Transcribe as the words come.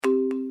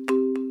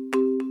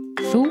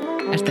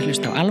Ertu að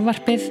hlusta á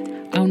alvarpið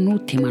á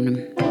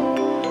nútímanum.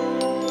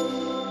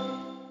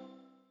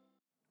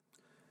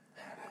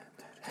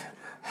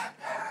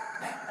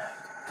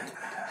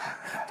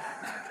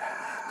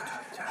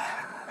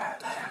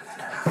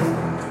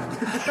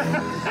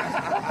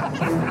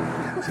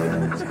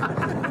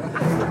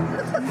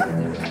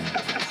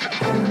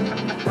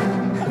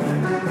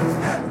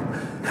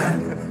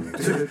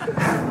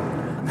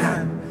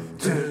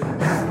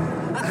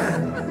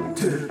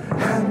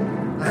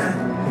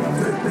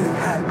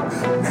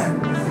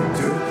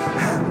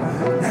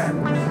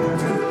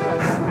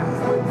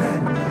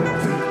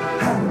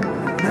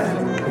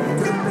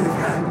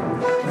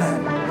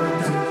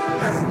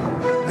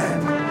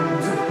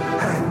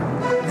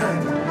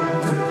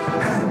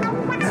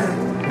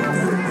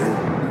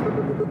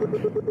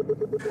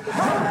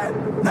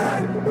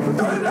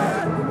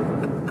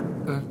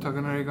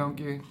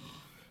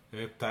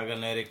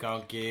 Upptakan er í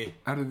gangi.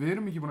 Við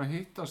erum ekki búin að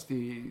hittast í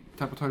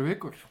tæpa 2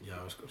 vikur. Já,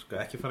 sko,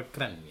 ekki fara að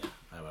grenja.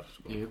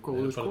 Ég er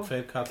góður, Við erum bara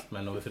 2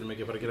 karlmenn og við þurfum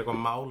ekki að fara að gera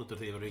eitthvað mál út úr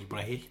því við erum ekki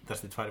búin að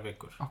hittast í 2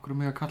 vikur. Akkur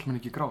mega karlmenn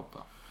ekki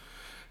gráta?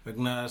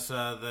 Vegna þess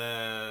að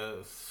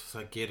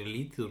það gerir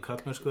lítið úr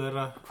karlmennsku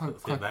þeirra.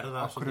 Þeir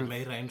verða svolítið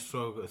meira eins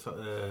og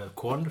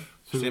konur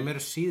sem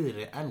eru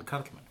síðri en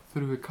karlmenn.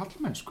 Þurfum við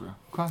karlmennsku?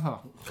 Hvað er það?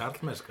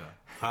 Karlmennska?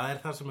 Það er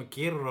það sem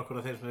gerur okkur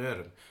að þeir sem við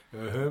erum.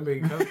 Við höfum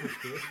ekki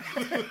karlmennsku.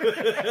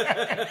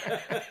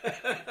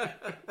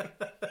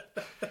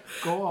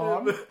 Go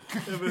on.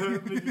 Ef við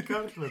höfum ekki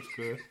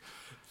karlmennsku,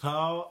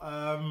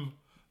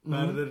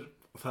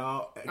 þá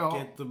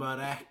getur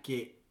maður ekki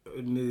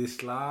unnið í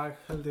slag,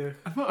 held ég.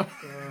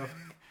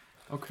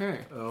 Ok.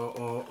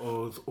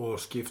 Og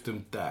skiptum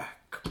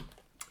dekk.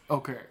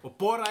 Ok. Og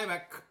bora í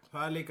vegg.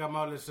 Það er líka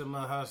málið sem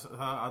að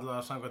það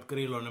allavega samkvæmt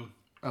grílunum.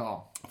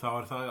 Já. Þá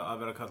er það að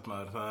vera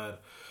karlmaður. Það er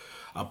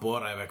að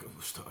bora í vegg.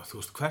 Þú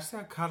veist, hvers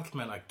er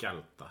karlmenn að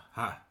gjalda?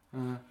 Það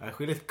er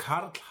hvílitt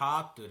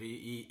karlhatur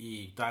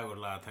í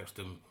dagurlega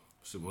textum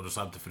sem voru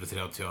samtir fyrir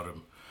 30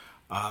 árum.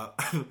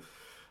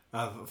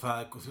 Að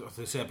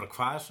þau segja bara,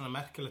 hvað er svona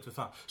merkilegt við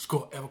það?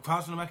 Sko, ef hvað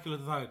er svona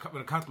merkilegt við það að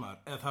vera karlmaður,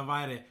 eða það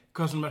væri,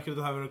 hvað er svona merkilegt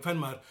við það að vera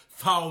kvenmaður,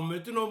 þá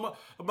myndi nú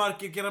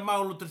margir gera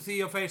mál út úr því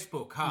á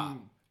Facebook,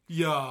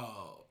 Já.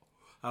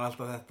 Það er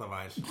alltaf þetta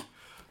væl.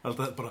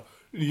 Alltaf bara,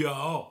 já,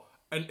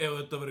 en ef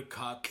þetta verið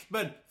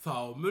karlmenn, þá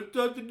myndi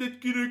þetta neitt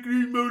gera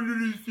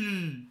grímálur í því.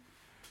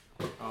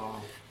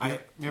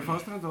 Mér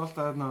fannst þetta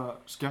alltaf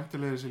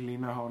skemmtilega þessi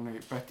lína á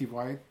henni Betty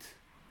White.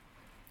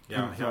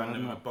 Já, hjá henni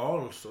með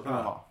balls og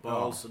það.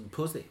 Balls and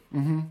pussy.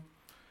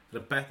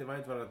 Þegar Betty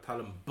White var að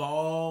tala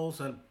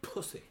balls and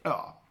pussy. Já,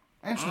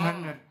 eins og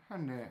henni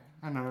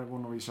er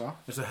von og vísa.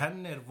 Eins og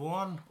henni er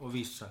von og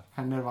vísa.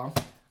 Henni er vant.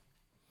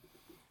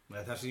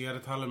 Nei, það sem ég er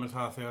að tala um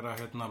það þegar að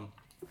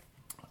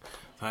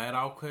það er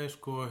ákveðið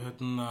sko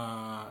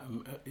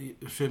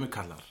sumir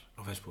kallar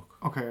á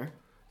Facebook. Ok.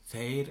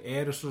 Þeir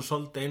eru svo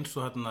svolítið eins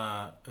og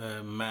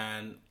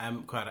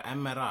hvað er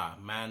MRA,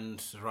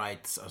 Men's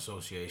Rights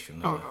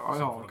Association. Já,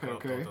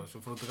 ok.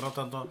 Sem fór út að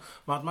gráta á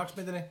Mad Max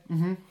myndinni.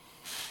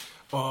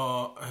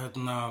 Og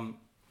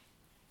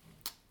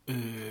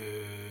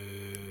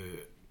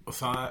og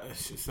það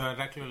er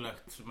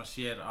reglulegt sem að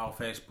sér á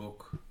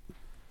Facebook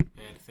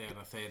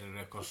þegar þeir eru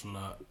eitthvað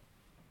svona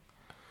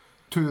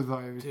tuða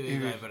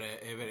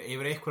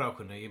yfir eitthvað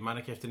ákveðnu. Ég man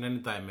ekki eftir neinu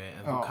dæmi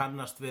en þú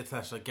kannast við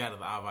þessa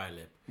gerð af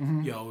væli.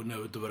 Já, en ef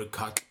þetta verið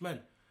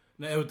karlmenn,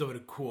 ef þetta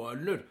verið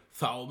konur,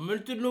 þá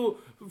myndi nú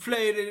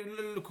fleiri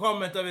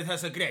kommenta við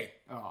þessa grein.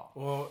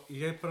 Og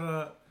ég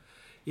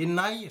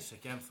nægis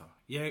ekki ennþá.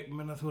 Ég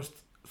meina, þú veist,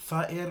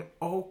 það er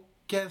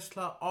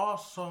ógeðslega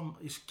awesome.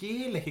 Ég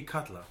skil ekki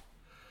kalla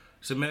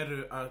sem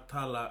eru að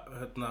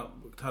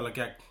tala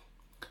gegn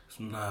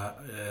svona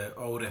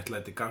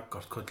óréttlæti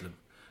gagnvart köllum.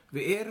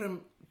 Við erum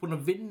búin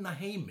að vinna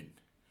heiminn.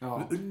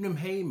 Við unnum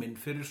heiminn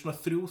fyrir svona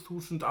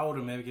 3000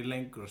 árum ef ekki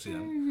lengur og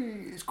síðan.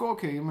 Sko,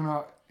 ok, ég meina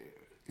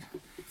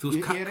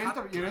ég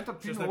reyndar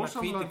pínu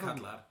hvíti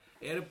kallar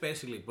eru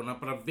basically búin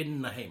að bara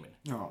vinna heiminn.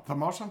 Já, það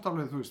má samt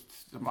alveg, þú veist,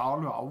 það má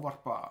alveg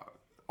ávarpa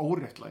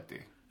óréttlæti.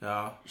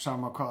 Já.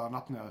 Sama hvaða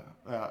nafni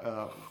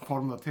eða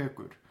form það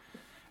tekur.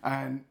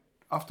 En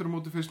aftur á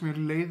móti finnst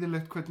mér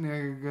leiðilegt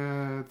hvernig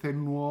þeir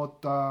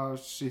nota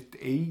sitt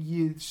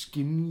eigið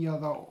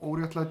skynjaða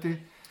óréttlæti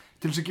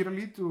til þess að gera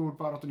lítið úr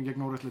baráttunni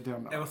gegn óréttlæti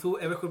annað. Ef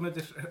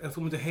þú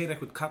myndir heyra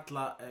eitthvað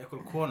kalla,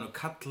 eitthvað konu,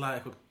 kalla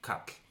eitthvað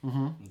kall.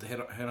 Myndir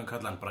heyra hann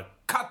kalla hann bara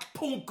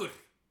kallpungur.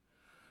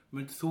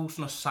 Myndir þú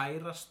svona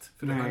særast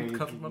fyrir hann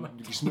kallmanna?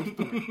 Nei, ekki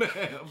snurpa.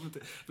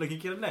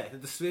 Nei,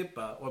 þetta er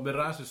svipa og með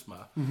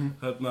rasisma.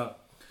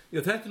 Já,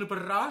 þetta er nú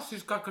bara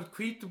rasísk gagnvart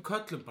hvítum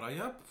köllum bara,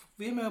 já,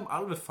 við meðum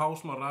alveg fá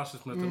smá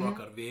rasism til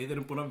okkar, við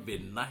erum búin að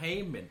vinna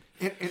heiminn.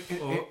 Er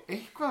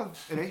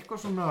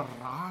eitthvað svona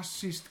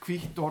rasíst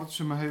hvítt orð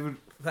sem hefur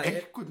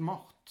eitthvað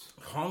mátt?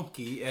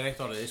 Honky er eitt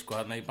orðið, sko,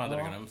 þarna í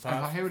Bandaríkjunum. En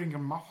það hefur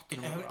engan mátt.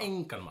 Það hefur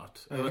engan mátt.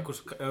 Ef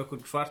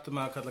einhver svartur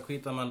maður kalla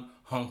hvítamann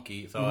honky,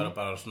 þá er það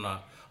bara svona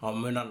á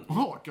munan.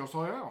 Ekki á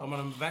svo, já. Á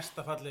munum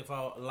verstafalli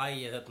fá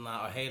lagið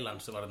á heilan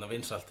sem var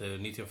vinsalt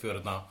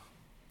 94.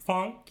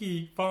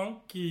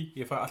 funky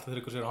ég fæ alltaf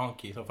þegar ykkur sér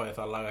honky þá fæ ég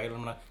það að laga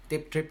heilum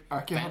dip trip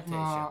ekki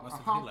hérna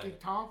honky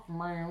tonk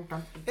man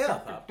eða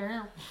það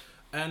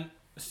en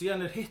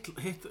síðan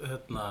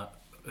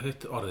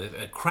hitt orðið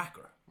er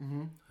cracker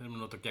þeir eru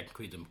nota gegn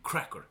hvítum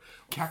cracker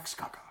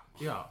kekskaka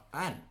já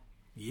en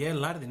ég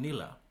lærði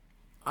nýlega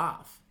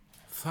að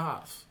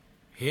það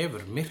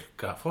hefur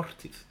myrka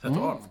fortíð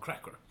þetta orð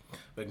cracker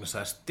vegna þess að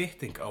það er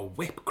stytting á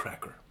whip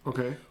cracker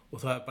okay.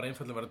 og það er bara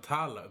einfaldlega verið að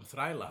tala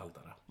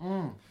þrælahaldara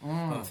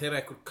þannig að þegar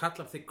einhver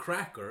kallar þig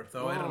cracker þá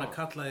er hann að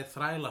kalla þig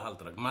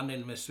þrælahaldara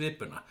manninn með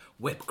svipuna,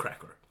 whip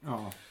cracker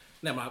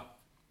nema,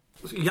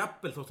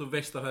 jafnvel þótt þú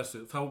veist af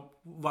þessu þá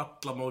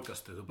valla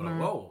móðgastu, þú bara,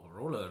 wow,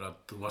 rólegur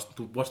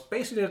þú varst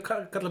basically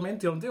að kalla mig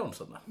Indiana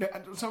Jones Nei,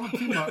 en saman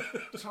tíma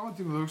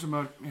þú hugsa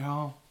maður, já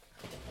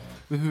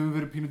við höfum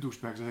verið pínu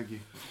dúsbags, eða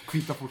ekki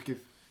hvíta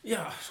fólkið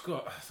Já,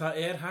 sko, það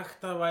er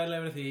hægt að væla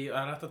yfir því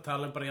að hægt að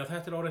tala bara, já,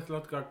 þetta er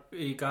óréttlátt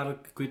í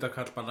garð hvíta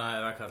karlmanna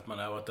eða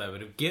karlmanna eða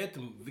whatever.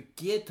 Við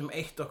getum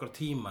eitt okkar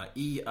tíma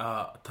í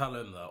að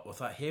tala það og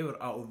það hefur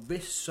á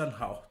vissan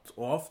hátt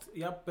og oft,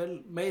 jafnvel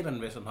meira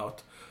en vissan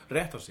hátt,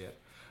 rétt á sér.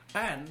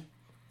 En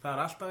það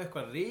er alltaf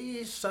eitthvað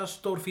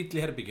risastór fíll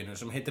í herbygginu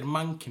sem heitir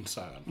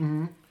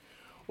mannkynssagan.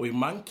 Og í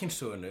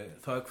mannkynnssögunni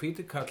þá er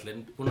hvíti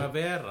karlinn búinn að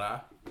vera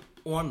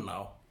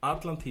oná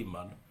allan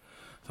tíman.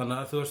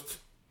 Þannig að þú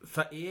veist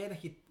það er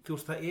ekki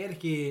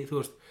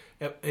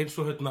eins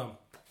og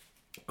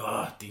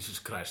Jesus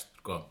Christ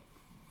sko.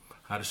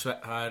 það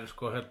er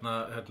sko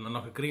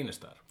nokkuð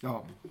grínistar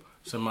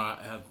sem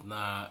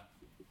að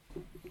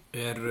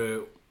eru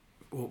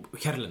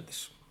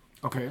hérlendis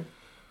okay.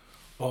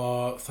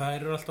 og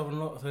það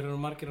eru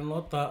margir að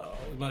nota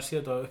maður sé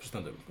þetta á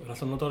uppstandum það er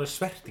alltaf að nota orðið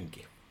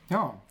svertingi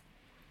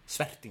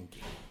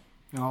svertingi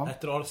Já.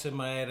 Þetta er orð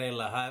sem er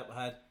eiginlega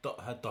það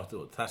er dottið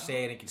út, það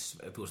segir engin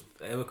þú veist,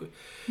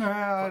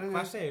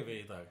 hvað segir við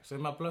í dag?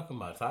 Segir maður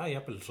blökkumaður, það er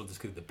jafnvel svolítið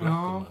skrítið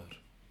blökkumaður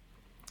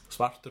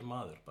svartur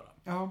maður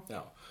bara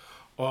Já.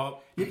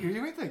 Og ég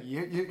veit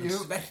ekki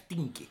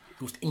svertingi,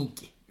 þú veist,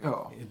 engi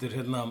þetta er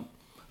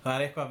það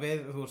er eitthvað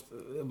við, þú veist,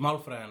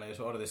 málfræðina í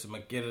þessu orði sem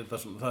að gera þetta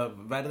svona,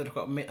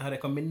 það er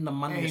eitthvað minna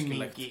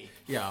manneskilegt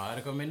Já, það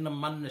er eitthvað minna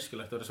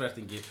manneskilegt að vera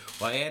svertingi og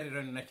það er í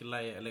rauninni ekki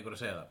leikur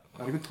að segja það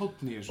Það er eitthvað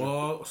tónn í þessu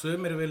Og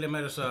sumir vilja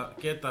meira þess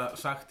að geta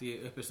sagt í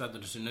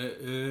uppistandinu sinu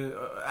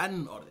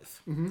N-orðið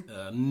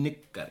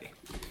niggari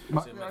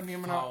sem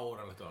er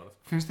fáránlegt orð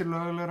Finnst þér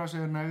lögulegra að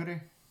segja negri?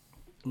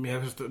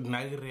 Mér finnst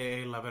negri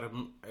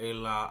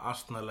eiginlega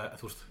astnalega,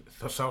 þú veist,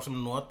 það sá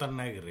sem notar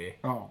negri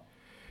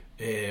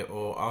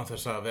og án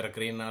þess að vera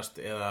grínast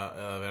eða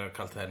vera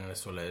kalt henni eða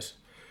svoleiðis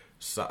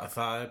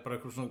það er bara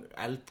eitthvað svona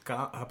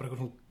það er bara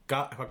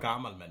eitthvað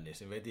gamalmenni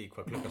sem veit ekki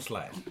hvað klukkan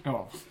slær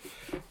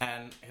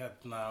en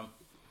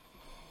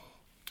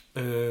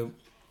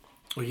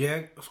og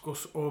ég sko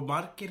og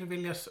margir af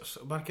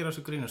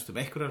þessu grínastum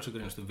einhverjir af þessu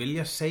grínastum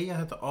vilja segja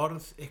þetta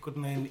orð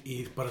einhvern veginn í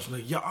bara svona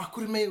já,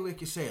 akkur megum við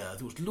ekki segja það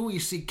þú veist,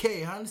 Louis C.K.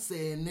 hann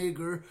segir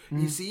nigger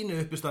í sínu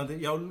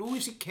uppistandi já,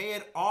 Louis C.K.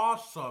 er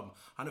awesome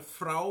hann er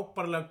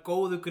frábærlega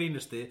góðu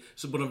grínisti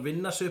sem búinn að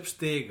vinna sig upp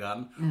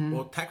stigan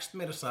og tekst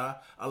meira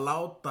að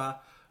láta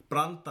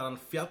brandarann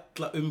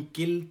fjalla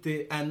gildi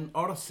en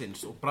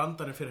orðsins og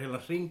brandarinn fyrir heila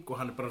hring og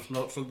hann er bara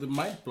svona svolítið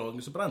mindblowing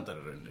þessi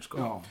brandari rauninni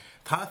sko.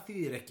 Það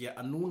þýðir ekki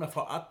að núna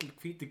fá allir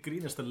hvíti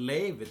grínasta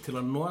leyfi til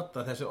að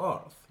nota þessi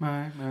orð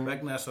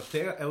vegna þess að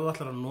ef þú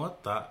ætlar að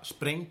nota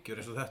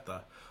sprengjur eins og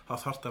þetta þá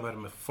þarftu að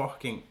vera með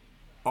fucking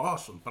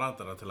awesome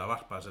brandara til að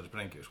varpa þessari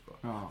sprengju sko.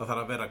 Það þarf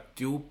að vera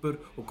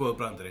djúpur og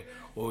góður brandari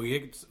og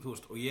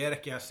ég er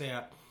ekki að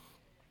segja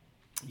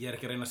ég er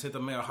ekki að reyna að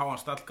setja mig á háan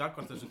stall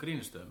gagnvart þessum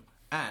grínistöðum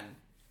en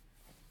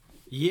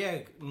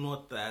ég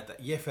nota þetta,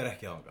 ég fer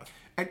ekki þangað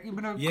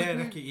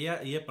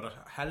ég bara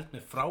held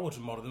mig frá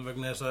þessum orðum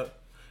vegna þess að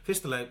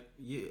fyrstulega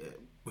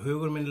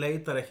hugur minn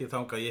leitar ekki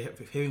þangað ég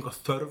hef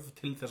einhver þörf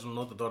til þess að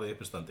nota þetta orðið í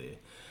uppistandi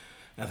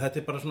en þetta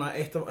er bara svona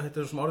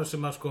þetta er svona orðið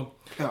sem að sko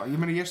Já,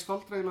 ég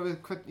staldra eiginlega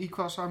við í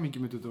hvaða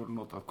samhengi myndi þetta voru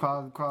notað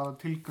hvaða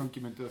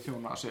tilgangi myndi það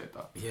þjóna að segja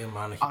þetta ég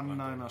man ekki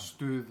annað en að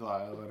stuða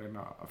eða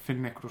reyna að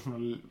finna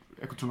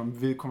eitthvað svona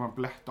viðkoman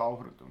blett á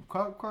áhörðum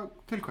hvað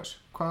til hvers?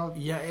 Hvað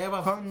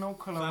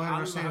nákvæmlega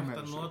verður að segja það er alveg með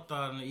hægt að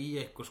nota hann í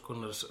eitthvað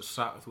svona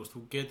þú veist,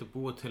 þú getur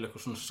búið til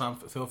eitthvað svona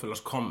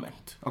þjóðfélags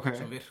komment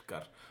sem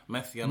virkar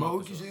með því að má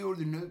ekki segja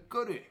orðið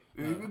nöggari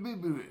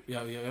já,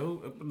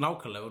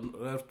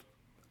 nákvæmlega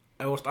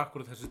ef þú ert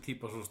akkurat þessi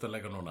típa svo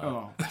stærleika núna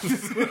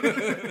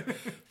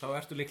þá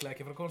ertu líklega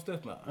ekki að fara að komast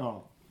upp með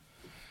það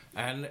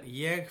en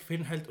ég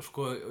finn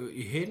sko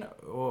í hinn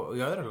og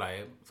í öðru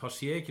lagi þá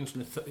sé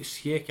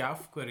ekki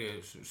af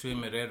hverju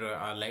sumir eru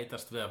að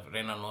leitast við að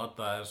reyna að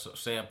nota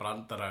segja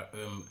brandara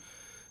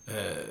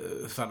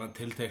þannig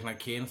tiltekna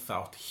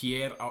kynþátt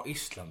hér á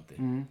Íslandi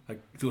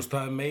þú veist,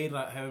 það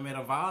hefur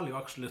meira val í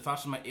axlu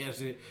þar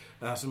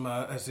sem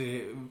að þessi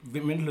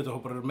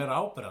minnhlutahópar eru meira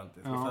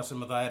áberandi þar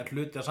sem að það er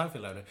hluti af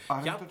samfélaginu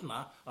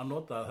hérna að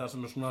nota það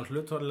sem er svona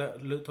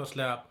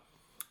hlutfallslega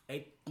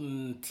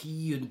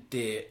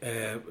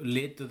 1/10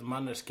 lituð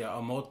manneskja á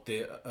móti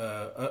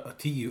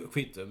 10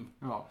 hvítum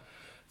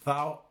þá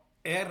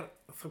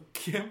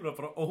kemur það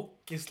bara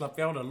ógisla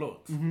bjána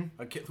lút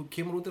þú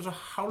kemur út eins og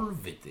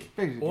hálfviti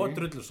og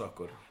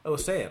drullusokkur ef þú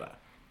segir það.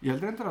 Ég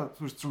held reyndar að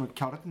þú veist svona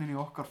kjarnin í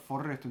okkar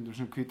forréttundum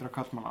sem hvítra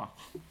karlmanna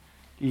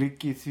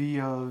liggi því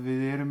að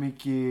við erum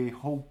ekki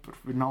hópur,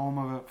 við náum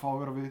að fá að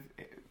vera við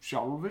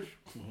sjálfur.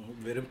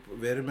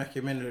 Við erum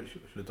ekki minni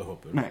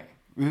hlutahópur. Nei,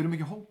 við erum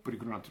ekki hópur í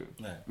grunnatriðum.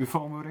 Við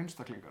fáum að vera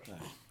einstaklingar.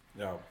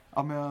 Já.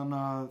 Að meðan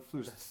að, þú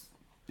veist,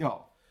 já.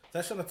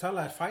 Þess vegna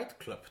talaði Fight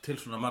Club til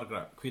svona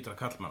margra hvítra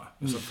karlmanna.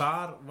 Þess að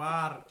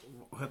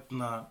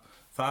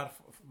þar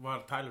var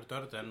Tyler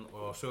Durden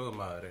og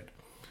sögumaðurinn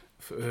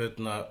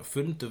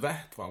fundu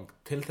vettvang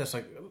til þess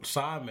að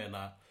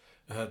sameina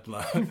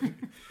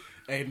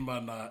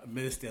einmanna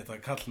miðstétta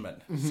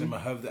karlmenn sem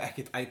að höfðu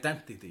ekkit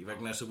identity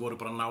vegna þess að voru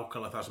bara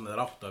nákvæmlega það sem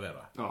þeir áttu að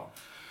vera. Já.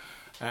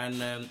 En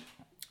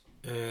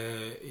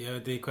ég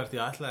veit ekki hvert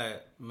ég ætlaði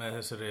með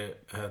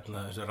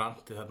þessi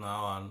ranti þarna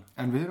áðan.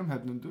 En við erum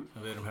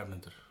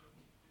hefnendur.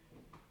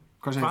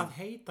 Hvað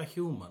heita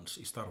humans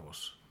í Star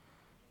Wars?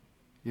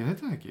 Ég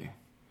veit það ekki.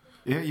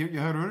 Ég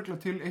hef örgulega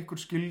til einhver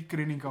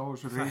skilgreining á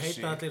þessu reysi. Það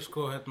heita allir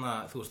sko,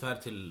 þú veist, það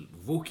til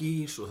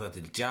Wookiees og það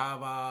til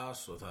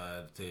Javas og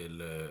það til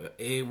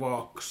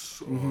Ewoks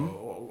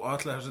og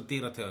allar þessar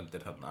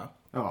dýrategundir þarna.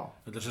 Já.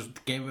 Þetta er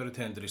svona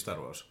geimverutegundir í Star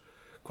Wars.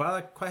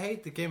 Hvað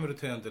heitir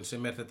geimverutegundin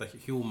sem þetta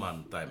human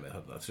dæmi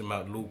þarna, sem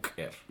að Luke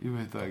er? Ég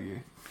veit það ekki.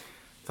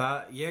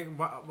 Ég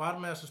var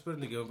með þessa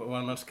spurningu og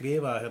mann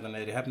skrifaði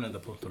niður í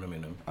hefnendapunktunum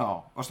mínum.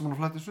 Já, varstu mann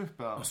að flæta þessu upp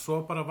eða?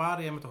 Svo bara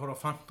var ég að horfa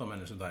á Phantom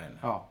sem daginn.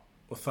 Já.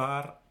 Og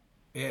þar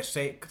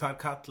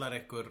kallar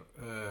einhver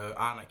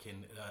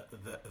Anakin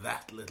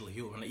that little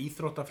human,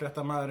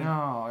 íþróttafréttamaðurinn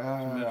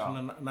sem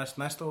svona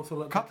næst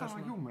óþúlega. Kallar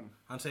hann human?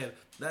 Hann segir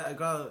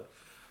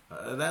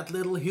that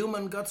little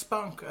human got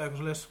spunk eða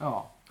eitthvað svoleiðis. Já.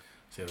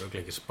 Segir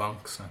örugglega ekki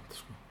spunk samt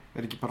sko.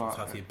 Er ekki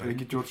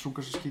George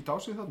Lucas að skýta á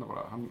sig þarna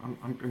bara?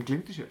 Hann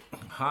glimti sér.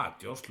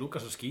 George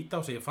Lucas að skýta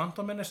á sig í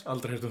Phantom Menace?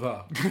 Aldrei heyrtu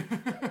það.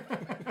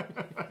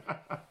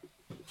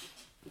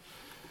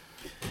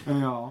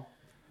 Já.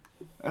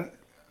 En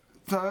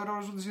það er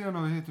alveg svolítið síðan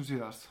að við hittum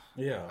síðast.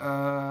 Já.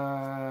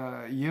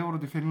 Ég var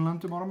út í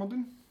Finnlandi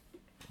áramótin.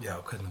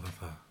 Já, hvernig var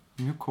það?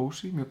 Mjög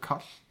kósí, mjög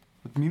kall.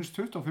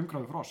 -25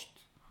 gráður frost.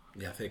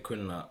 Já, þeir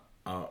kunna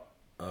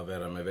að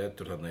vera með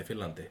vetur þarna í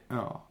Finnlandi.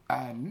 Já,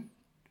 en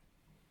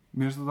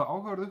mér finnst þetta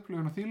áhugaverð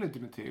upplifun á því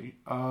leitinu til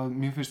að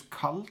mér finnst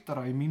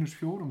kaldara í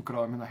 -4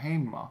 gráðum hérna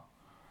heima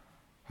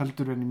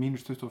heldur en í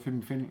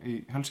 -25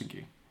 í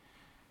Helsingi.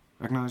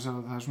 Vegna þess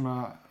að það er svona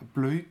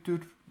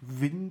blautur,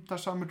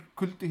 vindasamur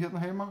kuldi hérna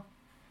heima.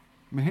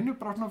 Með hinn er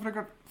bara svona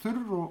frekar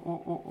þurr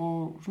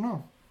og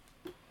svona,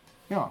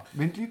 já,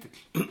 vindlítill.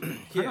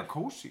 Frekar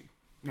kósí.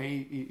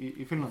 Nei,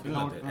 í Finnlandi.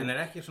 En er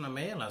ekki svona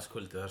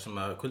meginlandskuldi þar sem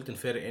að kuldin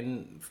fer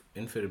inn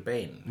fyrir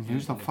bein? Ég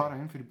finnst að fara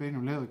inn fyrir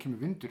bein leið að kemur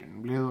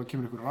vindurinn, leið að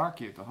kemur ykkur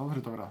raki í þetta, þá þarf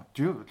þetta að vera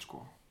djöfull sko.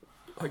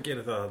 Hvað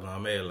gerir það þarna á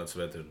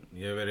meginlandsveturinn?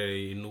 Ég hef verið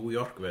í New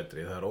York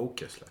vetri, það er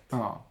ógeðslegt.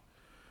 Já.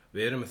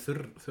 Við erum með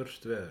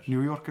þurrt veður.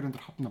 New York er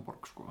undir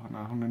Hafnaborg sko, þannig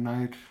að hún er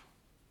nær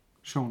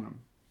sjónum.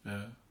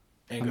 Já.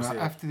 Þannig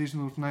að eftir því sem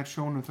þú ert nær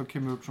sjónum þá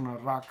kemur upp svona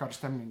rakar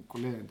stemning og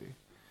leiðindi.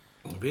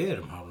 Við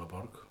erum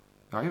Hafnaborg.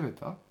 Já, ég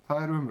veit það. Það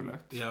er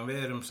umulegt. Já, við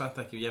erum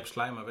samt ekki jafn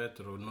slæma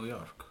vetur úr New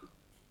York.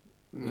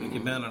 Við erum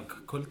ekki með hann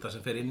kulda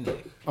sem fer inn í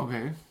þig. Ok.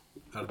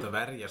 Það er að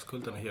verjast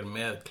kuldana hér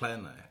með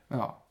klæðnaði.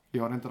 Já, ég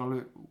var reyndar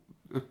alveg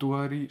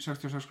uppdúaður í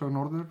 66 gráður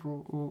norður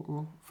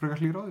og frekar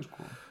hlýr á því, sko.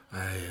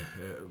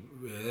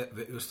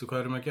 Veistu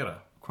hvað erum að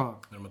gera? Hvað?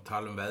 Við erum að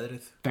tala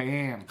veðrið.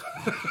 Damn.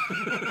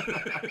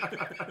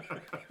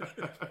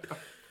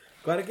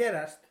 Hvað er að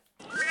gerast?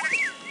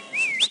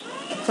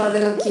 Hvað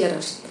er að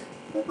gerast?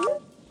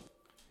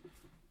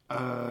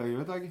 Ég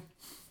veit það ekki.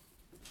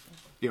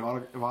 Ég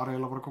var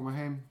eiginlega bara að koma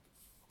heim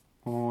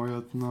og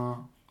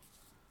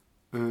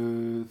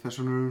þess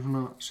vegna eru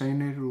svona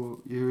seinir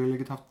og ég hef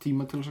ekki haft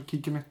tíma til þess að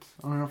kíkja neitt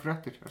á neina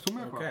fréttir. Erst þú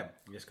með eitthvað? Ok,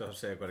 ég skal þá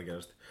segja hvað er að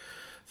gerast.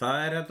 Það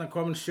er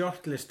komin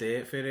shortlisti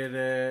fyrir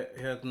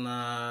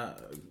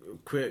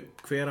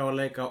hver á að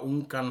leika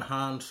ungan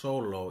Han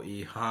Solo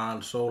í Han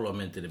Solo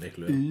myndinni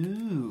miklu.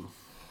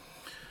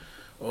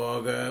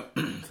 Og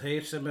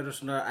þeir sem eru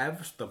svona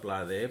efst á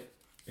blaði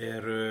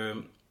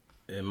eru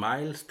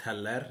Miles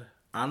Teller,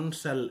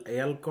 Ansel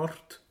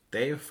Elgort,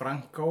 Dave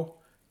Franco,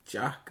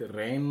 Jack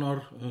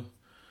Reynor,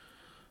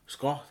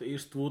 Scott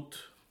Eastwood,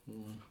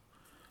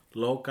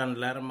 Logan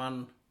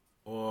Lerman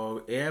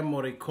og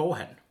Emory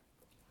Cohen.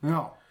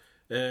 Já.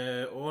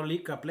 Og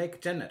líka Blake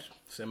Jenner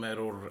sem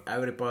úr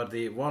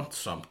Everybody Wants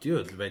Some.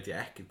 Djöfull veit ég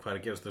ekki hvað er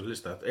að gerast á þessu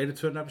lista. Eru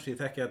 2 nöfn sem ég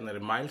þekki þarna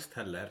eru Miles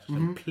Teller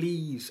sem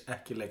please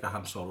ekki leika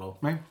Han Solo.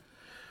 Nei.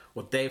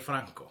 Og Dave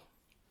Franco.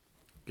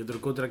 Getur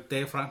þú góður ekki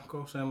Dave Franco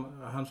sem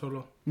Han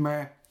Solo?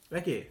 Nei.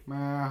 Ekki?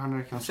 Nei, hann er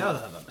ekki Han Solo.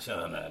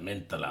 Sjáðu það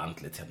myndalega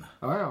andlit hérna.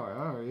 Já.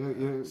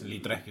 Sem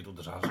lítur ekkert út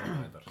þess að Han Solo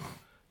heitar.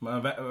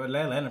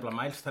 Leila ennabla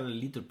Miles Teller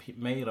lítur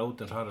meira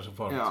út eins og Harrison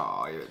Ford. Já,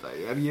 ég veit að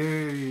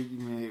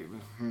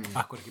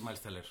Akkur ekki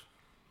Miles Teller?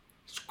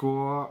 Sko,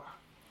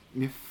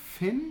 mér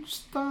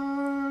finnst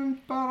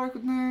hann bara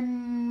einhvern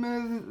veginn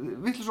með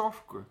vitlaus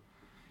orku.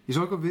 Ég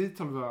sá eitthvað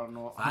viðtal við hann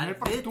og hann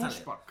bara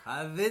dúsbagg.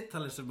 Það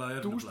viðtalið sem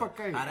að Dúsbagg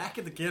gæi. Það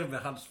ekkert að gera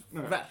með hans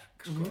verk,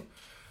 sko.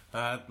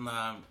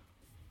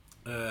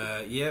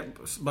 Ég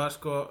bara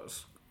sko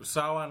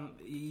sá hann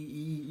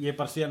ég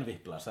bara sé hann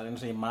Whiplash, það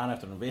eins og ég man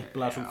eftir hann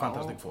Whiplash og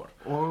Fantastic Four.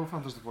 Og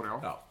Fantastic Four,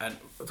 já. En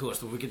þú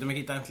veist, við getum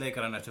ekki dæmt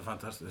leikarann eftir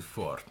Fantastic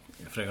Four.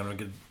 Frekar við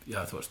getum,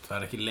 já þú veist,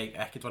 það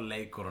ekkert var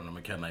leikurunum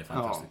að kenna í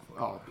Fantastic Four.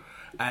 Já.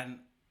 En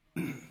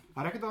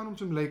það ekkert að hann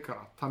sem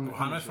leikara. Og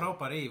hann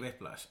frábær í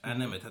Whiplash. En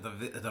nefnir,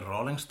 þetta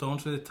Rolling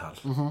Stones viðtal.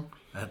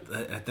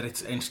 Þetta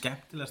einn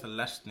skemmtilegasta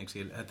lesning.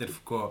 Þetta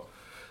sko,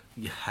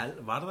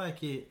 var það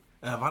ekki,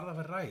 eða var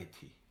það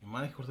Variety? Ég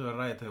man ekki hvort það var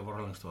Variety eða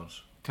Rolling Stones.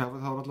 Það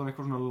var allavega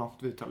eitthvað svona langt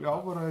viðtal. Já,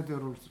 Variety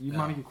eða Rolling Stones. Ég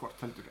man ekki hvort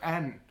heldur.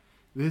 En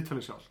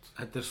viðtalið sjálft.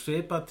 Þetta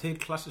svipað til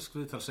klassisk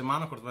viðtal sem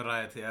annarkvort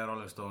Variety eða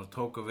Rolling Stones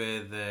tóku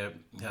við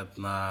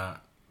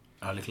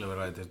líklega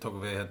Variety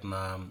tóku við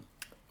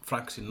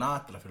Frank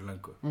Sinatra fyrir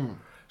löngu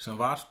sem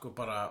var sko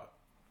bara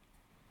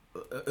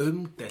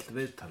umdeilt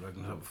viðtal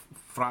vegna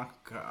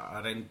Frank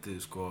reyndi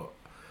sko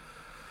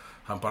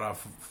hann bara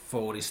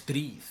fór í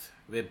stríð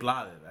við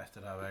blaðið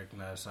eftir það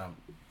vegna þess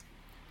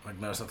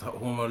að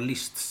hún var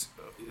lýst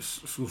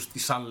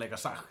í sannleika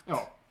sagt. Já.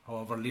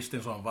 Hún var bara lýst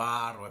eins og hann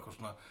var og eitthvað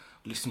svona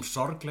lýst sem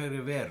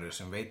sorglegri veru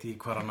sem veit ekki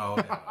hvað hann á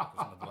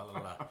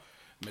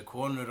með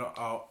konur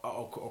á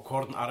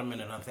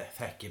kornarminn en hann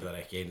þekkir þar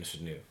ekki einu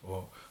sinni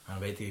og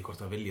hann veit ekki hvort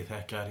hann vilji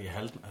þekkja ég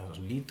held að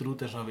það lítur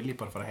út eins og hann vilji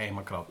bara fara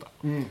heim að gráta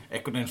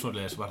einhvern veginn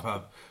svoleiðis var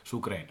það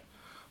sú grein.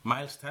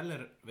 Miles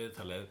Teller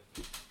viðtalið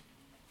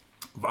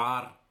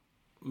var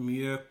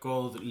mjög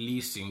góð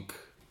lýsing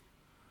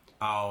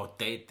á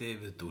deiti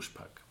við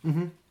douchebag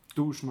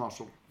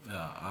douche-nozzle.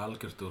 Já,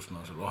 algjört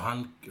douche-nozzle og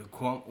hann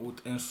kom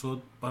út eins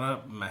og bara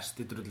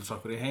mesti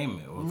drullusokkur í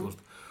heimi og þú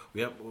veist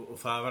og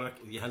það var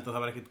ég held að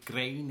það var ekkert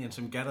greinin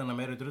sem gerði hana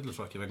meira í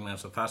drullusokki vegna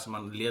eins og það sem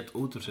hann lét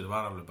út úr sér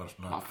var alveg bara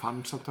svona hann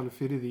fann samtalið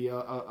fyrir því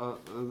að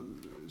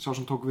sá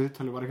sem tók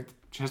viðtalið var ekkert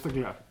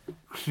sérstaklega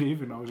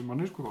hrifinn á þessi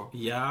manni sko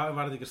já,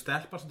 var þetta ekki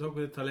stelpa sem tók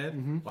viðtalið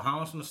og hann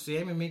var svona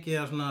semi-mikið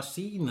að svona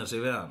sína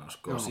sig við hana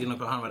sko, sína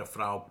hvað hann væri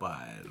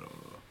frábær og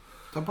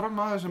það er bara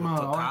maður sem að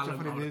átti að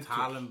fara í viðtöl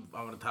hann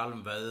var að tala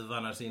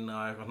vöðvana sína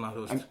og eitthvað svona,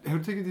 þú veist. En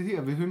hefur tekið til því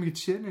að við höfum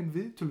ekki séð neinn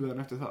viðtöl við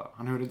hann eftir það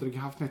hann hefur reyndar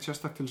ekki haft neitt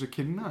sérstakt til þess að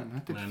kynna en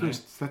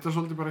þetta er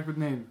svolítið bara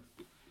einhvern veginn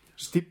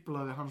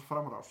stíflaði hans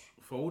framrás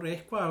fór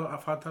eitthvað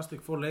að Fantastic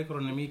Four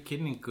leikurunum í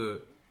kynningu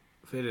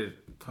fyrir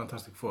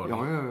Fantastic Four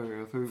já,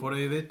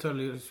 fóruð í viðtöl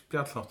í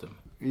spjallþáttum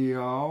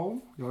já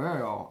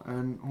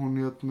en hún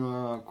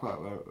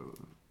hvað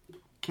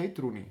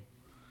Kate Rooney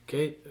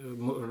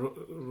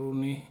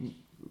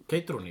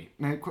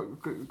Nei,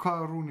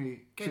 hvaða Rooney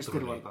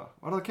systir var það?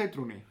 Var það Kate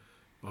Rooney?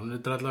 Hún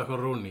alltaf eitthvað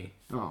Rooney.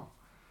 Já.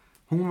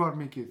 Hún var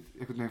mikið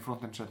einhvern veginn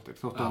front end center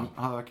þótt að hann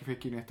hafði ekki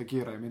fekið neitt að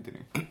gera í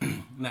myndinni.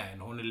 Nei,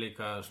 en hún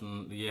líka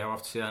svona, ég hef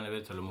oft séð hann í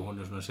viðtölum og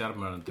hún svona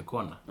sjarmerandi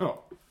kona. Já.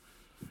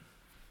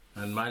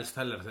 En Miles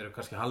Teller þeir eru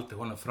kannski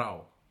haldið honum frá.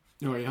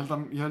 Já, ég held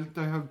að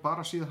ég hef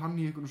bara séð hann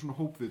í einhvern svona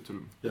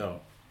hópviðtölum. Já.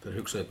 Þeir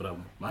hugsaði bara,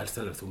 Miles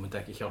Teller, þú myndi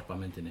ekki hjálpa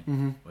myndinni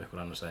og einhver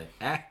annar sagði,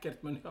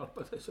 ekkert mun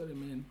hjálpa þessari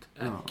mynd,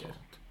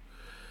 ekkert.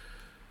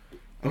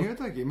 En ég veit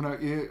það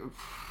ekki,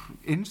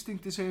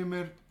 instinkti segir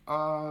mér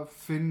að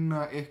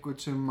finna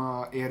eitthvað sem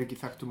er ekki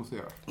þekktur nú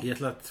þegar. Ég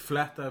ætla að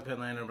fletta upp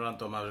hérna einum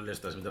random af þessu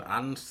lista sem heitir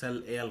Ansel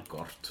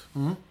Elgort.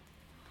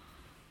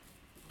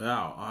 Já,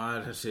 það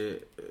er þessi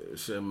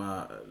sem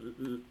að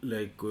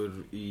leikur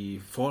í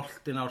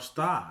Fault in Our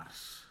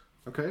Stars.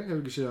 Ok, hefur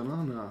ekki séð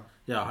hana.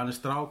 Já, hann er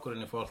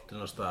strákurinn í Fault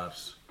in Our Stars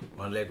og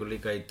hann leikur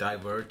líka í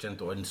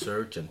Divergent og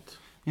Insurgent.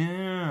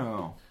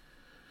 Já,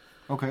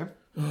 ok.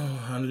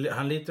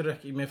 Hann lítur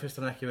ekki, mér finnst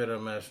hann ekki vera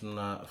með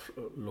svona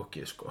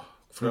lookið sko.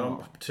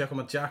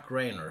 Sjáum að Jack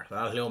Reynor,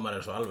 það hljómar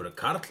eins og alvöru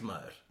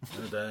karlmaður.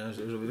 Eins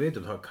og við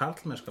vitum þá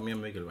karlmennska mjög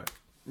mikilvæg.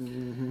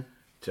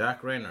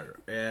 Jack Reynor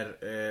er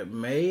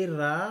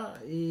meira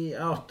í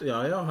átt, já,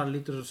 hann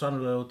lítur svo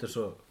sannlega út eins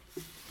og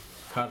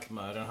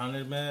karlmaður en hann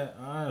er með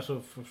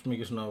svo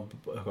mikið svona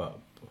eitthvað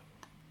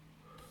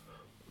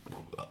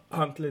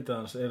handlitið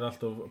hans er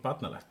alltaf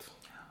barnalegt.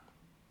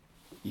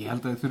 Ég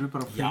held að þið þurfum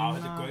bara að finna. Já,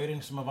 þetta er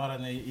gaurinn sem var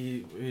hérna í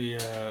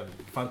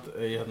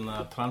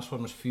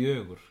Transformers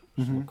 4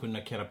 sem kunni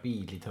að keyra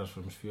bíl í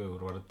Transformers 4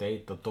 og var að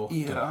deyta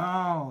dóttur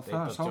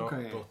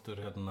dóttur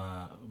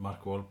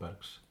Mark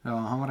Wahlbergs. Já,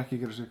 hann var ekki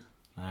að gera sig.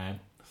 Nei,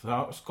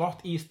 Scott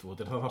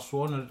Eastwood er það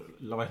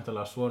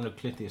sonur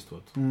Clint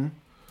Eastwood.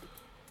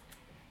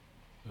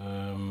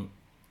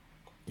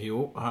 Jú,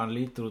 hann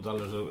lítur út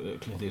alveg svo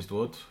Clint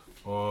Eastwood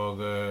og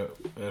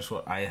er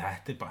svo, hann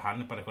er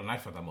bara eitthvað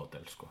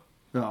nærfættamódel sko.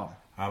 Já.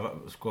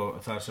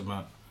 Það sem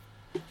að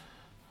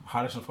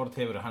Harrison Ford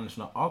hefur hann er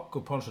svona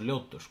okkupáls og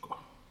ljótur sko.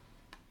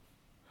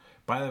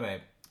 Bæði vei,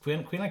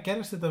 hvenær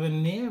gerist þetta við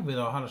nefið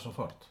á Harrison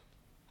Ford?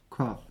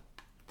 Hvað?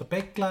 Það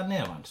beyglaði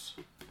nef hans.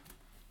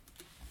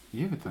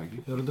 Ég veit það ekki.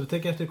 Þú eru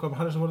tekið eftir hvað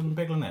Harrison Ford með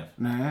begla nef?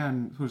 Nei, en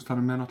þú veist,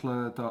 hann með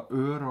náttúrulega þetta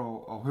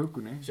á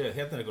hökunni. Sér,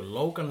 hérna einhver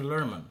Logan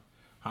Lerman.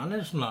 Hann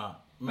svona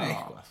með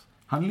eitthvað.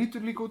 Hann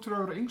lítur líka út fyrir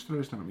að vera yngstur á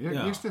listanum.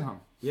 Ég stið hann.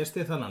 Ég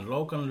stið þannig.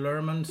 Logan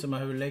Lerman sem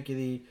hefur leikið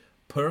í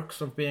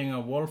Perks of Being a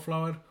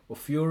Wallflower og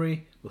Fury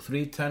og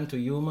 3:10 to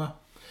Yuma.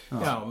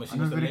 Já, og mér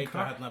sýnist að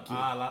leika hérna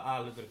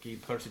aðluturk í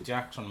Percy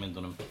Jackson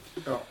myndunum.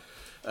 Já.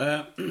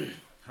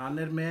 Hann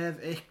með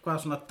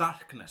eitthvað svona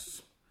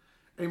darkness.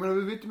 Ég meina,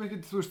 við vitum ekki,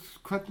 þú veist,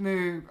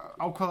 hvernig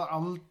á hvaða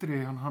aldri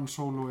hann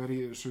Solo í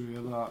þessu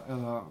eða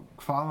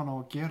hvað hann á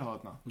að gera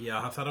þarna. Já,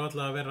 hann þarf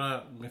alltaf að vera,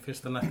 mér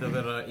finnst hann ætti að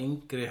vera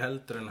yngri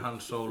heldur en hann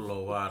Solo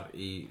var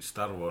í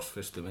Star Wars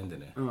fyrstu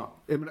myndinni. Já,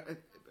 ég meina,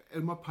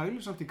 ef maður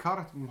pælir samt í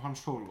karakterinn hann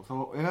Solo, þá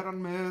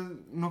hann með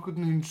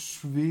nokkurn veginn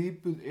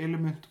svipuð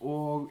element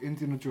og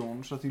Indiana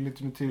Jones að því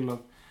litinu til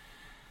að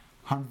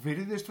hann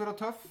virðist vera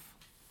töff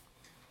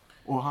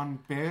og hann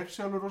ber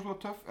sjálfur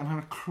rosalega töff en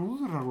hann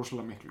klúðrar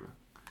rosalega miklu.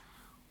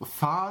 Og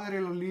það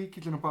eiginlega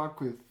lykillinn á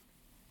bakvið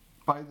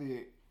bæði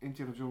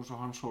Indiana Jones og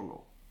Han Solo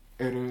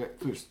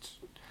þú veist,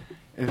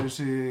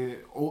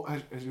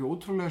 þessi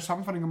ótrúlega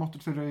samfæringamáttur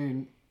þeirra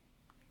einn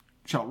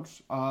sjálfs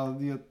að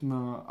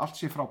allt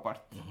sé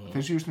frábært,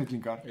 þeir séu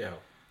snillingar,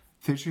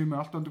 þeir séu með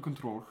allt undir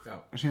kontról,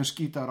 en síðan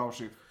skýta þær á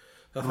sig.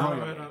 Það þarf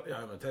að vera,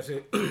 þessi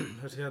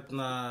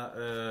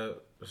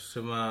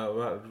sem að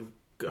var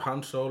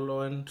Han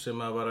Soloinn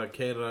sem að var að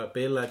keyra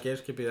bilaða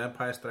geirskipið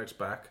Empire Strikes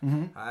Back,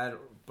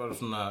 það bara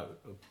svona,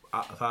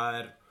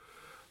 það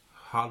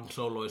Han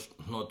Solo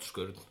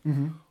hnotskurn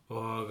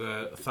og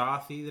það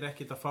þýðir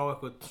ekkert að fá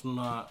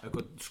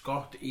eitthvað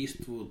Scott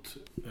Eastwood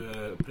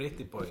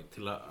pretty boy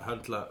til að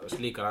höndla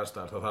slíkar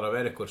aðstæður. Það þarf að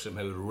vera eitthvað sem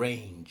hefur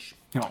range.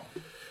 Já.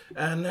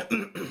 En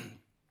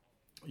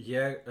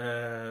ég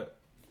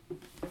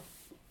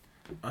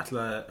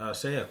ætlaði að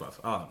segja eitthvað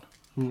aðan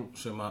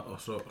sem að og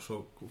svo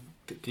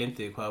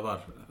glemdi ég hvað það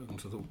var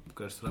eins og þú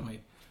gerðist fram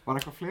í. Var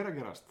eitthvað fleira að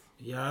gerast?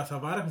 Já, það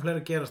var eitthvað fleira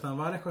að gerast, en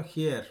það var eitthvað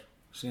hér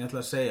sem ég ætla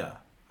að segja.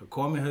 Það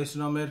kom í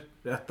hausinn á mér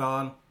rétt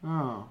áðan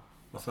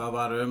og það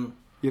var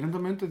Ég reyndi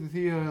að mynda til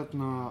því að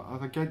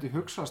það gæti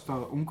hugsast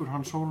að ungur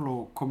Han Solo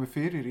komi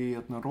fyrir í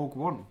Rogue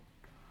One.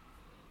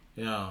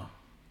 Já,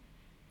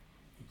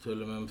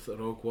 tölum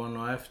Rogue One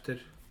og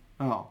eftir.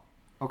 Já,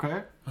 ok.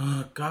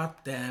 God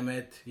damn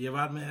it, ég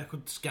var með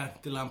eitthvað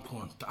skemmtilegan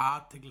punkt,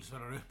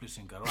 athyglisverðar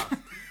upplýsingar og allt.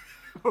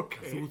 Ok.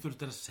 Þú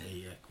þurftir að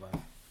segja eitthvað.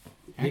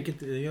 Ég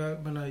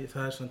meina,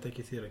 það samt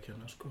ekki þér að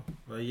kenna, sko.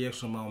 Það ég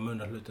sem á að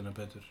muna hlutina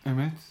betur.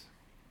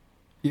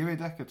 Ég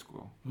veit ekkert,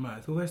 sko. Nei,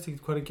 þú veist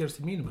ekki hvað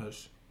gerast í mínum haus.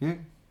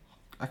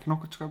 Ekki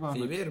nokkuð skapað.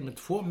 Því við erum með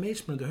 2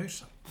 mismunandi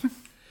hausa.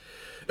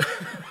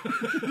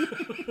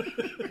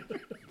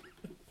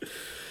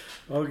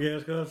 Ok,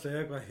 ég skal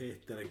segja hvað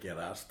hitt að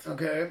gerast.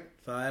 Ok.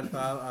 Það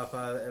það að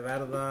það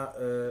verða,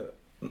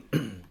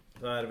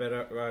 það verið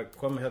að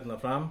koma hérna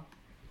fram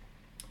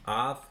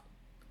að,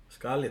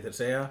 skal ég þér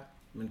segja,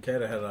 minn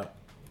kæra herra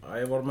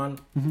Ævormann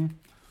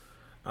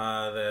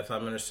að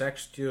það muni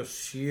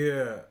 67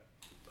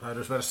 það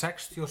eru verið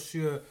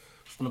 67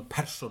 svona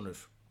personur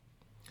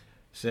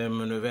sem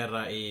munu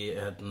vera í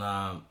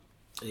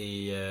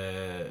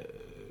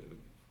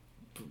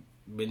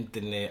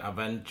myndinni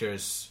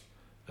Avengers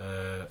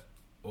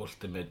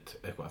Ultimate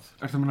eitthvað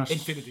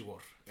Infinity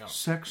War. Já.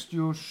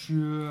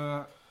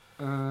 67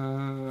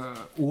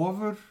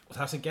 ofur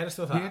það sem gerist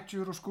við það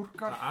hetjur og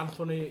skúrkar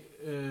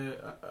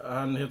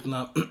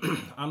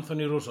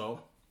Anthony Russo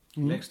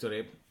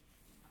leikstjóri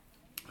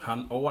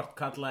hann óvart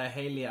kallaði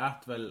Hayley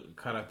Atwell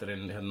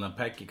karakterinn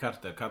Peggy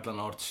Carter kallaði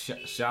hann óvart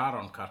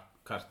Sharon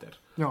Carter.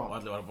 Já. Og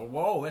allir var bara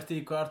wow, veistu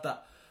ekki hvað þetta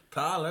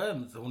tala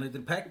hún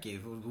heitir Peggy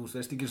þú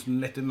veist ekki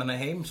neitt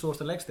hennar heim svo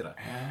varst að leikstýra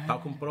þá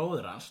kom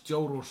bróðir hans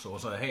Joe Russo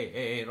og sagði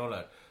hey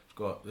rólegur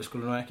sko, við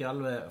skulum nú ekki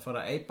alveg fara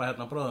að eipa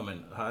hérna bróða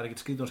minn, það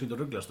ekkert skít og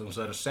rugglast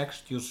það eru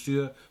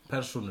 67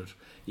 personur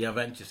í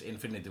Avengers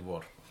Infinity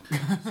War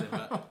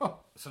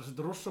sem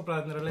þetta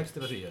Russo-bræðirnir að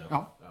leikstýra því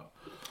Já.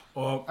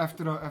 Og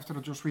eftir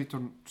að Joss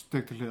Whedon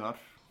steg til hliðar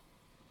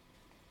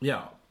Já,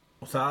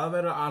 og það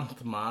verður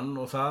Ant-Man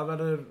og það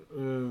verður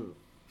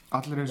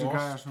allir þessi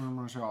gæjar sem við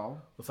erum að sjá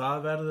og það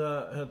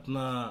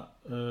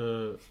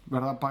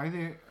verða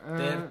bæði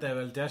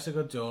Daredevil,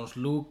 Jessica Jones,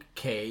 Luke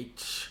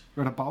Cage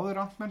verða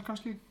báðir Ant-Men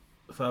kannski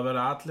það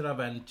verða allir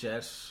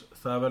Avengers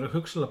það verða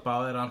hugsalega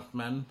báðir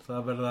Ant-Men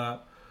það verða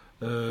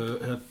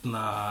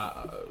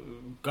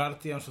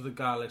Guardians of the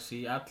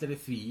Galaxy allir í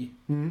því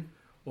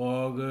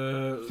og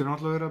þeir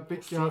náttúrulega verið að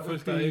byggja svo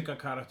fullt af auka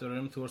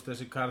karakterum þú veist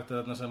þessi karakter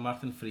þarna sem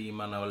Martin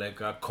Freeman á að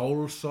leika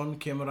Coulson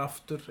kemur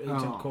aftur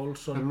Agent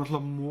Coulson þeir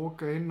náttúrulega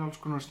móka inn alls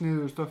konar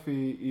sniðuðu stöfi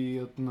í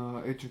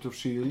Agent of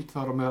S.H.I.E.L.D.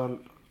 þar á meðal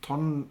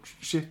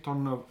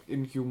tonn af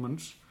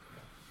Inhumans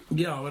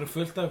já, það verið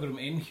fullt af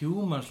einhverjum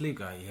Inhumans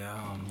líka já,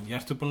 ég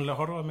ertu búin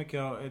að horfa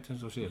mikið á Agents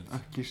of S.H.I.E.L.D.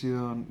 ekki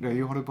síðan, já,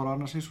 ég horfði bara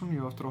annað season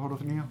ég var eftir að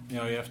horfa því nýja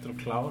já, ég eftir að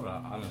klára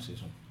annað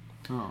season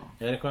já.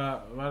 Er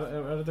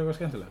þetta eitthvað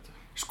skemmtilegt?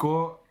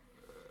 Sko,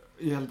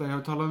 Ég held að ég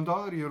hef talað þetta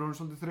áður, ég orðinn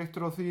svolítið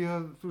þreyttur á því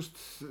að, þú veist,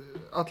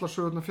 allar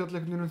sögurnar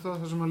fjallleiknir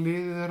það sem að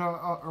liðið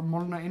að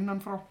molna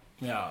innanfrá.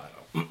 Já.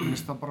 Mér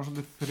finnst það bara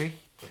svolítið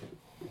þreytt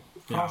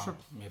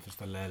frásögn. Já, mér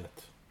finnst það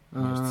leiðilegt.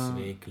 Mér finnst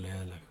svik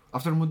leiðileg.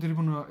 Aftur á móti er ég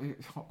búin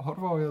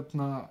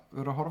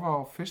að horfa á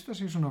fyrsta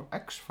season af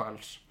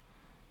X-Files,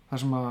 þar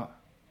sem að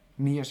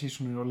nýja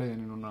seasonið á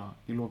leiðinni núna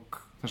í lok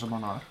þessa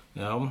mánaðar.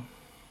 Já.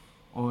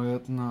 Og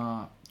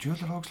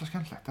djöfull það ógeðslega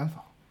skemmtilegt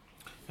ennþá.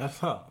 Er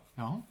það?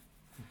 Já.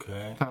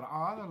 Okay. Það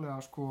aðalega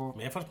sko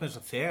mér fannst mér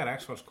þess að þegar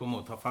X-Files kom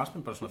út þá fannst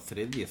mér bara svona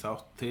þriðji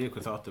þáttur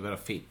að vera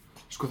fín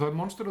sko það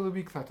Monster of the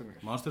Week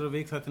þættinir Monster of the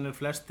Week þættinir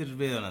flestir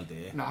viðunandi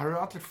Nei, það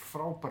eru allir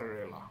frábærir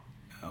eiginlega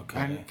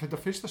okay. En þetta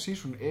fyrsta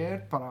season er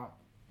bara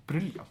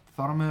brilljant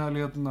þar á meðal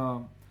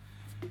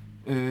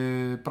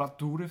Brad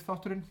Dourif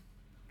þátturinn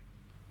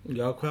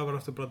Já, hvað var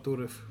aftur Brad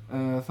Dourif?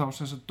 Þá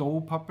sem þess að dó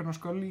pappinn á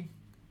Scully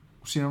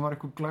og síðan var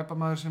einhver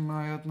glæpamaður sem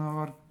að,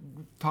 var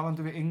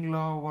talandi við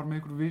engla og var með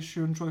einhver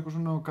visions og eitthvað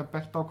svona og gætt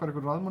bett á hvað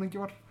einhver raðmóningi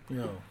var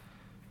Já.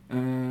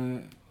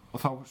 Og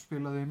þá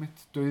spilaði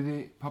mitt dauði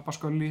pappa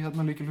Scully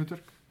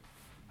lykilhlutverk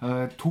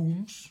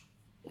Tooms,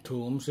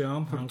 já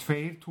það eru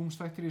 2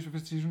 Tooms þættir í þessu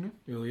fyrsta sísoni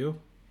Jú,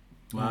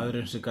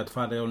 maðurinn sem gætt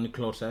farið án í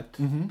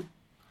klósett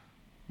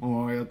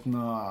og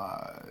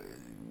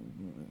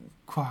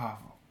hvað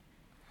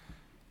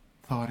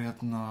það var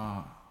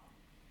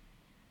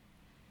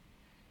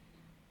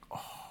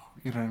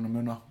ég reyna að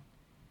muna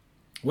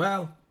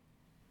Well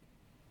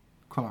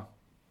Hvað?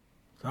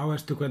 Þá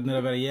veistu hvernig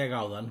að vera ég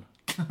áðan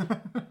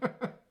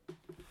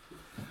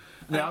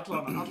Nei,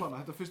 allan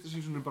þetta fyrsta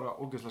season er bara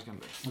ógeðslega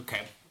skemmtileg Ok,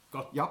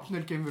 gott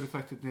Jafnvel geimveru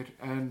þættirnir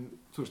en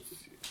þú veist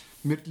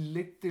mér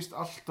leiddist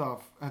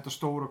alltaf þetta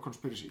stóra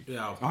conspiracy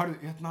Já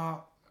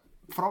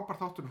frábær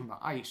þáttur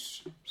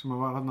Ice sem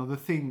var The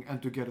Thing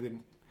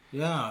endurgerðin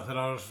Já, það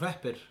var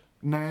sveppir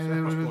Nei,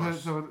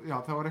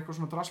 það var eitthvað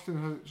svona drastlið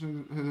sem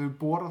hefðu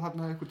borað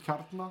þarna eitthvað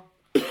kjarna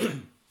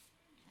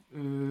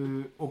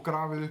og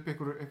grafið upp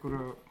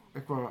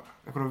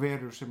einhverja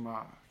verur sem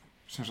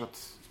sagt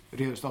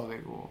réðust á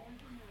þig og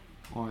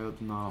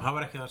Það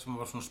var ekki það sem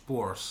var svona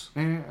spores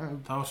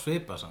Það var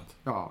svipað samt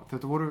Já,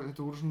 þetta voru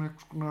svona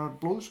eitthvað svona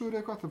blóðsugur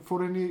eitthvað það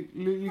fór inn í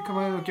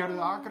líkamæðið og gerði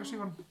það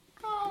aggressívan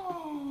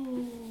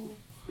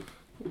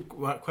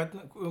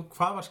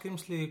Hvað var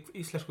skrimsli í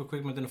íslensku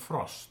kvikmyndinu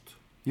Frost?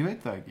 Ég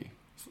veit það ekki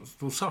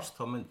Þú sást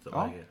þá mynd það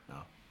ekki Já.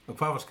 Og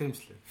hvað var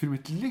skrimsli? Fyrir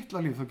mitt litla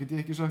líf þá get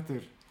ég ekki sagt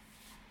þér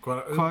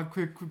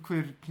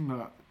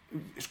hver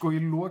sko í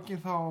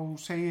lokin þá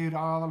segir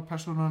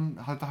aðalpersonan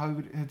þetta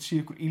sé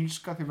ykkur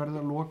ílska þið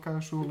verður að loka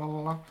þessu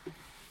lalala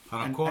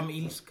Þannig kom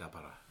ílska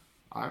bara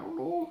I don't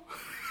know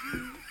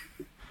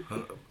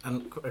En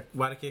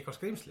var ekki eitthvað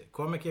skrimsli?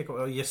 Kom ekki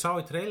eitthvað Ég sá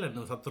í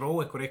trailernum það dró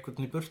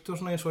einhvern í burtu og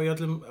svona eins og í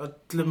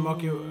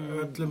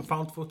öllum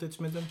found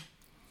footage myndum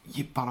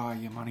Ég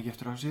man ekki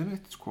eftir að það sé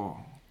neitt sko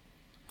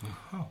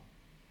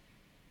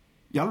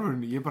Í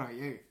alvörunni ég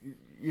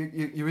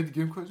veit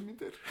ekki hvað þessi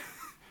mynd er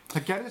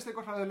Það gerðist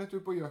eitthvað hræðilegt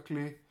upp á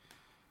jökli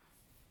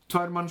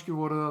 2 mannskjur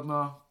voru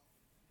þarna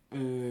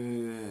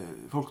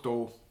fólk dó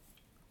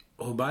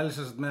Og þú bælir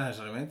sérst með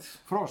þessari mynd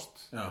Frost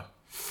Já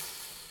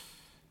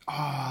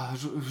Það er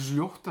svo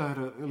ljótt að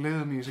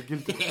leiða mig í þessa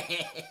gildi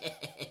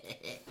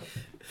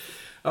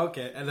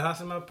Ok, en það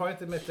sem að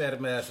pointið mitt er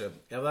með þessu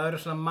ef það eru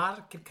svona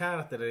margir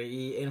karakterir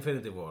í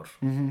Infinity War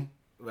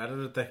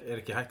verður þetta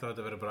ekki hægt að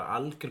þetta verður bara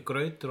algjör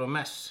grautur og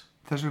mess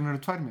Þess vegna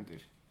eru 2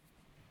 myndir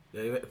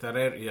það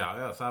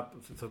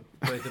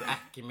breytir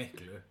ekki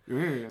miklu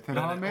Þeir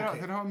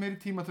hafa meiri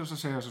tíma til þess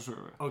að segja þessa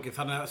sögu Ok,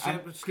 þannig að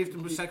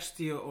skiptum við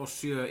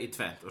 67 í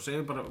tvent og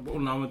segjum bara og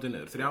námöndu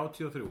niður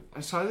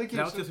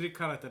 33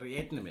 karakterir í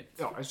einni mynd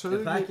Já, en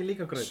það ekki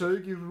líka grautur sögðu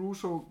ekki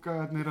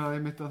Russo-gæðarnir að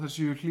það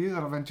séu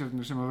hlíðar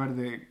Avengerarnir sem að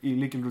verði í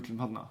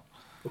lykilrullum þarna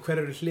Og hver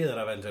eru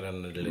hlíðar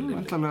Avengerarnir?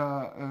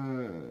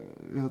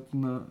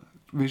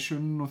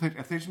 Vision og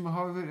þeir sem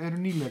eru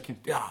nýlega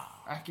kynntir Já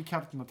Ekki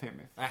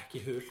kjarnateymið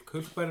Ekki Hulk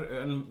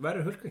en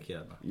verður Hulk ekki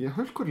þarna?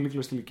 Hulk er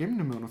líklega til í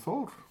geimnum með hann og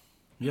Thor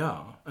Já,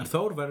 en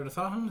Thor verður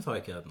það hann þá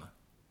ekki þarna?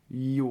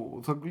 Jú,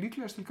 það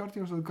líklega til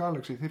Guardians of the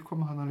Galaxy þeir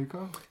koma hana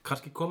líka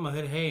Kannski koma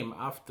þeir heim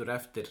aftur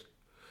eftir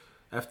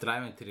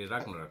æventýri í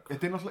Ragnarök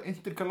Þetta er náttúrulega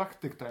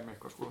intergalactic dæmi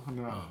eitthvað sko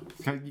þannig að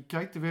það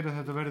gæti verið að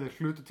þetta verði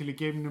hluta til í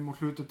geimnum og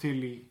hluta til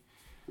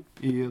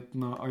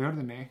á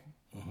jörðinni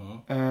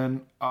en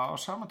á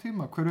sama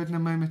tíma hver veit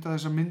nema einmitt að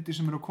þessa myndi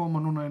sem eru að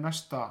koma núna í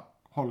næsta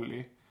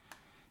Holly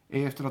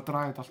eftir að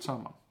draga þetta allt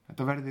saman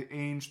þetta verði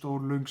ein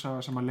stór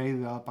löngsaga sem að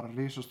leiði að bara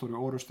risastóri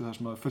orustu þar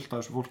sem að fullt af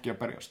þessu fólki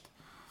að berjast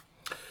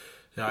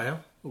Já,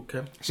 ok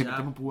sem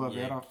þetta nú búið að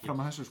vera fram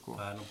að þessu sko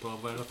Það nú búið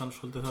að vera þannig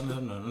svolítið þannig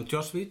en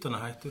Joss Whedon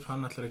hættur,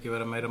 hann ætlar ekki að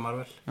vera meira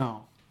Marvel Já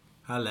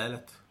Það er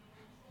leiðilegt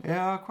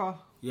Já, hvað?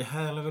 Ég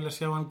hefði alveg viljað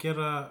sjá hann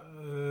gera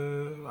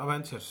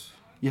Avengers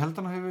Ég held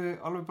hann hefði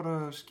alveg bara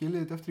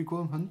skilið þetta eftir í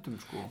góðum höndum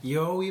sko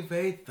Jó, ég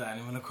veit það,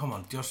 en ég meina koma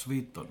hann, Joss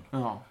Whedon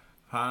Já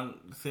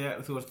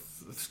þegar þú veist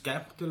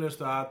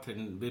skemmtilegustu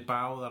atriðin við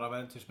báðar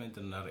Avengers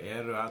myndirnar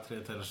eru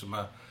atriðin þeirra sem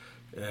að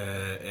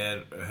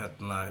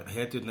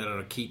hetjurnar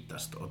eru að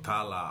kýtast og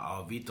tala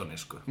á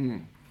vítónísku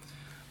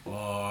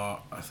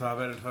og það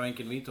verður þá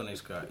engin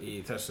vítóníska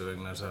í þessu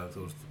vegna þess að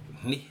þú veist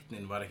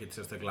hnyttnin var ekkit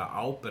sérstaklega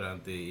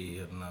áberandi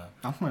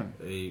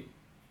í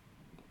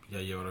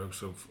ég var að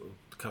hugsa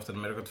Captain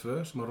America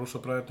 2 sem að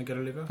Rússabræðurinn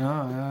gerir líka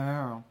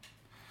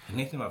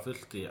hnyttnin var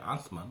fullt í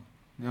Ant-Man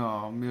já,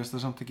 mér finnst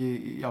það samt ekki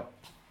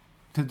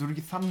þetta voru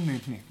ekki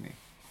þannig hnyttni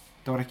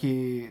það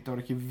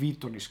var ekki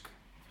vítónísk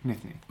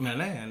hnyttni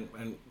nei,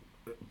 en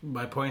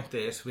my point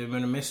is við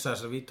munum missa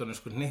þessa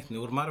vítónísku hnyttni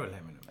úr Marvel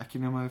heiminum ekki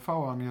nema þið fá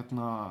hann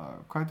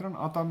hvað heitir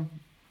hann? Adam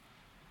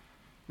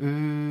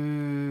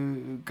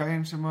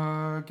gæinn sem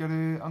að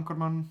gerði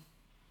Anchorman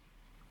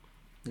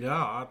já,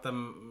 Adam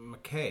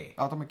McKay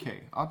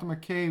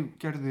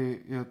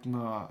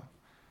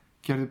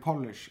gerði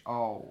polish á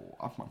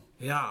Ant-Man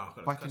já,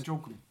 bættin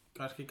jókum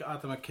kannski ekki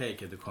Adam McKay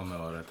getur komið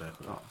á þetta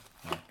eitthvað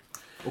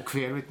og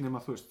hver veit nema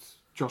þú veist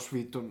Joss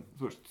Whedon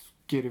þú veist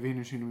gerir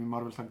vinum sínum í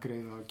Marvel þann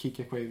greið að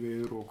kíkja eitthvað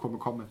yfir og komi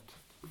komment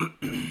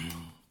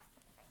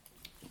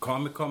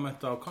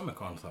komment á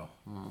Comic-Con þá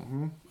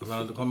og það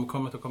er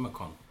komment á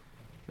Comic-Con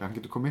já, hann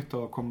getur komið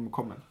á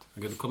komment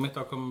hann getur komið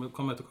á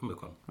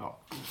Comic-Con já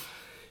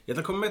ég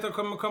ætla að komment á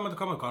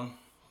Comic-Con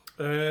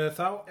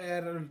þá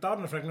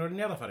dánarfregnir og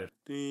njarðarfarir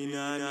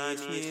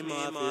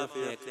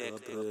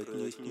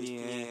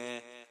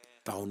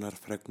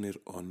dánarfregnir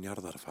og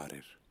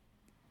njarðarfarir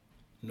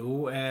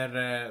nú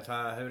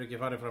það hefur ekki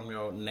farið fram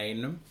hjá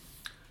neinum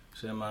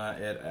sem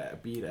að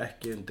býr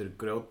ekki undir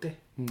grjóti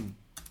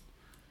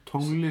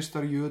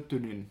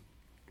tónlistarjötunin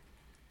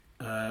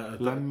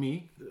Lemmy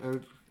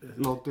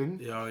látin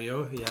já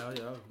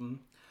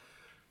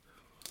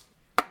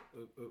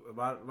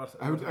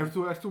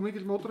Ert þú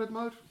mikill Motorhead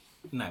maður?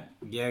 Nei,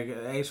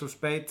 Ace of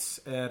Spades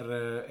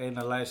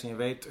eina lagi sem ég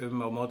veit á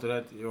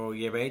Motorhead og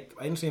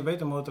eina sem ég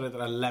veit á Motorhead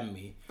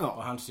Lemmy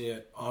og hann sé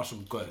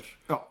awesome gaur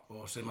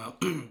og sem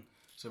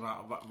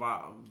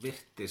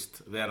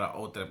virtist vera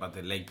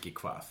ódreipandi lengi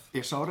hvað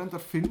ég sá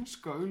reyndar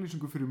finnska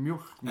auglýsingu fyrir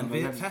mjólk en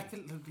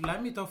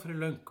Lemmy dó fyrir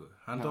löngu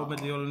hann dó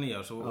milli jól og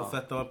nýjárs og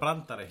þetta var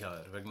brandari hjá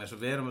þér vegna þess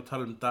að við erum að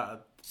tala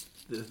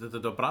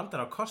þetta var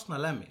brandari á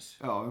kostnað Lemmys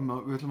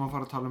við ætlum að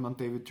fara að tala hann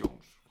David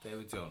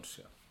Jones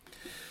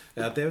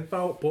eða David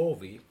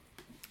Bowie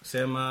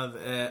sem að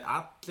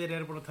allir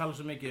eru búin að tala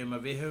svo mikið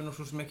að við höfum nú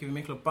svo mikið við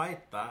miklu að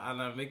bæta en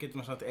við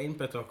getum að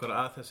einbeita okkur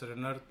að þessari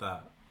nörda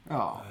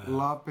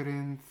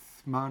Labyrinth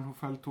Man Who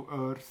Fell to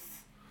Earth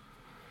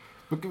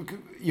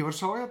ég var að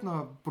sá hérna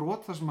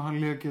brot þar sem hann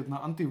lék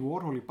Andy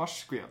Warhol í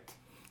Basquiat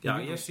já,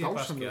 ég sé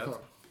Basquiat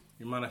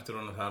ég man eftir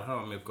honum þar, hann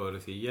var mjög góður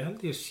í því ég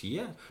held ég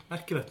sé,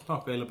 merkilegt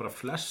nokkuð eiginlega bara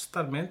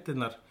flestar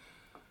myndirnar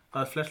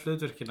það er flest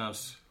hlutverkin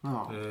hans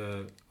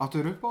áttu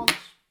þér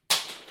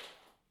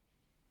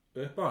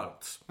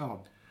uppáhalds? Já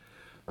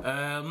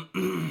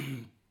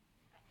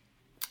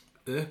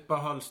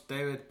uppáhalds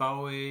David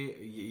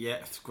Bowie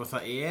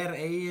það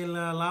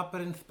eiginlega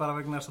Labyrinth bara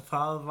vegna þess að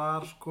það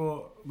var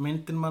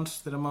myndin manns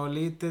þegar maður var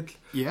lítill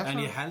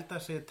en ég held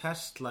að segja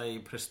Tesla í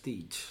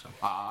Prestige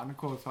hann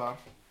komið þar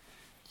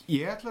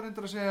ég ætla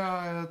reyndar að segja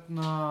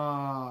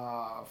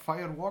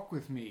Fire Walk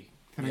With Me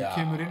þegar hann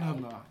kemur inn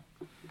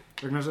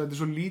vegna þess að þetta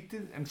er svo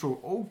lítið en svo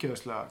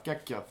ógeðslega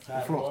geggjað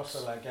og flott það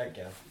rosalega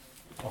geggjað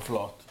og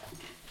flott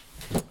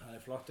það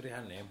flottur í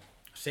henni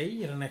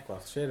segir hann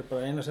eitthvað, segir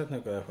bara eina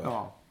setningu eða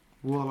eitthvað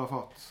voðalega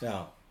fátt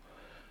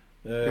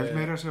ég held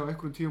meira að segja á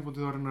einhverjum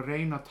tímapunkti þá er hann að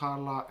reyna að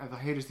tala en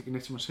það heyrist ekki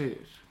neitt sem hann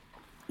segir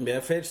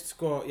mér finnst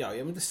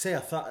ég myndi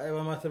segja það ef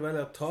maður ætti að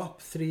velja top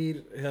 3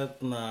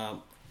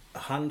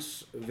 hans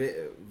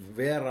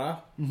vera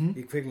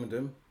í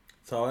kvikmyndum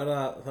þá er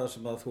það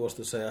sem að þú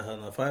varst að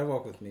segja Fire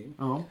Walk With Me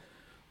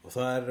og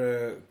það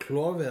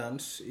klofið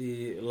hans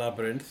í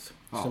Labyrinth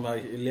sem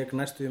að lék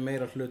næstu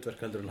meira hlutverk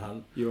heldur en hann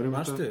ég var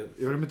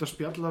einmitt að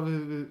spjalla við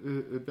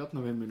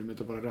Bjarnavin mínum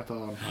þetta bara rétt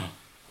að hann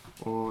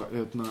og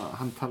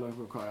hann talaði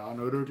hann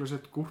hefur örugglega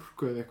sett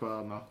gúrku eða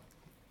eitthvað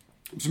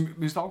sem mér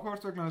finnst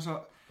áhugavert vegna þess að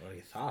það var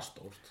ekki það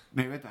stórt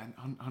nei, ég veit það,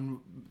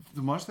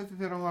 þú manst þetta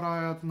þegar hann var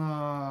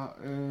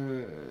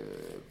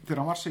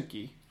þegar hann var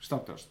Siggy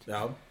Stardust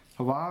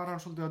þá var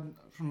hann svolítið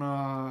svona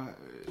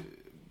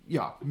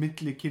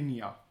milli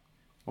kynja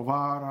og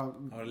var að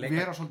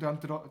vera svolítið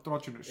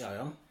androgynous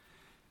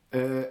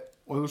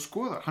og þú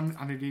skoðar,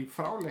 hann er í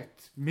fráleitt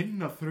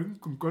minna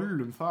þröngum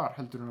göllum þar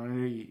heldur en hann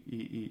er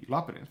í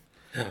Labyrinth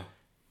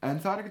en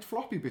það er ekkert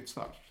floppy bits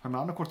þar þannig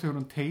að annarkvort hefur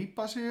hann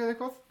teipað sig eða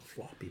eitthvað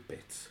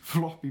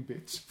floppy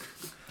bits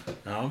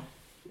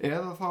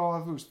eða þá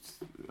að þú veist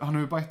hann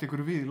hefur bætt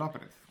einhverju við í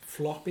Labyrinth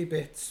floppy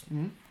bits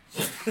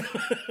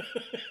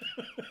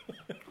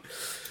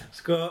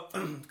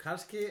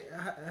kannski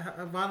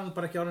var hann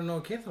bara ekki árið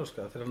nógu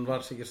kynþroska þegar hann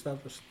var Siggy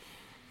Stardust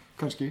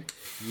kannski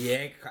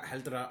ég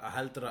heldur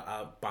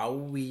að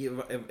Bowie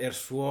er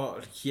svo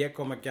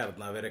hégóma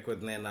gjarn að vera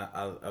einhvern veginn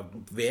að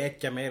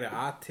vekja meiri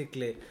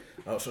athygli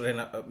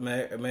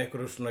með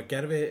einhverjum svona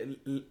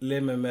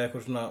gervilimum með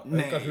einhverjum svona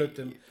auka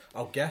hlutum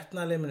á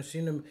getnaðliminu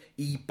sínum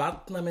í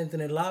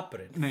barnamyndinni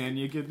Labyrinth nei en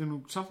ég geti nú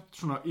samt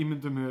svona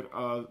ímyndum mér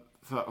að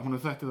hún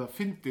þætti það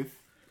fyndið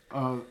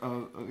að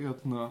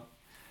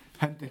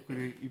hendi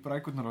einhverju í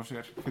brækurnar á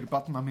sér fyrir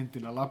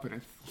barnamyndina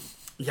Labyrinth.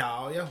 Já,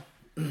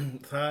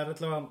 það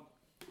allavega,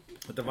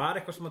 þetta var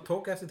eitthvað sem maður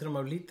tók eftir þegar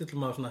maður lítill og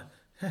maður svona,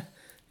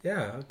 já,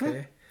 ok.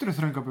 Þetta eru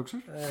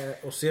þröngabuxur.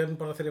 Og síðan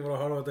bara þegar ég var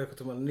að horfa á þetta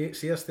eitthvað,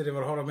 síðast þegar ég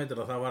var að horfa á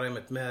myndina, það var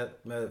einmitt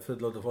með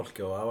fullótu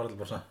fólki og það var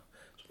alltaf bara svona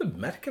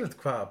merkilegt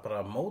hvað bara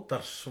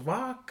mótar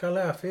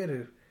svakalega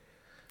fyrir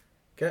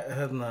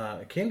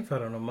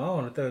kynfærunum á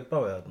hann David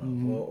Bowie þarna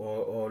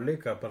og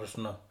líka bara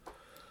svona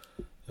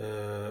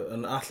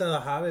en alltaf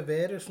það hafi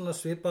verið svona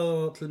svipað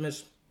og til dæmis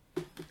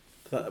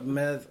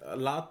með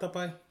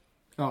Latabæ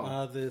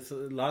að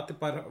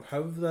Latabæ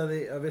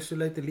höfðaði að vissu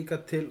leyti líka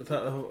til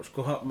það,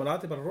 sko,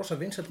 Latabæ var rosa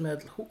vinsæll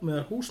með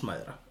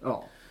húsmæðra.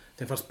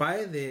 Þeim fannst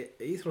bæði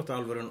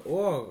íþróttaalvörun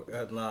og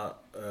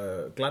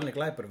Glanni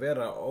Glæpur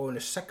vera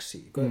óvinni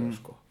sexy í gauður,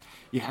 sko.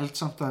 Ég held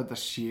samt að þetta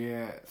sé,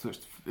 þú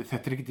veist,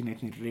 þetta er ekki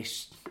neitt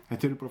reist.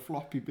 Þetta eru bara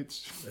floppy bits.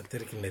 Þetta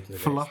er ekki neitt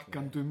reist.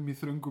 Flakkandum í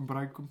þröngum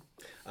brækum.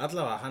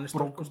 Allavega, hann er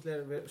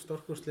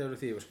stórkostlegur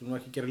því. Við skulum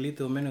ekki gera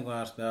lítið úr minningu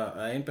að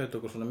einbeita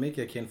okkur svona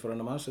mikið að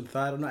kynfærunum hans, en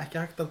það er nú ekki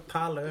hægt að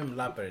tala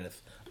Labyrinth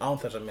án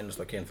þess að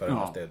minnast á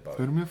kynfærunum hans David Bowie.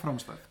 Þau eru mjög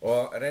framstæð.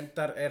 Og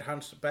reyndar er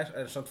hans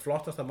samt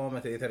flottasta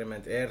momentið í þeirri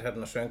mynd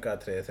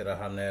söngaatriði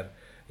þegar hann er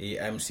í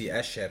MC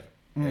Escher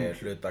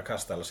hluta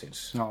kastala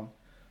síns. Já.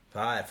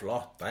 Það er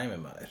flott dæmi,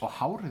 maður. Og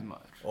hárið,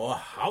 maður. Og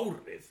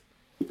hárið.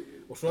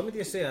 Og svo myndi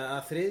ég segja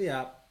að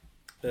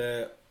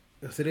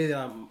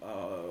þriðja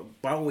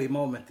Bowie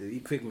momentið í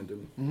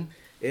kvikmyndum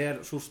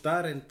er svo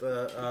staðreynd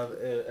að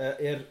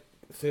er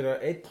þegar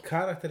einn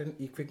karakterinn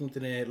í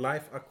kvikmyndinni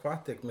Life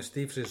Aquatic með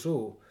Steve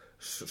Zissou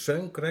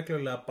söng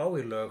reglulega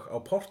Bowie-lög á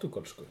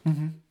portugalsku.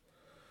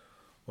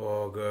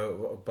 Og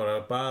bara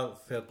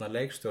bað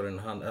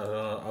leikstjórinn hann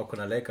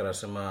ákveðna leikara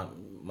sem að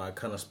maður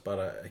kannast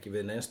bara ekki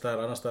við neins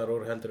staðar annars staðar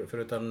úr heldur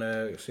fyrir utan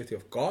City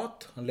of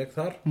God, hann leik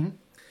þar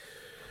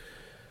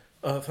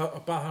að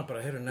bað hann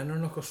bara, heyrðu, nennir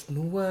nokkuð að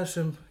snúa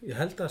þessum, ég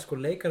held að sko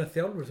leikarinn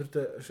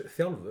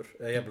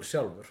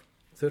sjálfur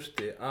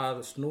þurfti að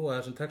snúa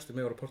þessum textum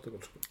yfir á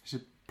portugalsku. Þessi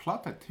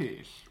plata er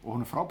til og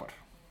hún er frábær.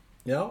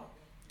 Já.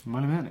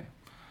 Mæli með henni.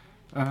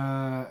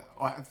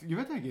 Og ég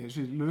veit ekki,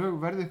 þessi lög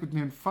verði einhvern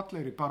veginn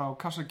fallegri bara á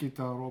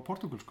kassagítar og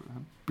portugalsku.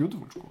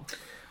 Beautiful, sko.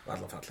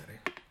 Allar fallegri.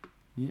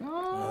 Já,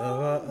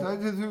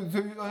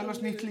 þau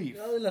aðeilast nýtt líf.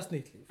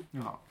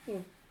 Já.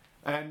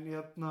 En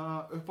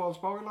uppáhalds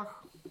Bowie-lag?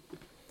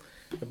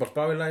 Uppáhalds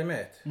Bowie-lagi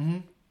mitt?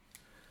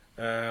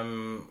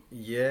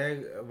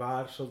 Ég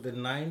var svolítið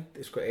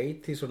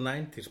 80s og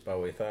 90s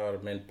Bowie, það var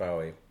minn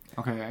Bowie.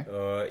 Okay.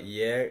 Og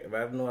ég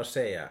verð nú að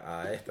segja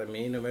að eitt af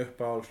mínum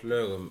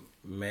uppáhaldslögum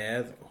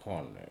með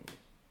honum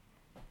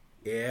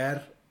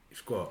er,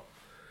 sko,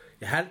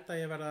 ég held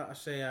að ég verða að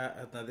segja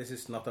This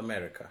is not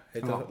America,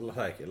 heitir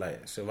það ekki,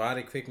 lagið, sem var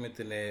í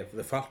kvikmyndinni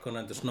The Falcon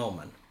and the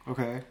Snowman.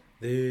 Okay.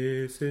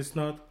 This is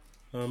not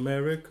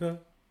America,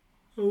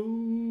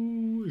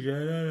 ooh,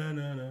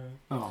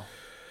 ja-na-na-na.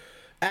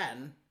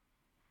 En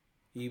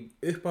í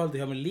uppáhaldi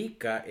hjá mér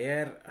líka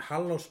er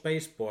Hello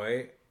Space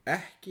Boy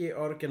ekki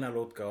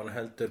orginalútgáfan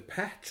heldur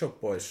Pet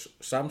Shop Boys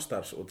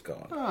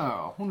samstarfsútgáfan.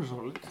 Já, hún er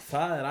svolít.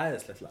 Það er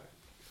æðislegt lag.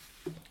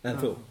 En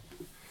þú?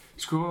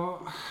 Sko,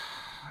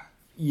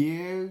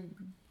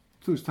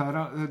 þú veist, það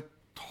er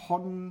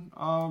tonn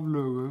af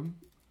lögum.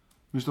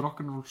 Mr.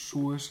 Rock'n'Roll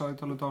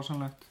Suicide alveg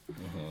dásanlegt.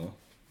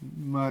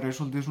 Maður er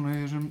svolítið svona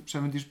í þessum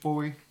 70s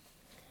Bowie.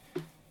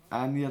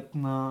 En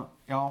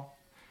já,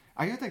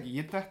 ég veit ekki,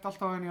 ég dett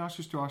alltaf henni í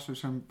Assis to Assis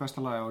sem besta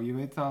lagi og ég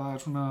veit að það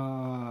er svona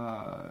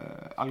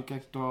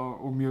algengt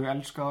og mjög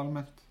elskað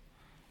almennt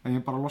en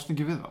ég bara losna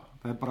ekki við það.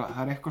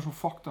 Það er eitthvað svo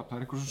fucked up, það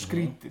er eitthvað svo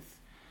skrítið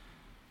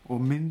og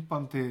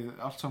myndbandið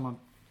allt saman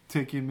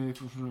tekið með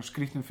eitthvað svona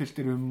skrítnum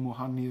filterum og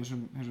hann í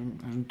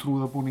þessum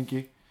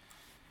trúðabúningi.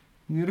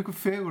 Það er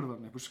eitthvað fegurð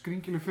þarna, eitthvað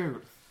skringileg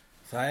fegurð.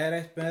 Það er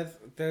eitt með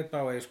David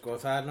Bowie, sko,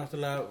 það er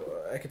náttúrulega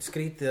ekkert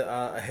skrítið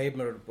að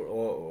heimur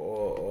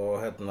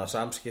og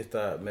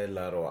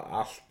samskiptamiðlar og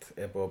allt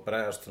er búið að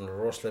bregðast svona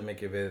rosalega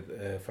mikið við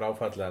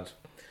fráfallið hans.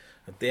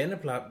 Þetta er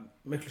nefnilega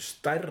miklu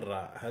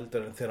stærra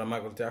heldur en þegar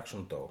Michael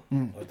Jackson dó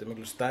og þetta er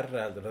miklu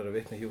stærra heldur en þegar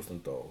Whitney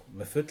Houston dó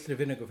með fullri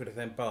vinningu fyrir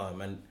þeim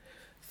báðum en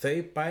þau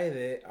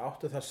bæði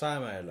áttu það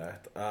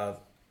sameiginlegt að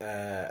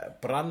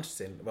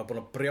bransinn var búin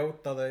að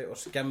brjóta þau og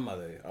skemma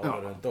þau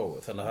áður en dóu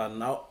þannig að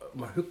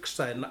maður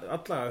hugsaði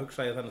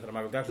þannig þegar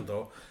Michael Jackson dó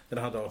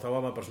þegar hann dó þá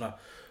var maður bara svona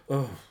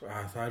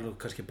það er nú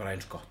kannski bara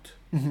eins gott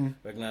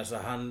vegna þess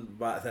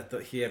að þetta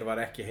hér var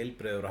ekki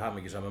heilbrigður og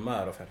hamingjusami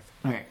maður á ferð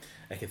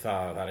ekki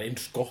það er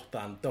eins gott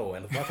að hann dó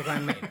en það er hvað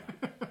ég meina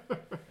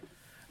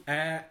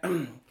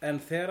en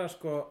þegar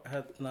sko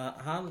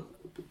hann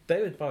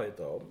David Bowie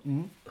dó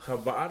þá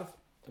var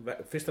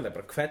fyrstulega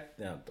bara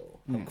hvernig hann dó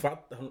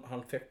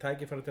hann fekk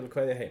tækifæri til að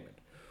kveðja heiminn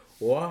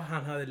og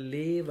hann hafði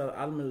lifað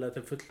almennilega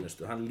til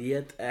fullnustu hann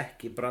lét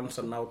ekki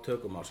bransan ná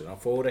tökum á sér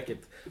hann fór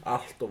ekkert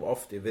allt of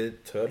oft í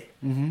viðtöl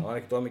hann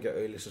var ekkert of mikið að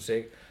auglýsa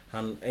sig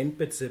hann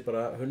einbeitti sig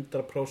bara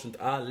 100%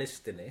 að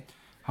listinni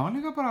Hann var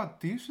líka bara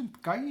decent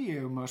gæi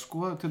að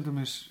skoða til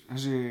dæmis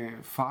þessi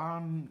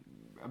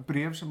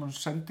fanbréf sem hann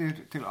sendir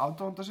til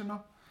aðdáenda sinna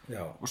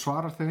og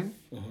svarar þeim.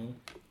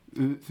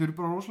 Þau eru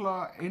bara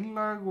rosalega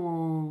einlæg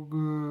og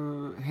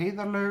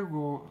heiðarleg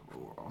og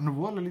hann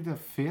voðalega lítið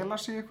að fela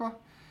sig eitthvað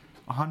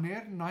og hann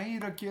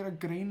nær að gera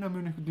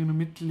greinamun einhvern veginn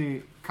á milli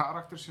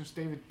karakter sem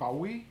David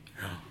Bowie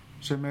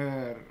sem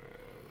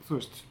þú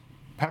veist,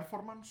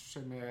 performance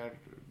sem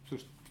þú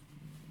veist,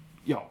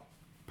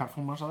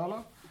 performance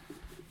aðalega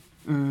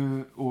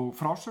og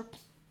frásögn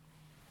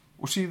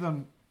og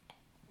síðan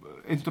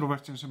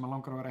introvertin sem hann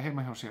langar að vera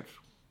heima hjá sér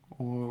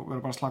og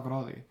vera bara slagur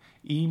á því.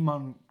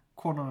 Íman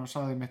konan hann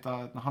sagði mitt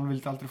að hann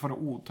vildi aldrei fara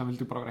út, hann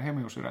vildi bara vera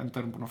heima hjá sér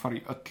enda hann búin að fara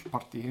í öll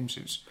partí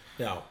heimsins.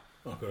 Já,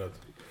 akkurat.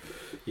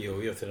 Jú,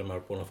 þegar maður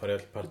er búin að fara í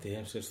öll partí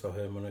heimsins þá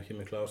hefur maður ekki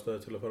mikla ástæðu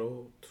til að fara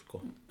út, sko.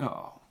 Já,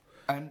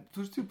 en þú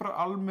veist, ég bara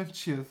almennt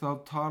séð þá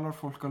talar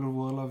fólk alveg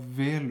voðalega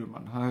vel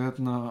hann.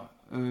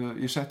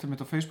 Það ég setti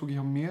mitt á Facebooki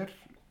hjá mér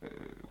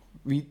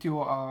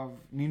vídeo af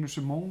Nina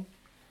Simone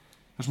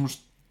þar sem hún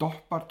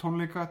stoppar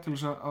tónleika til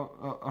þess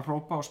að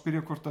hrópa og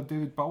spyrja hvort að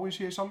David Bowie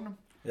sé í salnum.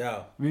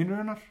 Vinur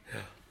hennar.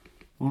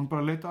 Og hún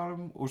bara leita á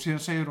hann og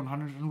síðan segir hún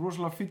hann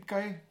rosalega fínn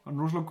gæi, hann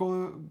rosalega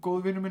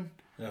góð vinur minn.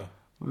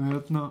 Og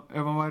ef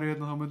hann væri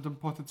þá myndi hann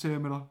pottet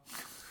segja mér það.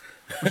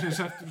 Og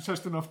síðan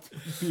sest hún aftur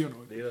í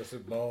píanói. Nina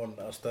Simone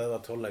að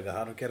stöða tónleika,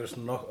 það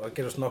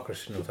gerist nokkur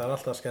sinnum, það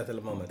alltaf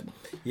skemmtileg moment.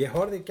 Ég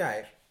horfði í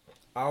gær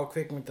á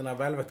kvikmyndina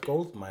Velvet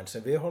Goldmine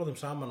sem við horfðum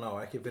saman á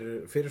ekki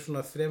fyrir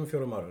svona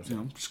 3-4 árum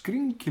síðan.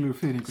 Skringilegur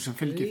fyrirlingur sem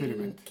fylgir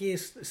fyrirmynd.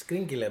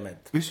 Skringileg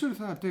mynd. Vissirðu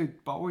það að David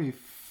Bowie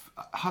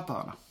hataði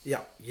hana? Já,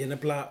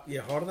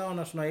 ég horfði á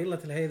hana svona illa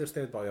til heiðurs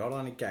David Bowie, ég horfði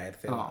á hana í gær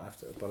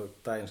eftir bara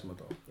daginn sem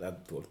hann dó,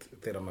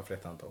 þegar maður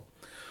frétti hann dó.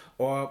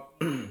 Og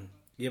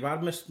ég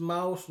var með smá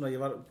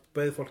svona,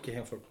 bauð fólki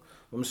heimsókn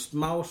og með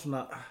smá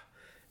svona,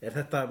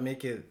 þetta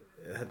mikið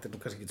þetta nú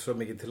kannski ekki svo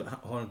mikið til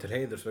honum til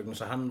heiðurs vegna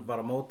þess að hann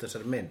var á móti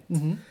þessari mynd.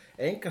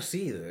 Enga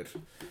síður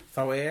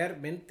þá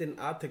myndin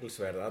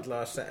athyglisverð,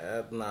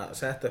 allavega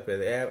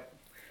setupið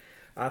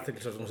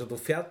athyglisverð sem þú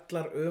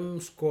fjallar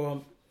sko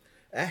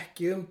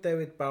ekki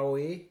David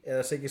Bowie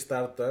eða Ziggy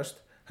Stardust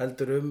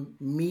heldur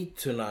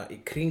mýtuna í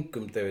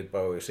kringum David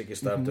Bowie, Ziggy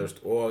Stardust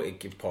og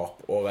Iggy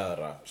Pop og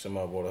veðra sem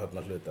voru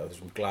þarna hluta af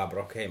þessum glam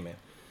rock heimi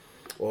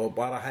og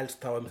bara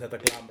helst þá þetta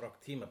glam rock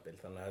tímabil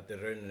þannig að þetta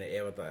rauninni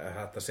ef þetta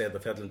hægt að segja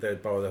þetta fjallum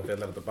David Bowie þá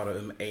fjallar þetta bara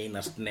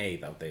eina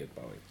sneið af David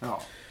Bowie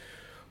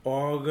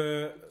og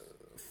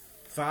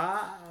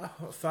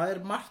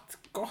það margt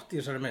gott í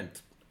þessari mynd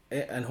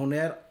en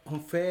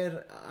hún fer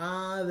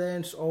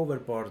aðeins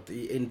overboard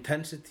í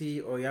intensity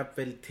og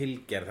jafnvel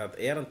tilgerð.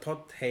 Það hann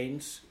Todd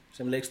Haynes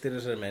sem leikstýrir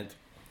þessari mynd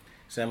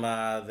sem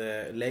að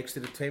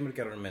leikstýrir 2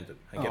 gerðum myndum.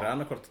 Hann gerir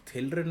annarkvort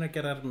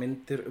tilraunagerðar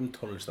myndir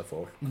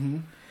tónlistafólk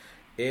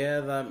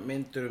eða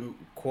myndir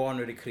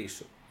konur í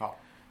krísu.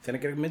 Þegar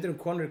hann gerir myndir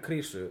konur í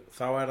krísu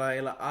þá það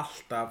eiginlega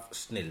alltaf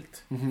snilld.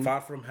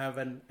 Far From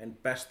Heaven, en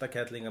besta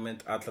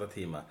kettlingamynd allra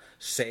tíma.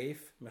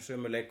 Safe með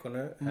sömu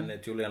leikonu, henni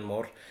Julianne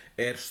Moore,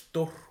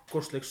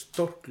 stórkostleg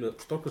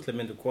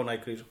mynd konu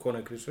í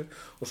krísu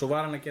og svo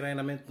var hann að gera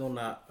eina mynd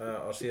núna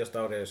á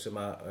síðasta ári sem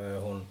að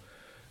hún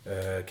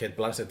Kate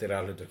Blanchett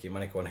aðhlutverki, ég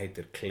man ekki hvað hann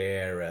heitir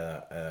Claire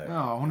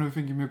eða hún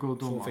hefur fengið mjög góða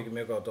dóma. Hún fengið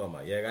mjög góða dóma.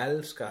 Ég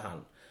elska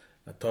hann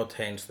Todd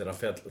Haynes þegar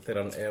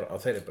hann á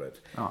þeirri braut.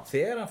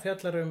 Þegar hann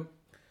fjallar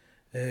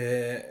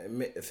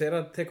þegar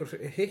hann tekur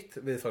hitt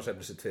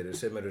viðfangsefni sitt fyrir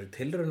sem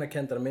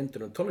tilraunakendar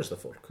myndir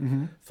tónlistafólk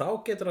þá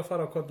getur að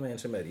fara á hvern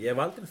veginn sem ég hef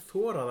aldrei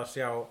þorað að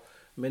sjá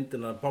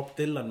myndina, Bob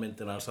Dylan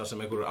myndina það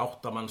sem einhverjur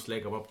 8 manns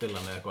leika Bob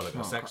Dylan eða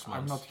eitthvað 6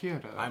 manns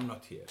I'm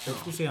Not Here.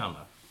 Hefur þú séð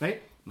hana?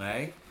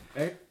 Nei.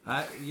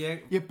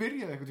 Ég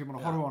byrjaði einhvern tímann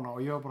að horfa á hana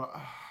og ég var bara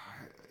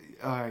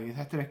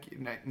þetta ekki,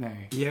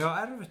 nei. Ég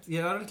á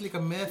erfitt líka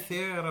með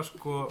þegar að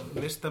sko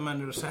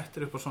listamenn eru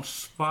settir upp á svona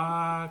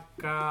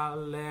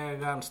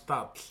svakalegan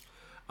stall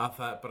að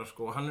það bara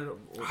sko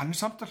hann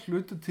samt að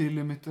hluta til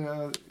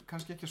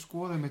kannski ekki að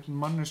skoða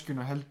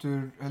manneskuna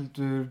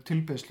heldur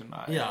tilbeiðsluna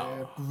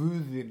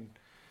guðinn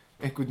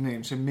einhvern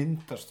veginn sem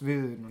myndast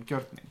við þennan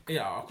gjörning.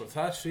 Já,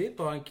 það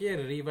svipað hann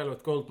gerir í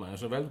Velvet Goldmine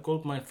þess að Velvet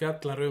Goldmine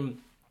fjallar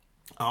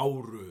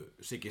áru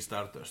Ziggy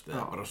Stardust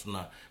eða bara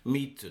svona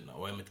mýtuna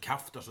og einmitt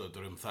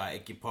kjaftasöður það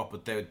Iggy Pop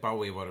og David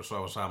Bowie voru að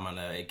sofa saman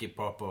eða Iggy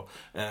Pop og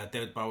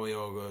David Bowie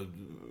og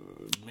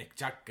Mick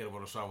Jagger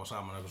voru að sofa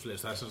saman eitthvað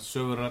sliðis, þessar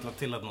sögur allar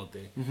til að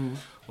núti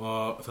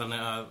og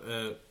þannig að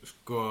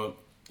sko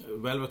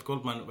Velvet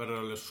Goldmine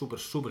verður alveg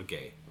super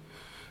gay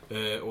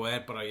og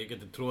bara, ég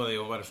geti trúið að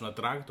hún væri svona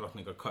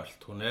dragdrottningar köld,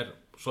 hún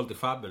svolítið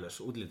fabulous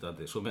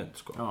útlítandi svo mynd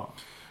sko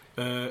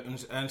en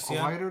síðan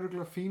og væri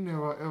örugglega fín ef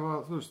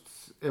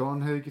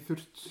hann hefði ekki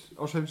þurft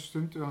á seinstu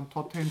stundu hann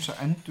Todd Haynes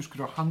að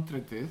endurskrifa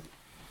handritið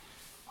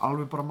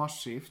alveg bara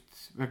massíft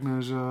vegna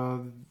þess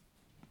að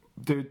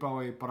David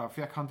Bowie bara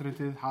fekk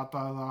handritið,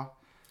 hataði það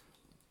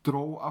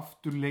dró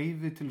aftur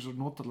leyfi til þess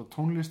að nota alla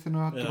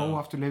tónlistina dró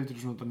aftur leyfi til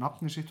þess að nota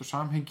nafnið sitt og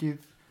samhengið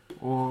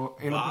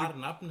Var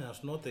nafnið að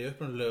snota í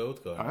upprunalegu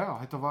útgáfu? Já,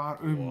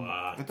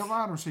 þetta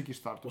var Ziggy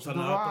Stardust. Og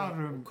þannig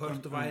að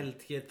Kurt Weill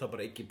hét það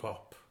bara Iggy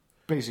Pop.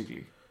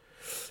 Basically.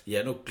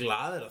 Ég nú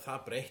glaður að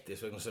það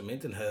breyttist vegna þess að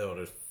myndin hefði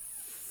orðið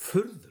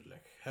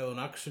furðuleg. Hefði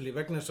hún actually,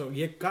 vegna þess að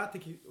ég gat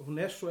ekki, hún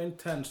svo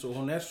intense og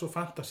hún svo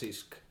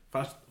fantasísk.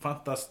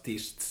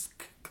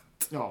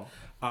 Já.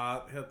 Að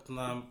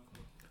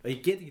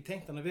ég get ekki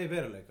tengt hana við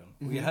veruleikann.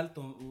 Og ég held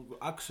hún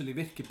actually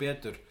virki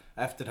betur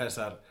eftir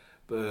þessar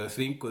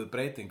þvinguðu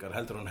breytingar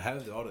heldur hún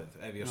hefði orðið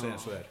ef ég segja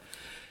svo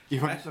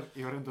Ég var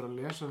reyndar að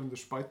lesa The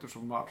Spiders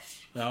of Mars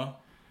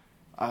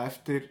að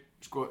eftir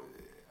sko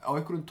á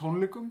einhverjum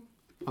tónleikum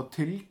þá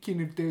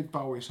tilkynir David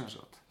Bowie sem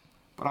sagt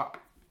bara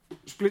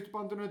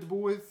splittbandinu þetta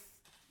búið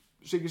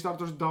Ziggy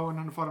Stardust dáinn,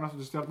 hann farin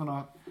aftur til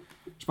stjarnana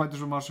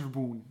Spiders of Mars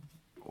búin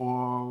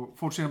og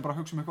fór síðan bara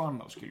að hugsa eitthvað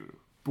annað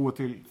skilur búa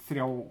til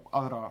 3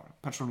 aðra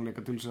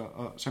persónuleika til þess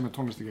að semja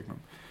tónlist í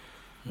gegnum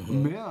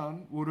meðan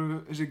voru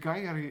þessi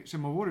gæjari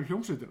sem voru í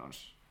hljómsveitin hans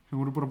sem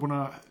voru bara búin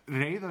að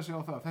reiða sig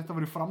á það þetta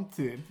var í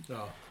framtíðin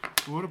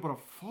og voru bara,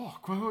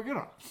 hvað hefur að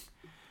gera?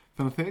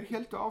 Þannig að þeir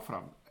héldu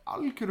áfram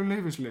algjöru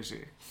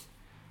leyfisleysi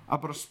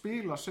að bara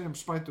spila sem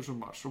Spiders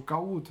of Mars og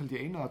gáðu til því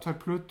 1 eða 2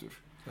 plötur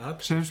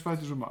sem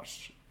Spiders of Mars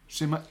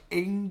sem að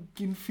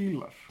enginn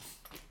fílar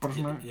bara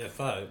svona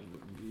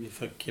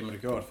það kemur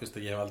ekki orð fyrst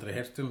að ég hef aldrei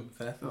heyrt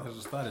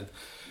þessa staðreynd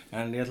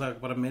en ég ætla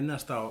bara að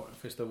minnast á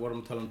fyrst að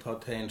vorum að tala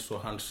Todd Haynes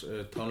og hans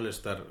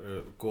tónlistar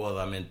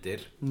góða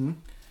myndir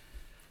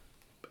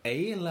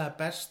eiginlega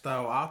besta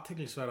og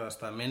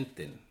athyglisverðasta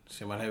myndin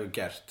sem hann hefur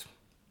gert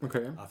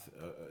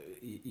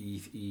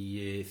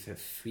í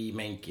því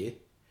mengi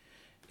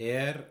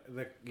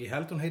ég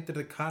held hún heitir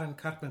The Karen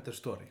Carpenter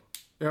Story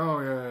já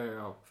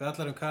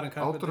fjallar Karen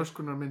Carpenter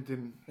átröskunar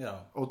myndin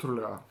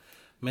ótrúlega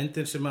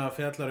myndin sem að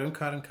fjallar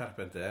Karen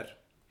Carpenter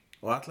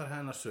og allar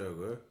hennar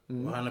sögu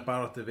og hann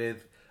baráttu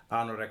við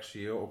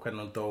anorexíu og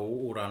hvernig hann dó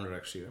úr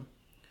anorexíu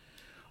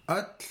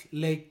öll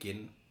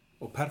leikinn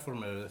og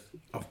performerið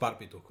af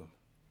Barbie-dúkkum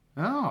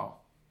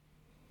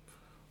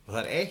og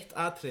það eitt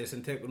atriði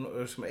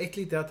sem eitt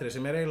lítið atriði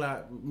sem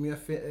eiginlega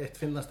mjög eitt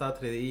finnast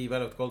atriði í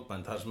Velvet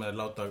Goldband þar sem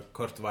láta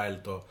Kurt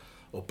Weill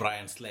og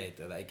Brian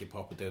Slade eða Iggy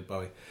Pop og David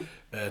Bowie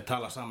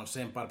tala saman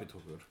sem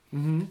Barbie-dúkkur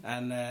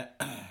en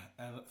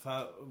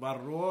það var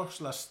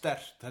rosalega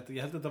sterkt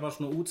ég held að þetta var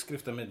svona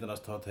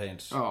útskriftamyndinast Todd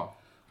Haynes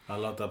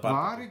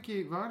var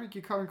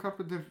ekki Karen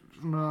Carpenter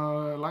svona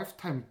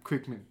lifetime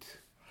kvikmynd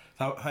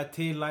það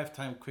til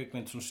lifetime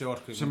kvikmynd svona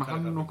sjóarkvikmynd sem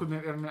hann nokkurn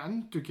hann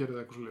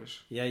endurgerði eitthvað svoleiðis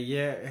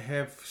ég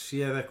hef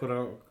séð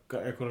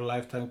eitthvað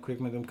lifetime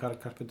kvikmynd Karen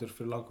Carpenter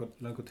fyrir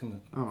langa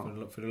tíma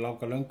fyrir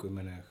langa löngu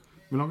meina ég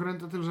mér langar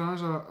enda til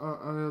þess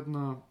að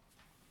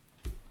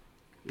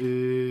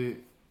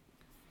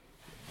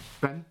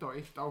benda á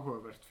eitt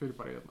áhugavert fyrir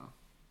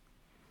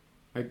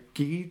bara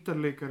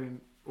gítarleikarinn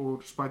úr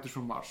Spiders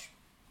of Mars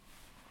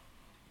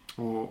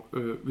og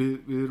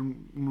við erum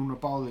núna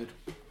báðir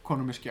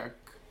konur með skegg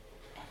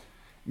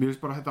mér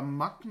finnst bara þetta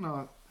magna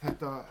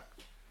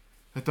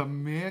þetta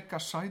mega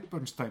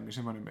sideburns dæmi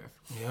sem hann með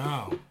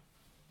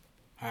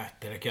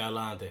þetta ekki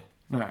aðlaðandi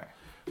nei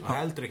það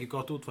heldur ekki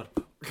gott útvarp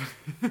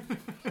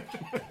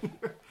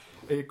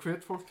ég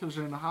hvet fólk til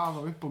að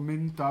hafa upp og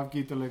mynda af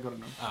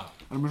gítarleikarunum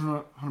hann er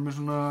með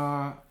svona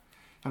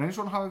það er eins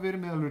og hann hafi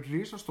verið með alveg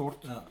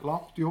risastórt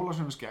langt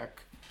jólasveina skegg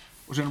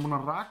og síðan er hann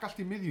að raka allt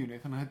í miðjunni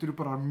þannig að þetta eru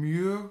bara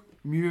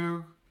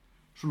mjög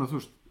svona þú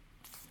veist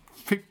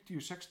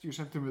 50-60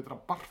 cm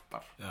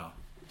bartar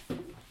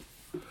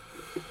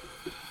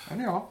en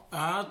já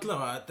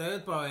allavega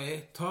David Bowie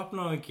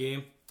toppnáðingi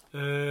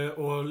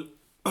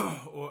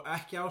og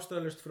ekki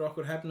ástæðalust fyrir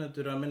okkur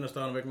hefnendur að minnast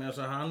á hann vegna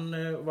þess að hann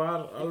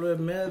var alveg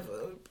með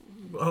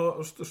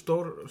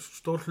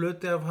stór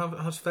hluti af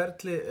hans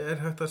ferli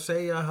hægt að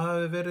segja að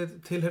hafi verið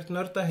tilheyrt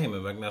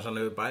nördaheimum vegna þess að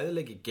hann hefur bæði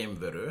leikið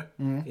geimveru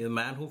í The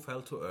Man Who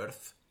Fell to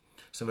Earth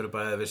sem verður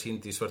bæði við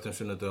sýnd í Svörtum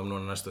sunnudögum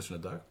núna næsta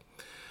sunnudag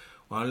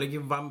og hann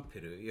leikið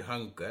vampiru í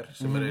Hunger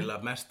sem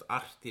eiginlega mest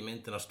art í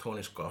myndinast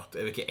Tony Scott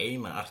ef ekki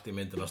eina art í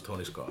myndinast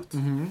Tony Scott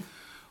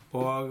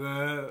og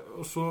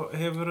svo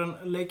hefur hann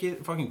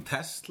leikið fucking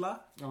Tesla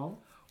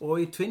og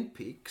í Twin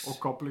Peaks og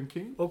Goblin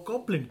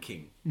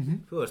King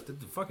þú veist,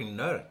 þetta er fucking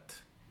nerd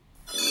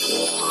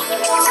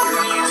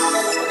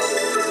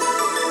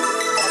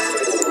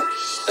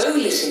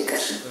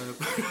auglýsingar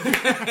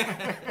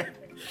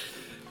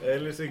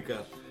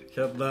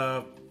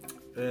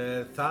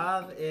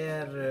það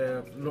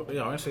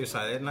eins og ég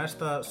sagði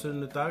næsta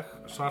sunnudag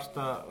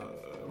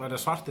verða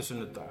svarti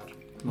sunnudagar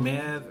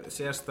með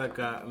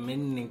sérstaka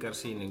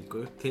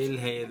minningarsýningu til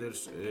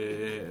heiðurs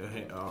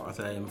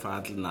þeim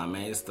fallna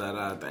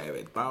meistara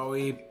David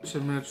Bowie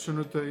sem er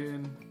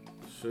sunnudaginn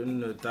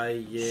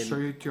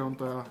 17.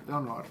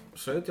 janúar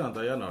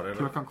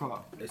klukkan hvaða?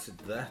 Is it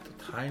that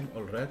time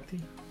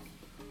already?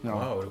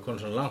 Wow, við komum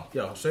svo langt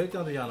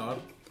 17. janúar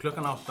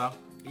klukkan 8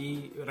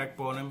 í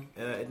Regnboganum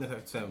eða einnig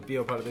þekkt sem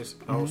Bíóparadís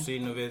þá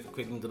sýnum við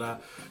kvikmyndina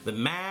The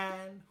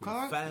Man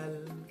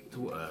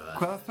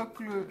Hvaða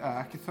þöglu,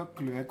 ekki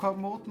þöglu, hvaða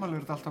mótmæli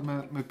er þetta alltaf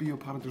með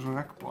Bíóparadís og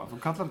regnboga? Þú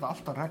kallar þetta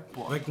alltaf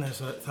regnboga. Vegna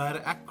þess að það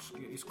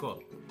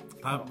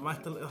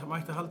það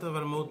mætti haldið að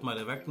vera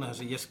mótmæli vegna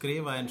þess að ég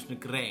skrifaði einu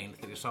svona grein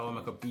þegar ég sá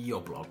eitthvað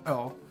bíóblogg. Já.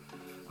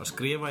 Þá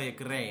skrifaði ég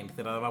grein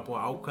þegar það var búið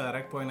að ákveða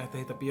regnboginn ætti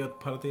að heita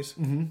Bíóparadís.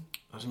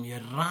 Þar sem ég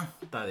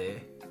rantaði,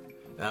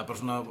 eða bara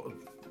svona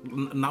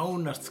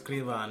nánast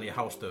skrifaði hann í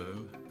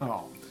hástöfum. Já.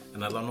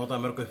 En allavega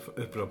notaði mörg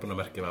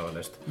uppröpunarmerki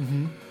vafalaust.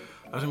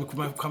 Það sem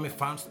hvað mér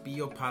fannst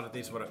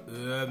Bíóparadís var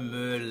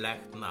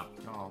ömurlegt nafn.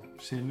 Já,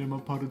 Cinema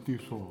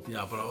Paradís og...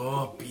 Já, bara,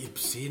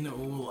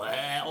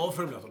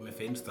 ófrumlegt og mér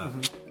finnst það,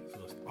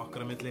 þú veist,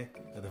 okkar á milli,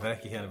 þetta fer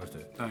ekki hérna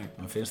fyrstu.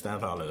 Mér finnst það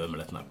ennþá alveg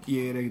ömurlegt nafn.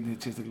 Ég er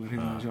ekkert sérstaklega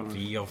hrifinn af sjálfur.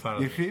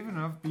 Bíóparadís. Ég er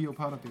hrifinn af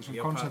Bíóparadís sem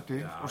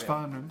konsepti og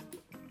staðnum.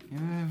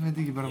 Ég veit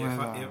ekki bara með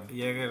það.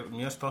 Ég er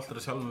mjög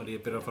stoltur af sjálfum mér,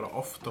 ég byrja að fara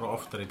oftar og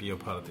oftar í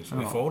Bíóparadís.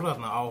 Og ég fór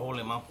þarna á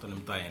Holy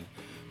Mountain daginn,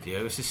 því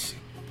að þessi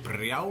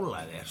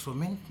brjálæði er svo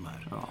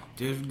myndmaður.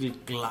 Ég er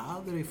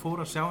glaður ég fór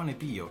að sjá hann í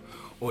bíó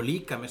og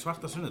líka með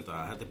Svarta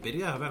sunnudaga. Þetta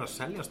byrjaði að vera að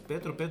seljast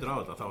betur og betur á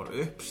þetta. Það var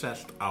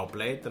uppselt á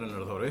Blade Runner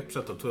og það var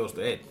uppselt á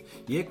 2001.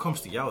 Ég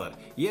komst ekki á þar.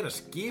 Ég er að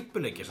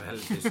skipuleggja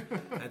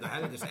þetta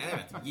helvitis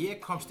event. Ég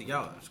komst ekki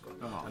á þar sko.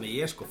 Þannig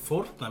ég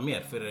fórna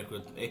mér fyrir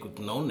einhvern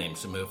no-name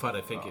sem hefur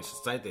farið fengið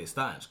sætið í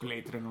staðinn sko.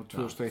 Blade Runner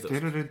 2001.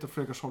 Þeir eru reyndar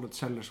frekar solid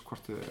sellers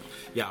hvort þið er.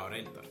 Já,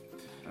 reyndar.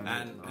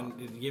 En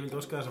ég vildi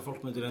óska þess að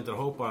fólk myndir reyndar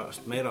hópa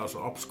meira á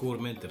svo obskúr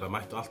myndir. Það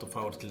mættu alltaf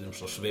fá til þeim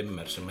svo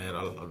Swimmer sem er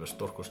alveg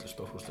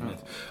stórkostleg mynd.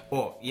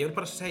 Og ég vil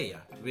bara segja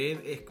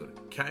við ykkur,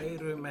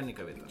 kæru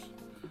menningavitar,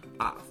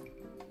 að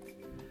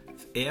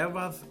ef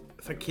að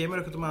það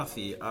kemur einhvern að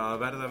því að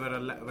verða að vera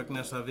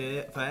vegna þess að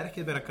það er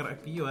ekki verið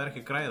að bíó, það er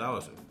ekki að græða á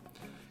þessu.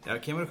 Ef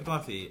það kemur einhvern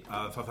að því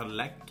að það þarf að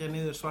leggja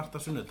niður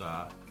Svarta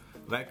sunnudaga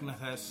vegna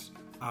þess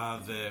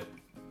að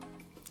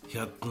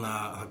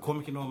það kom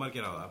ekki nógu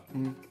margir á það.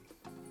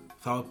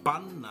 Þá er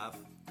bannað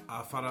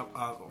að fara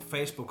á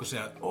Facebook og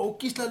segja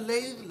ógeðslega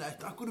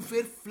leiðilegt, af hverju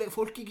fer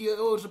fólk ekki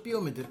á þessar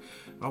bíómyndir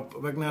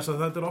vegna þess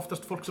að þetta er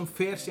oftast fólk sem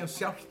fer síðan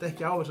sjálft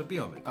ekki á þessar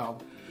bíómyndir.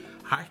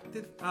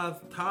 Hættið að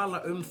tala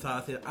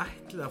það þið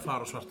ætlið að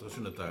fara á Svarta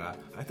sunnudaga,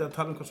 hættið að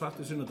tala hvað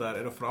Svarta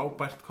sunnudagar eru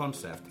frábært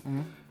konsept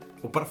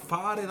og bara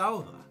farið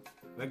á það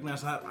vegna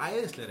þess að það er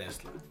æðisleg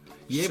reynsla.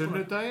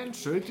 Sunnudaginn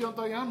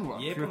 17. janúar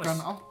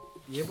klukkan 8.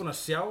 Ég er búin að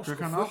sjá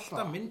fullt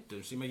af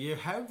myndum sem ég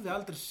hefði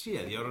aldrei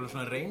séð. Ég var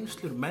svona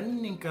reynslur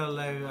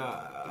menningarlega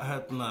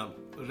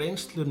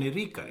reynslunni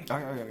ríkari. Já.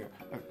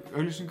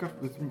 Auglýsingar.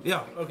 Já,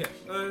 ok.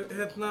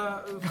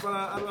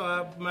 Bara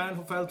alveg Man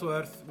Who Fell to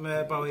Earth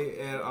með Bowie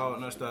er á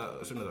næsta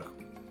sunnudag.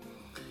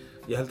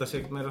 Ég held að sé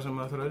ekki meira sem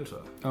að þurfa að auglýsa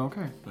það. Já, ok.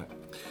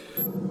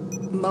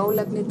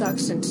 Málefni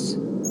dagsins.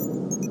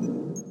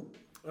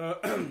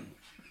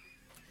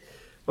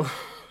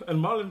 En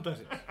málefni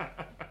dagsins.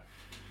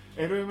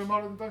 Erum við með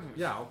málefni dagsins?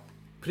 Já,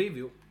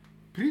 preview.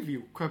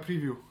 Preview? Hvað er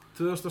preview?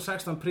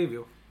 2016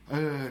 preview.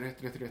 Rétt.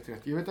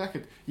 Ég veit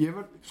ekkert. Ég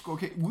var,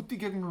 út í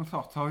gegnum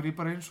þátt, þá er ég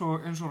bara eins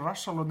og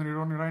rassalónir í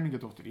Ronny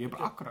Ræningadóttir. Ég er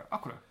bara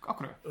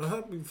akkurat.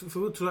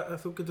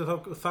 Þú getur þá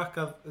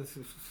þakkað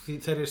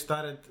þeirri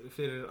starrend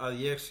fyrir að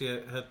ég sé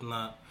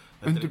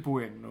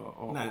undirbúinn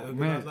og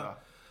með þetta.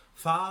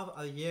 Það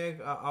að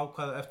ég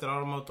ákvað eftir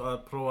áramót að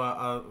prófa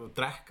að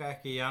drekka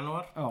ekki í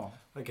janúar.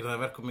 Það gerir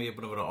það verkum að ég er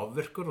búin að vera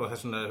ofvirkur og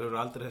þess vegna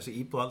hefur þessi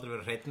íbúð aldrei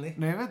verið hreinni.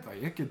 Nei, ég veit það,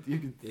 ég get...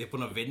 Ég er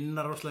búin að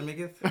vinna rosalega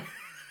mikið.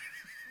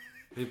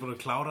 Ég er búin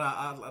að klára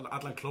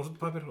allan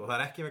klósettpapir og það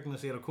er ekki vegna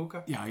þess að ég er að kúka.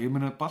 Já, ég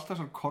meina að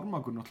Baltasar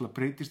Kormákur náttúrulega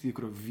breytist í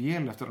ykkur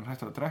vél eftir að hann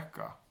hættir að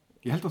drekka.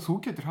 Ég held að þú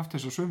getur haft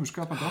þess að sömu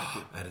skapandi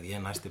orku. Er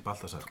ég næsti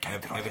Baltasar?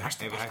 Ef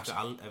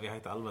ég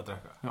hætti alveg að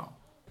drekka. Já.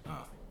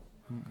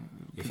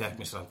 Ég fekk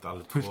mér samt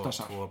alveg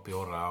 2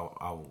 bjóra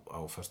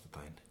á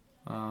föstudaginn.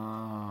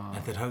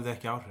 En þeir höfðu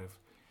ekki áhrif.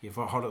 Ég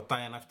fór hálfa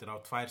daginn eftir á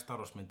 2 Star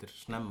Wars myndir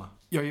snemma.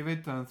 Já, ég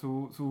veit það, en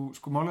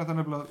þú málega það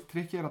nefnilega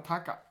trikkið er að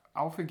taka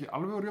áfengi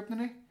alveg úr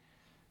jöfninni.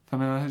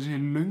 Þannig að þessi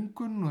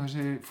löngun og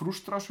þessi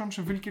frustrasjón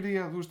sem fylgir því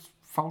að,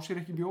 fá sér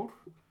ekki bjór,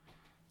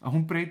 að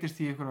hún breytist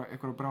í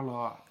einhverja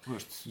brjálaða,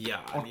 Já,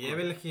 en ég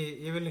vil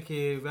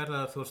ekki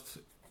verða,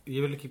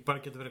 ég vil ekki bara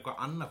geta verið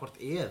eitthvað annarkvort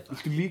eða.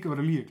 Viltu líka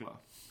vera líkaglað?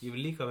 Ég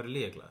vil líka vera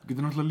líkaglað. Þú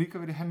getur náttúrulega líka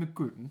verið Hemmi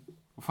Gunn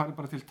og farið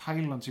bara til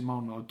Thailands í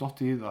mánuð og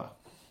dottið í það.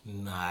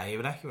 Nei, ég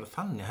vil ekki vera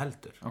þannig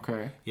heldur.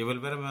 Okay. Ég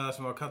vil vera með það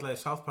sem var kallað í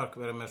South Park,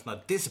 vera með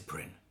svona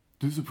discipline.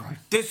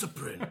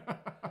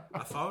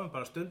 Að fá mig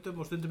bara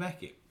stundum og stundum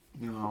ekki.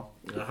 Já.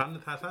 Það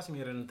er það sem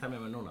ég er að temja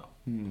mig núna.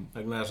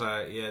 Vegna þess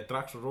að ég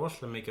drakk svo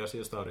rosalega mikið á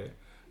síðust ári,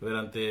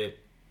 verandi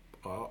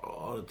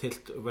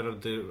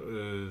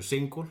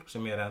single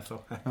sem ég er ennþá.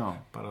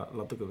 Bara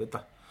láta ykkur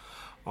vita.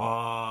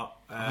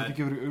 Þetta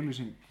ekki verið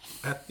auglýsing.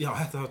 Já,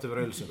 þetta þátti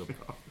verið auglýsing.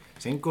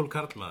 Single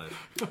karlmaður.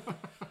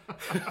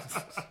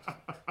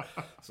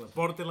 Svona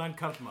borderline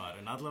karlmaður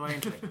en allavega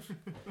einhverjum.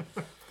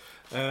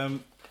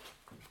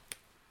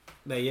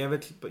 Nei,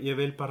 ég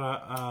vil bara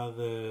að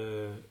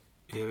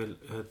ég vil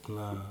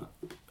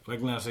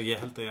Vegna þess að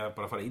ég held að ég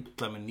bara fara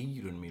illa með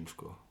nýrun mín,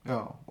 sko. Já,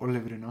 og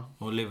lifrina.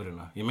 Og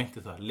lifrina, ég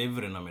meinti það,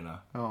 lifrina mína.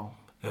 Já.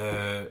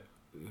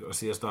 Á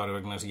síðasta ári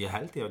vegna þess að ég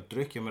held ég að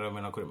drukkja mér á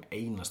minna hverjum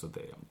einasta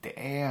degi.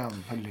 Damn,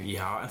 helgi.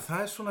 Já, en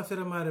það svona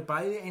þegar maður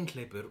bæði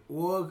einhleipur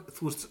og,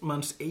 þú veist,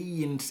 manns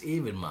eigins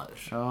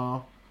yfirmaður. Já,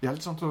 ég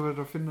held samt að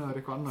vera að finna þér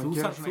eitthvað annað að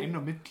gera svona inn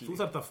á milli. Þú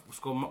þarft að,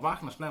 sko,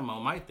 vakna snemma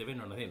og mæti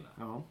vinnuna þína.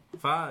 Já.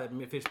 Það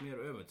finnst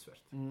mér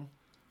öfundsvert.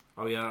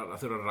 Á ég að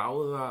þurfa að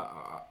ráða,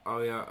 á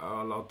ég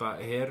að láta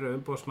Heru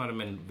umboðsmaður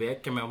minn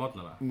vekja mig á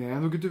morgnana? Nei,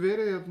 en þú getur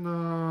verið,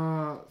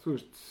 þú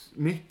veist,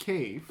 Nick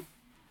Cave,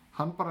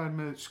 hann bara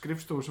með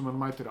skrifstofu sem hann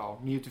mætir á,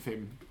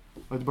 9-5,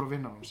 og þetta bara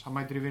vinnan hans, hann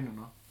mætir í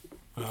vinnuna,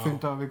 5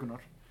 daga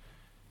vikunar.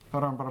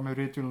 Það hann bara með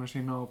ritjóluna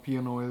sína og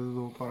píanóið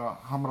og bara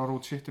hamrar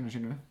út sittinu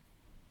sínu.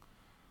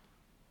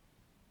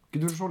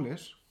 Getur verið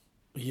svoleiðis?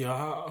 Já.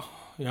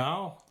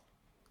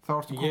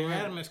 Ég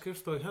með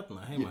skrifstofu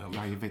hérna heima hjá mér.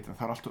 Já, ég veit það,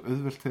 það alltaf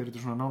auðvelt þegar þetta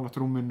er svona nálægt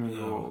rúminu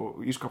og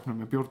ískapnum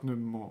með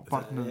bjórnum og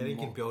barnum. Það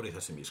engin bjór í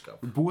þessum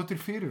ískap. Búa til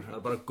fyrir.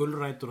 Það bara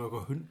gulrætur og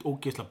eitthvað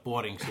ógeðsla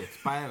boring shit.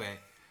 Bæði vei,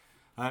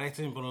 það eitt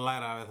sem ég er búin að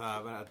læra við það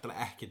að vera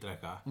ekki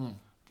drekka.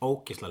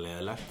 Ógeðsla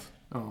leiðilegt.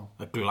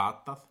 Það er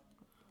glatað.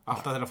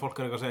 Alltaf þegar fólk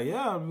eitthvað að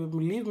segja,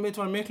 líf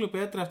mitt var miklu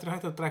betri eftir að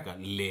hætta að drekka.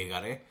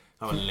 Ligari,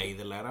 það var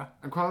leiðilegra.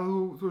 En hvað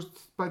þú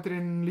veist, bætir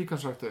inn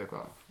líkansrækt eða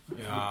eitthvað?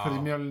 Ferði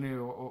í Mjölni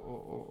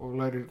og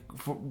lærir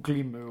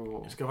glímu og...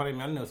 Ég skal fara í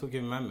Mjölni og þú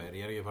gefur með mér,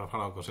 ég er ekki að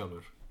fara á eitthvað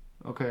sjálfur.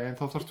 Ok, en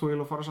þá þarfst þú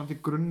eiginlega að fara samt í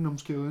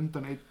grunnnámskeið og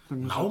undan einn...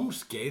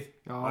 Námskeið?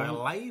 Það er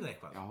að læra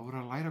eitthvað? Já, það er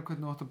að læra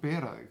hvernig þú átt að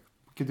bera þig.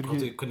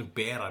 Hvernig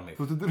bera mig?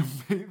 Þú ættir að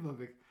meiða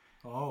þig.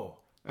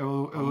 Ef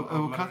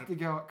þú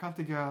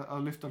kannt ekki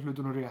að lyfta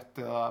hlutunum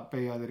rétt eða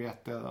beygja þig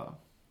rétt eða...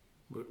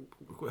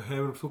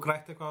 Hefur þú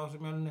grætt eitthvað á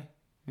þessu Mjölni?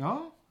 Já.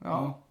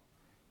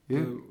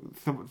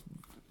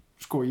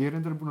 Sko, ég er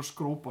reyndar búin að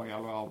skrópa í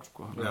alveg ár,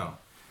 sko. Já,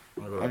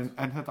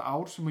 en þetta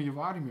ár sem ég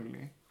var í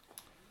Mjölni,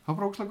 það var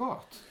bara ógeðslega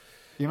gott.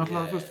 Ég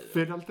náttúrulega, þú veist,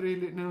 fyrir aldrei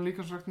neina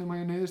líkansrækt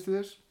nema ég neyðist í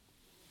þess.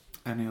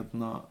 En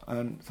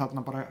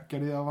þarna bara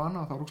gerði ég að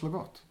vana og það var ógeðslega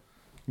gott.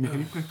 Mér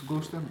heilbrigt og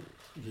góð stemming.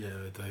 Ég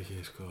veit það ekki,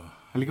 sko.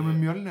 En líka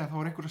með Mjölni að þá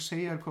var einhver að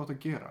segja þér hvað það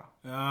að gera.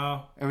 Já.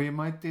 Ef ég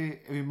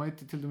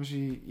mæti til dæmis í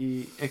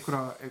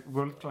einhverja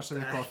world class eða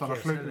eitthvað þar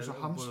að hlaupa eins og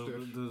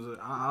hamstur.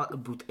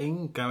 Brút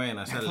enga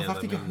veginn að selja það. Það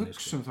þarf ekki að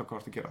hugsa það hvað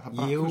það að gera. Það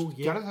bara, þú veist,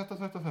 gerði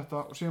þetta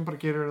og síðan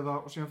bara gerir það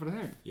og síðan fyrir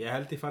þeim. Ég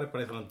held ég farið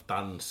bara í þannig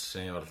dans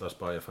sem ég var alltaf að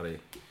spá ég að fara í.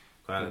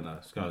 Hvað er þetta?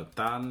 Skjáðu,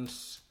 dans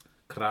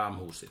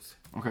Kramhúsið.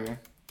 Ok.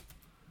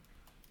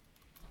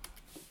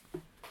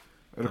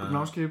 Eitthvað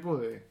námskeið í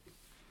boði?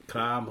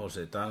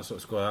 Kramhúsið, dans,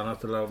 sko það er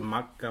náttúrulega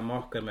Magga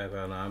Mokkar með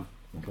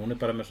eitthvað hún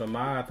bara með svona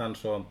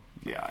magadans og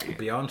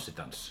Beyoncé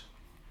dans.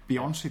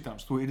 Beyoncé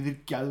dans, þú yrðir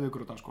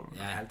geðveikur á dansskólanum.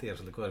 Já, ég held ég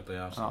svolítið góður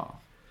Beyoncé.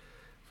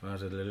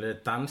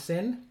 Þannig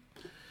dansinn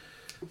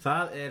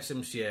það er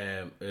sem sé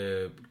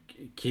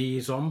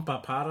Kizomba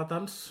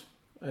Paradans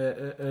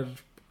er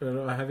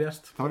að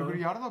hefjast. Það var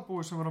einhverju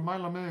jarðabúi sem var að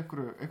mæla með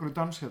einhverju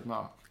dans hérna.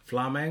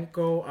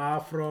 Flamenco,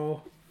 afro,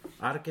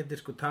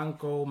 argentísku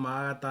tango,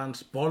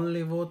 magadans,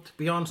 Bollywood,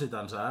 Beyoncé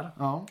dansar.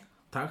 Já.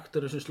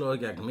 Taktur sem slóðu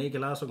gegn.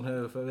 Mikil aðsókn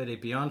hefur verið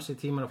í Beyoncé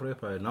tímana frá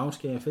upphafi.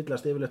 Námskeiðin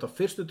fyllast yfirleitt á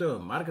fyrstu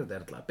dögum. Margrét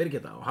Erla,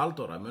 Birgitta og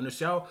Halldóra munu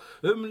sjá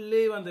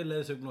lifandi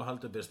leiðsögn og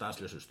halda upp í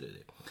stanslausu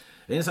stuði.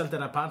 Vinsælt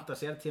er að panta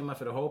sértíma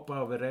fyrir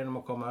hópa og við reynum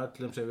að koma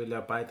öllum sem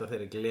vilja bæta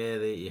þeirri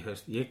gleði í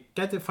haust. Ég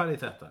geti farið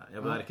í þetta ef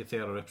það er ekki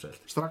þegar úr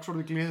uppselt. Strax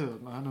orðið gleði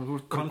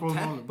þarna.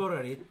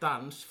 Contemporary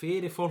dans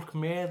fyrir fólk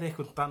með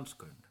einhvern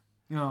dansgrunn.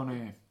 Já,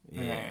 nei.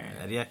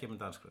 Er ég ekki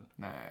með dansgrunn?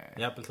 Nei.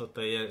 Jafnvel þótt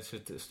að ég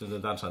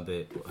stundum dansandi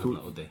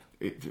hérna úti.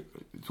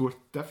 Þú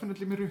ert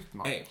definitely með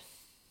rytma.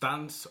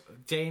 Dans,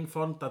 Jane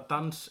Fonda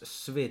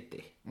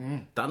danssviti.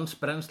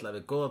 Dansbrennsla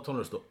við góða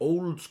tónlist og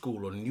old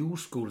school og new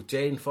school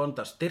Jane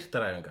Fonda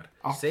styrtaræfingar.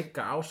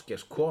 Sigga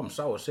Ásgeirs kom,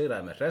 sá og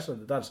sigraði með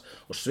hressandi dans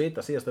og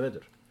svita síðasta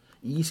vetur.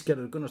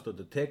 Ísgerður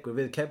Gunnarsdóttir tekur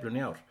við keflun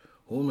í ár.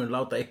 Hún mun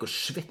láta ykkur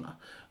svitna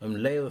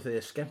leið og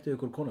þið skemmtu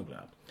ykkur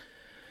konunglega.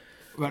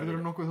 Verður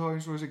það nokkuð þá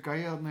eins og þessi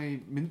gæja þarna í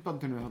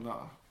myndbandinu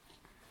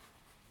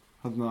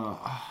þarna,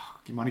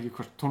 ég man ekki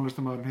hvort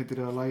tónlistamæðurinn heitir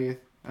eða lagið,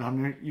 en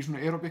hann er í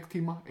svona aerobik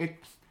tíma, einn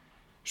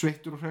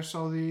sveittur og hress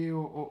á því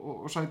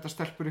og sæta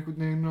stelpur einhvern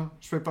veginn að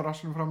sveipa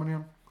rassinum framan í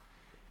hann.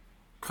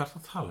 Hvað er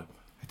það að tala um?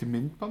 Þetta er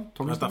myndband,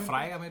 tónlistamæður. Þetta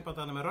fræga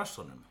myndbandana með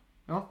rössunum.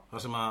 Já. Það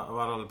sem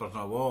var alveg bara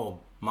svona, wow,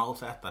 má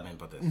þetta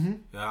myndbandið.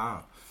 Já,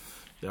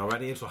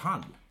 verði ég eins og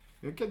hann.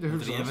 Ég geti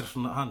hugsað ég verið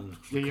svona hann,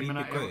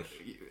 svona creepy gaur.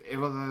 Ef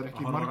það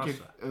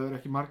er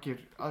ekki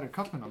margir aðrir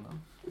kallmenn annað.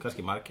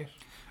 Kannski margir.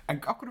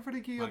 En akkur ferði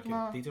ekki í hérna...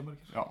 DJ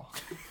margir? Já.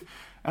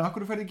 En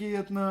akkur ferði ekki í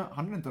hérna...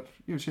 Hann reyndar,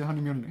 ég sé hann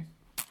í Mjölni.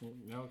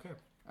 Já, ok.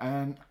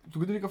 En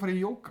þú getur líka að fara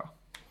í jóga.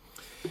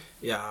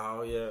 Já.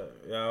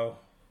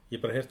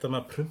 Ég bara heyrti að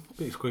maður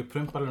prumpi. Sko, ég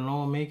prumpa alveg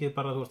nógu mikið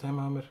bara þú veist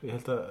heima á mér. Ég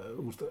held að,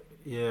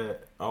 ég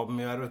á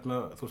mjög erfitt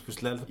með, þú veist,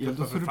 sleðilegt að prumpa. Ég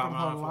held að þú þurfi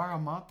bara að laga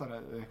matar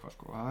eða eitthvað,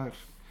 sko. Það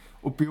er...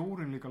 Og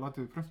bjórin líka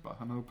látið við prumpa.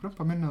 Þannig að þú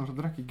prumpa minna þú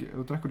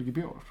drekkur ekki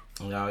bjór.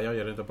 Já,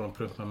 ég reynda bara að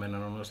prumpa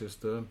minna núna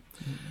síðustu.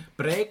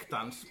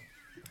 Breakdance.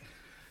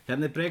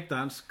 Hérna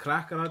breakdance,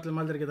 krakkar öllum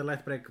aldrei geta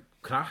lært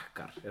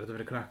krakkar, þetta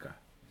fyrir krakka?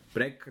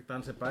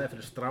 Breakdance bæði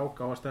fyrir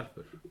stráka og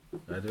stelpur.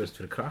 Þetta veist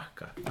fyrir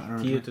krakka.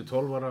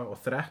 10-12 ára og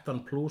 13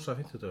 plus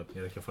að 50.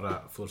 Ég ekki að fara,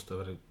 þú veist, að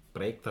vera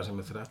breakdance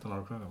með 13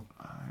 ára krakka.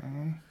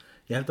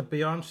 Ég held að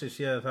Beyoncé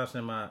séð það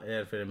sem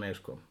fyrir mig,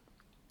 sko.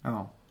 Já.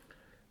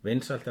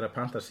 Vinsælt að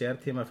panta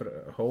sértíma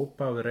fyrir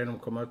hópa og við reynum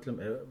að koma öllum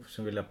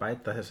sem vilja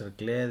bæta þessari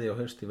gleði og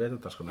haust í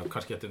vetrardagskránni.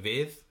 Kannski ættu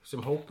við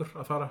sem hópur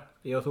að fara,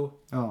 ég og þú,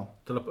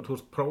 til að þú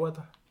veist, prófa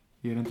þetta.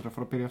 Ég reyndir að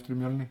fara að byrja eftir í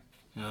Mjölni.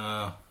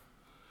 Já.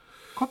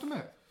 Komdu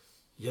með?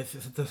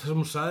 Þetta sem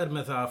hún sagðir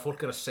með það að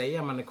fólk að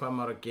segja manni hvað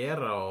maður að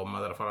gera og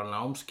maður að fara að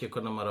námskeið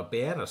hvernig maður að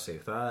bera sig,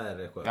 það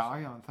eitthvað.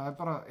 Já, það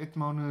bara 1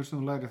 mánuður sem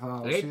þú læri það.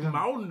 1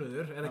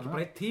 mánuður ekki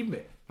bara 1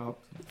 tími. Já,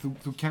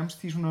 þú kemst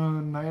í svona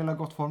nægilega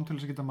gott form til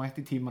þess að geta mætt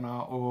í tímana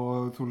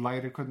og þú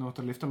lærir hvernig þú átt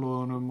að lyfta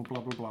lóðunum og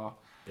bla bla bla.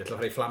 Ég ætla að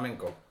fara í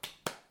flamenco.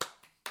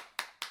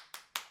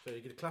 Svo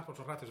ég geti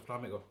klappað svo hrætt þessu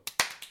flamenco.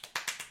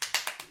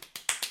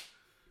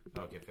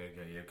 Ok,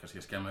 ég er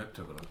kannski að skemma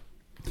upptökuna.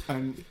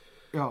 En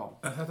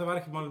þetta var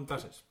ekki málum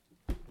dagsins.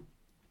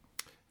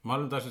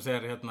 Málum dagsins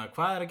hérna,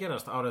 hvað að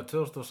gerast árið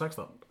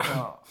 2016?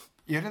 Já,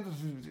 ég reyndar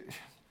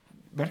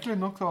verklega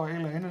nokk þá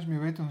eiginlega eina sem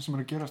ég veit það sem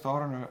að gerast á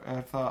árinu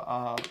það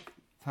að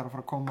það að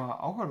fara að koma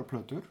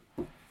áhverjarplötur,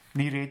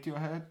 ný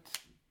Radiohead,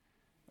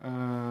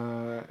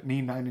 ný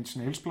Nine Inch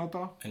Nails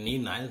plata. Ný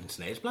Nine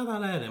Inch Nails plata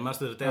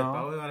maður David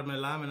Bowie var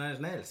með lag með Nine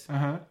Inch Nails.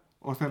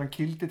 Og þegar hann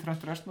kýldi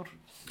Trent Reznor.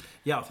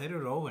 Já, þeir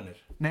eru óvinir.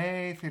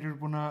 Nei, þeir eru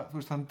búin að, þú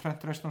veist, hann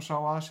Trent Reznor sá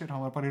að sér,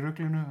 hann var bara í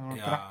ruglinu, hann var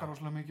drekkar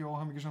rosalega mikið og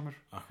óhamingjusamur.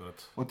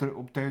 Akkurat.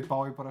 Og David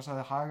Bowie bara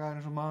sagði hagaði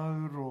eins og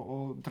maður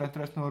og Trent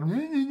Reznor og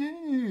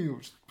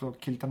svo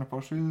kýldi hann upp á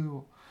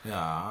sviðu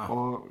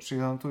og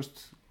síðan, þú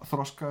veist,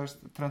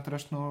 þroskaðist Trent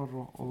Reznor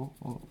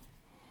og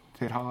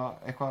þeir hafa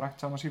eitthvað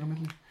rækt saman sín á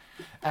milli.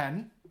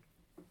 En,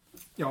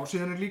 já,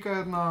 síðan líka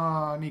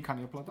hérna ný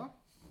Kanye-plata.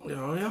 Já,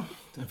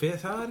 en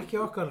það ekki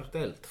okkar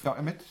deild. Já,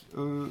 einmitt,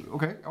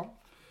 ok, já.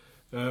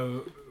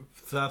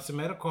 Það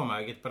sem að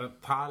koma, ég get bara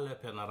tala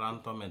upp hérna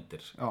random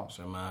myndir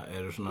sem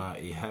eru svona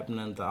í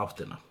hefnenda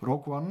áttina.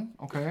 Rogue One,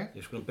 ok.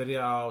 Ég skulum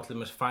byrja á til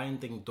dæmis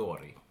Finding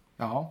Dory.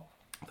 Já.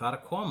 Það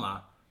að koma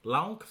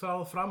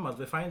langþráð framhald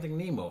við Finding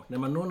Nemo,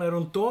 nema núna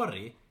hún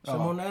Dory sem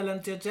hún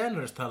Ellen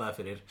DeGeneres talaði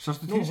fyrir.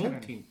 Sástu tíserinn? Nú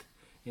hún týnd.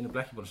 Ég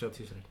er ekki búin að sjá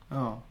tíserinn.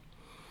 Já.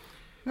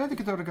 Þetta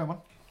getur verið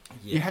gaman.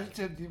 Ég held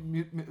að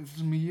það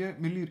sem mér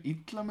líður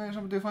illa með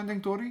saman við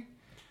Finding Dory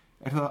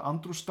það að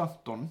Andrew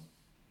Stanton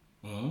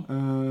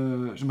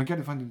sem að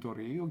gerði Finding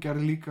Dory og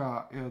gerði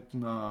líka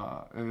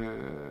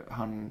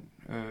hann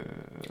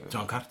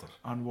John Carter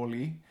hann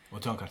Wall-E og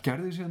John Carter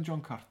gerði síðan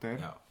John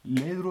Carter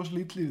leið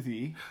rosalítið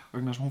því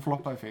vegna þess að hún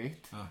floppaði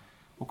feitt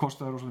og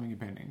kostaði rosalega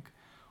mikið pening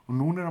og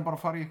núna hann bara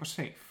að fara í eitthvað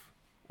safe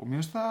og mér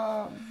finnst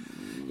það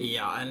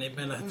já, en ég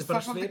meina þetta er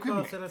bara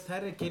svipað þegar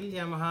Terry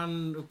Gilliam hann,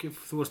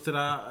 þú veist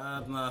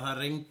þegar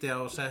það ringdi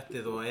á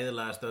settið og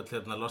eyðilagðist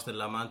öll Lost in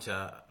La Mancha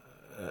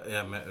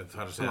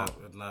þar að segja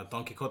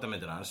Don Quixote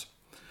myndir hans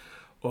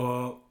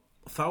og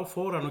þá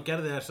fór hann og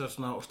gerði þessa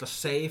svona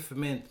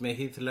safe mynd með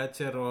Heath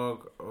Ledger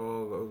og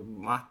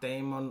Matt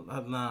Damon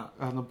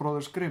hérna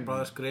Brothers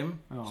Grimm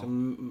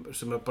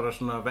sem er bara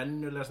svona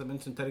venjulegasta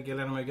mynd sem Terry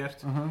Gilliam hefur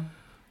gert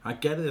hann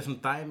gerði þessum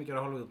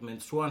dæmigjara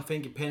Hollywoodmynd svo hann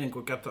fengi pening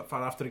og gæti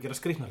fara aftur að gera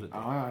skrýtna hluti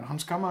en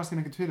hann skammaðist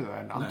hérna ekkert fyrir það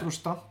en Andrew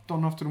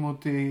Stanton aftur á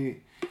móti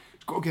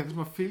sko ok, það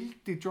sem að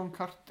fylgdi John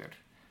Carter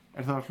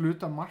það að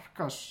hluta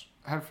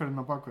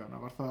markasherferðina bak við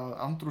hana var það að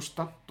Andrew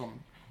Stanton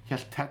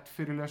hélt TED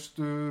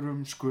fyrirlestur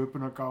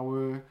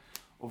sköpunargáfu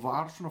og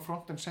var svona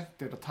front and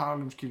center að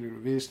tala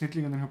skilur við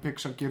snillingarnir hjá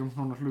Pixar gerum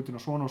svona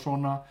hlutina svona og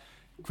svona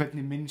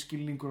hvernig minn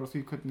skilningur á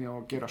því hvernig á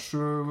að gera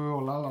sögu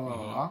og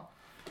lalalala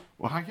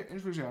og hann,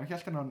 eins og ég segja, hann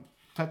hélt hennan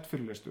TED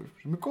fyrirlestur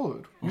sem er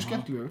góður, mjög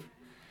skemmtilegur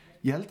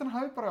ég held hann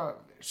hafi bara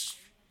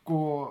sko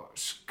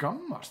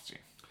skammast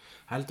sín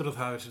heldur þú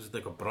það hafi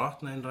eitthvað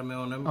brotna innra með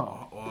honum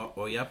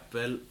og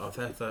jafnvel á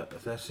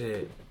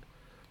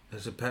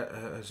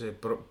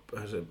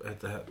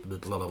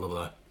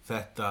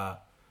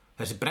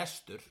þessi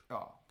brestur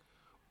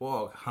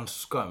og hans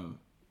skömm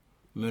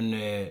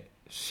muni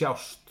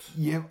sjást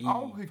í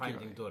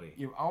Finding Dory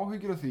ég hef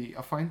áhyggjur af því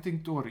að Finding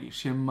Dory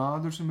sé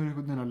maður sem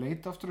einhvern veginn að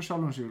leita aftur á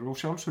sjálfum sér og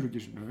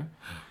sjálfsöryggisinu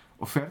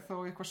og fer þá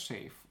eitthvað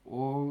safe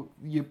og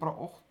ég bara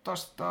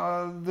óttast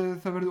að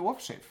það verði off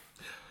safe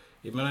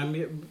ég meina,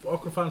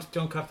 okkur fannst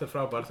John Carter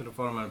frábær þegar við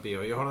fórum hann í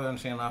bíó ég horfði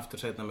hann síðan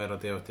aftur seinna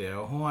meira á D.O.D.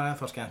 og hún var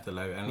ennþá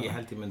skemmtileg en ég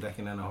held ég myndi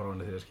ekki neina að horfa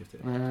hann í þeirra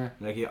skipti hún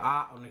er ekki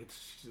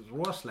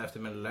rosalega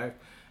eftirminnileg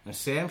en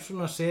sem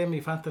svona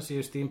semi-fantasy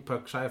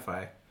steampunk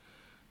sci-fi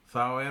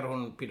þá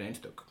hún pínu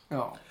einstök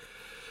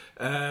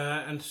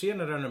en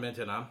síðan önnur mynd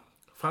hérna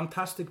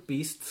Fantastic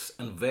Beasts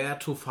and Where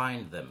to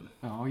Find Them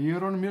já, ég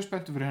honum mjög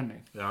spenntur fyrir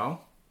henni já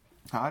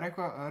það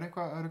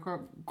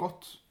eitthvað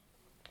gott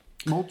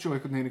mótjó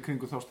einhvern veginn í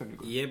kringu þá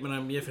stemningu ég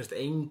finnst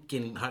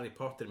engin Harry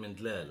Potter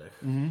mynd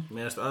leðileg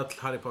mér finnst öll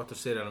Harry Potter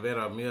serían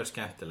vera mjög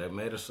skemmtileg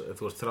meira,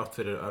 þú veist,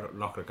 þrátt fyrir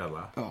nokkra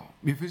galla já,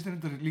 mér finnst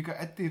þetta líka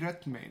Eddie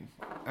Redmayne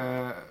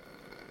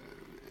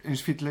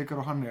eins fínn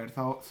leikar og hann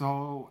þá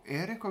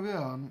eitthvað við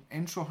hann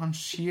eins og hann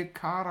sé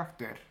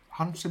karakter,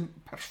 hann sem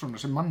persóna,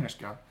 sem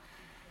manneskja,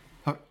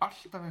 það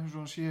alltaf eins og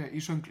hann sé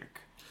í söngleik.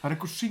 Það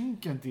eitthvað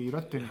syngjandi í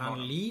röddinni.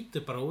 Hann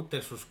lítur bara út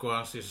eins og sko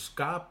hann sé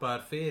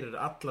skapaður fyrir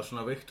allar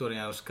svona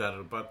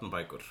viktoríanskar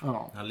barnabækur.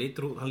 Hann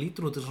lítur út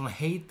eins og svona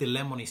heiti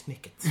Lemony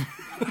Snicket.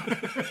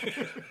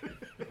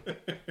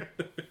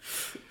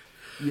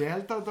 Ég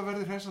held að þetta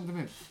verði hressandi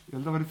mynd. Ég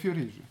held að verði fjör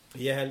í þessu.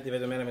 Ég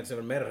veit að meina mynd sem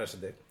verður meira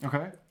hressandi.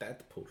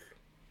 Deadpool.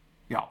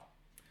 Já.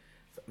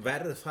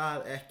 Verður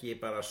það ekki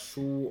bara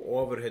sú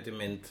ofurhetju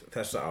mynd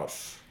þessa árs?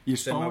 Ég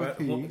spáði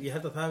því. Ég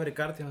held að það verði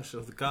Guardians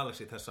of the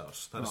Galaxy þessa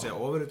árs. Það að segja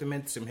ofurhetju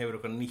mynd sem hefur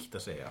eitthvað nýtt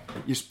að segja.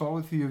 Ég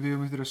spáði því að við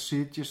höfum eftir að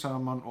sitja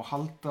saman og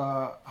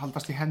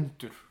haldast í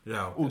hendur.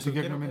 Já, út í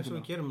gegnum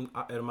myndina. Eins og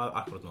við erum að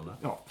akkurat núna.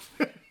 Já.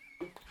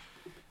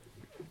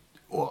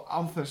 Og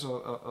án þess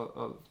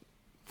að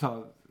það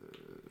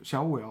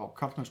sjáu á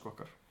karlmennsku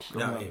okkar.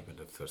 Já, ég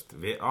myndi, þú veist,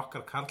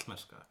 okkar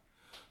karlmennska,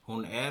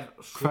 hún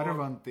svo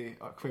hverfandi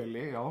að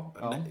hveli, já.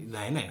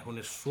 Nei, hún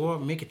svo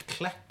mikill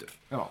klettur,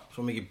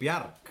 svo mikill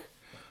bjarg,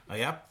 að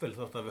jafnvel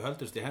þótt að við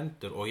höldumst í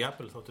hendur og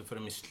jafnvel þótt við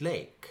förum í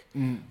sleik,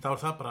 þá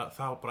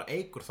það bara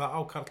eigur það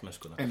á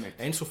karlmennskuna.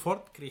 Eins og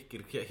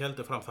forngríkir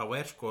héldu fram, þá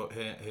sko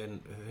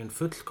hinn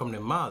fullkomni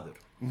maður,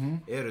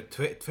 eru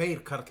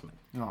tveir karlmenn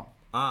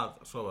að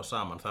sofa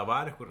saman. Það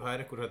er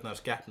einhver hérna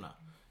skepna,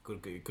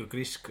 einhver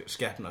grísk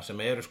skepna sem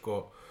eru sko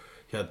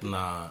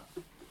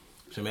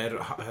sem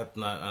eru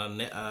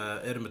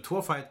með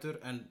 2 fætur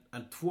en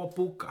 2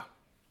 búka.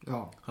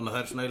 Þannig að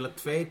það svona eiginlega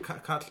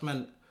 2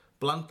 karlmenn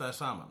blandaði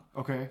saman.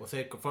 Og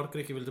þeir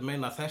forngríkir vildu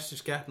meina að þessi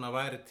skepna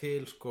væri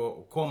til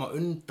sko koma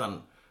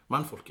undan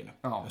mannfólkinu,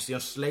 en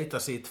síðan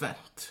sleita sig í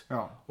tvennt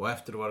og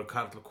eftir voru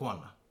karl og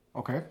kona.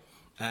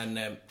 En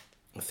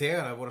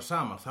þegar það voru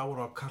saman, þá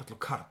voru það karl og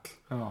karl.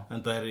 En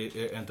það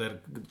er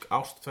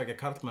ástfækja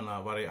karlmenna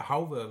var í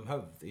hávegum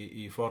höfð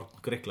í forn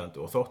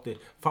Grikklandi og þótti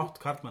fátt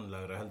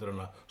karlmannlegra heldur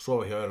en að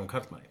sofa hjá öðrum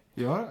karlmanni.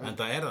 En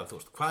það það, þú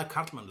veist, hvað er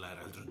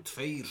karlmannlegra heldur en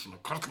 2 svona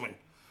karlmenn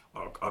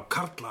að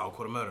karla á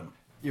hvorum öðrum.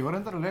 Ég var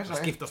reyndar að lesa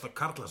skiptast á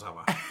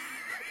karlasafa.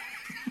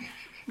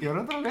 Ég var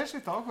reyndar að lesa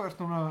eitt áhugavert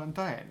núna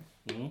daginn,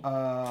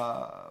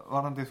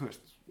 varandi, þú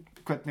veist,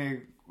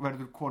 hvernig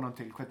verður konan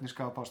til, hvernig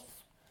skapast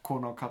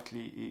kona og kall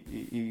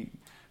í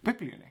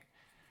Biblíunni.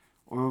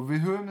 Og við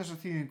höfum þessa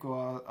þýðingu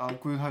að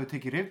Guð hafi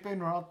tekið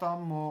rifbein úr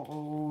Adam og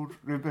úr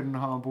rifbeininu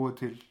hafa hann búið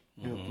til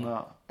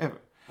Evu.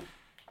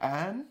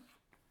 En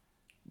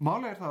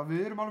málið það að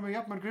við erum alveg með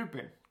jafnmörg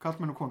rifbein,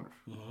 kallmenn og konur.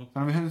 Þannig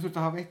að við hefum þurft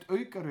að hafa 1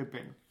 auka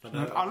rifbein sem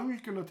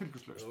algjörlega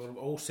tilgangslaust. Það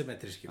vorum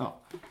ósymmetrískir.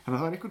 Þannig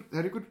að það er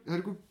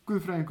einhver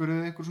guðfræðingur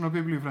eða einhver svona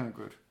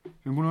biblíufræðingur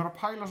sem er búin að vera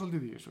að pæla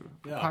svolítið í þessu.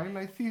 Pæla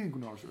í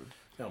þýðinguna á þessu.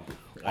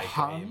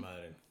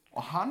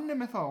 Og hann er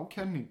með þá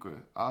kenningu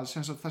að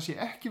það sé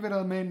ekki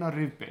verið að meina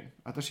rifbein,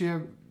 að það sé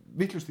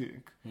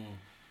vitlausþýðing,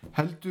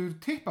 heldur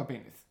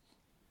tippabeinið.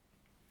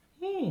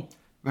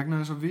 Vegna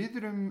þess að við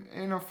erum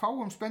eina af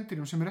fáum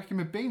spendýrum sem er ekki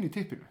með bein í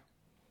tippinu.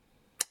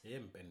 Ég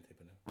er með bein í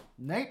tippinu.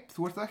 Nei,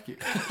 þú ert það ekki.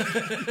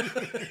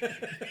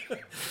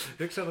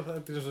 Hugsaðu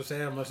það til þess að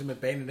segja að maður sem er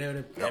bein í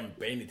nefnum, ég er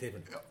með bein í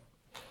tippinu.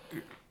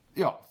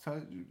 Já,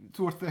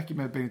 þú ert ekki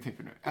með bein í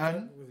tippinu.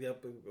 En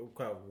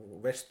hvað,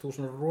 veist þú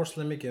svona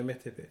rosalega mikið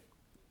mitt tippi?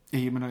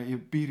 Ég meina, ég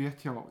býr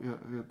rétt hjá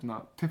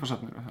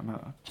tippasafninu,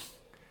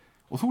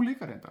 og þú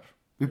líka reyndar.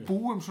 Við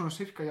búum svona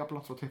cirka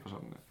jafnlangt frá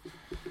tippasafninu.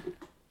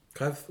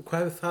 Hvað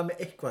hefur það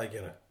með eitthvað að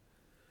gera?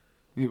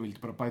 Ég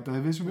vildi bara bæta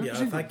þig við sem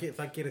upplýsingum. Já,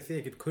 það gerir þig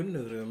ekkert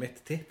kunnuður um mitt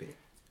tippi.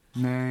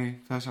 Nei,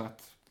 það er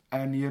satt.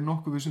 En ég er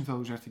nokkuð viss það að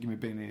þú sért ekki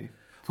með bein í því.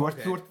 Þú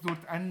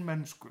ert enn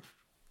mennskur,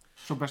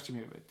 svo best sem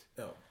ég veit.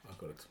 Já,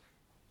 akkurat.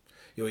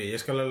 Jú, ég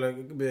skal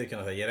alveg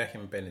viðurkenna það, ég er ekki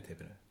með bein í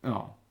tippinu. Já,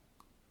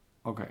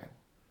 ok.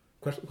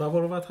 Hvað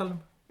vorum við að tala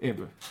um?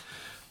 Evu.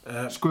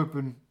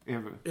 Sköpun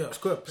Evu. Já,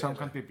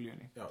 samkvæmt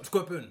Biblíunni. Já,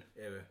 sköpun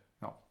Evu.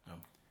 Já.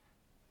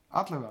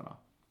 Allavega hana.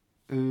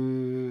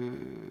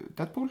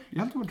 Deadpool, ég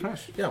held að það var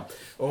trash. Já,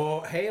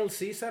 og Hail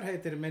Caesar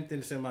heitir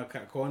myndin sem að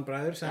Coen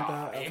bræður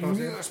senda. Já, ég er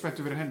mjög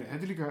spenntur fyrir henni.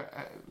 Þetta er líka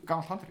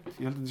gamalt handrit.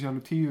 Ég held að þetta sé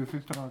alveg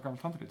 10-15 ára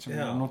gamalt handrit sem ég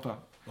er að nota.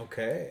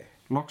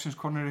 Loksins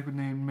konur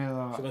einhvern veginn með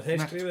að sem að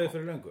þeir skrifuðu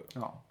fyrir löngu.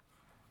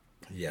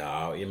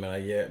 Já, ég meina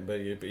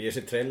ég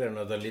sé trailerinn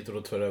að það lítur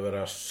út fyrir að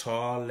vera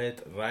solid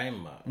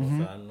ræma og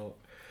það er nú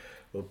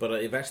og bara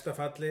í versta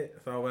falli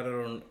þá verður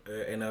hún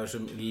eina af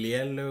þessum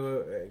lélegu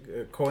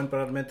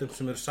Coen-bræður myndum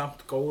sem eru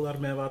samt góðar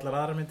með allar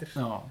aðrar myndir.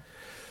 Já,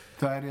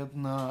 það er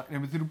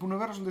þeir eru búin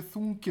að vera svolítið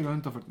þungir á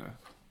undanförnu.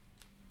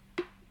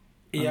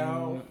 Já,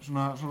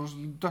 svona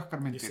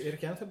dökkar myndir. Ég er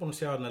ekki ennþá búin að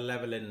sjá hana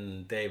Llewellyn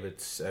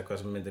Davids eða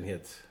hvað sem myndin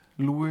hét.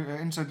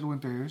 Inside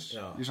Llewellyn Davis,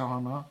 ég sá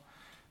hana.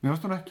 Mér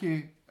finnst hún ekki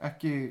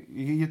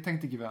ég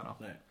tengdi ekki við hana.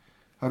 Nei.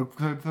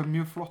 Það er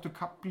mjög flottur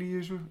kafli í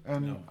þessu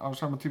en á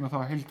sama tíma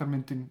þá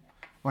heildarmyndin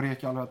var ég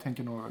ekki alveg að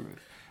tengja nógu vel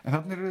við. En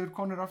þannig eru þeir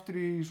konir aftur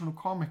í svona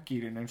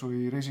comic-gýrin eins og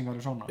í Racing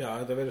Arizona. Já,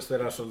 þetta virðist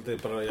vera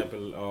svolítið bara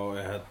jafnvel á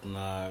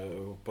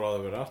bráða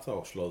verið aftur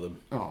á slóðum.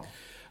 Já.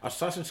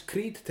 Assassin's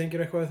Creed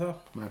tengir eitthvað við það?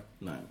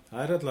 Nei.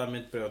 Það er alltaf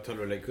myndbrigði á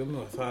tölvuleikum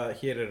og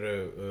hér eru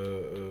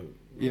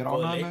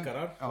góða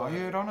leikarar.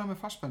 Ég er ánægður með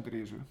Fassbender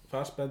í þessu.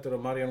 Fassbender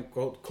og Marion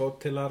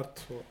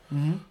Cotillard og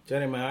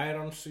Jeremy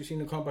Irons í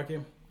sínu comebacki.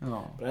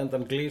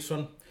 Brendan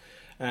Gleeson.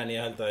 En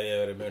ég held að ég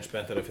verið mjög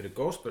spenntari fyrir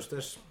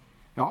Ghostbusters.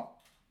 Já,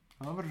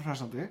 það verður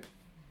hressandi.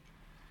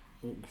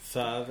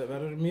 Það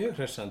verður mjög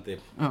hressandi.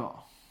 Já.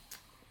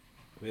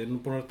 Við erum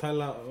búin að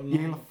tala...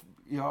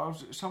 Já,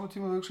 saman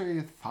tíma þú hugsa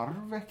ég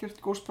þarf ekkert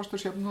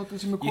Ghostbusters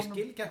jafnótið sem konum. Ég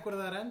skil ekki af hverju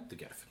það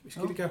endurgerð. Ég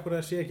skil ekki af hverju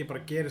það sé ekki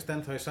bara gerist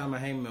ennþá í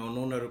sama heimi og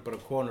núna eru bara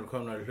konur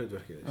komnar í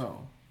hlutverkið. Já.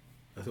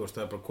 Þú veist,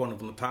 það er bara konur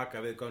búin að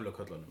taka við gömlu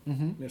köllunum.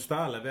 Mér er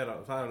staðlega vera,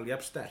 það er alveg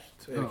jafn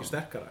sterkt, ekki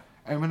sterkara.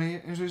 Ég meni,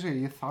 eins og ég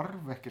segi, ég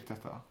þarf ekkert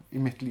þetta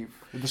í mitt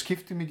líf. Þetta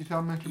skiptir mikið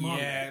það með ekki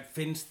máli.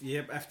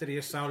 Eftir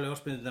ég sá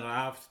ljósmyndirnar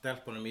af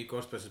stelpunum í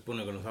Ghostbusters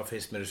búningunum, þá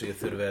finnst mér þess að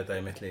ég þurfi þetta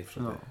í mitt líf.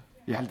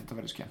 Ég held þetta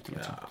verið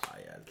skemmtilegt. Já,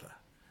 ég held það.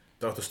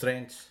 Doctor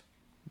Strange.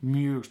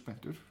 Mjög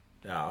spenntur.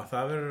 Já,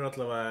 það verður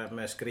allavega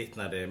með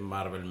skrítnari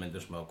Marvel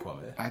myndir sem hafa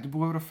komið. Þetta er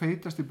búið að vera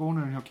feitast í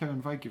bónurinn hjá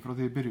Kevin Feige frá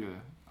því ég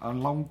byrjuði.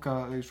 Hann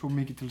langaði svo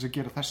mikið til þess að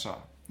gera þessa.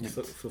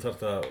 Þú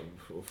þarft að...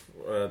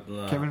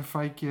 Kevin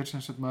Feige er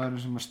sem sagt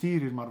maðurinn sem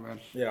stýrir Marvel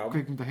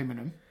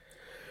kvikmyndaheiminum.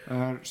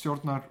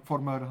 Stjórnar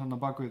formaðurinn hann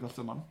að baka við allt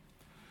saman.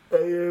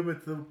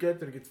 Þú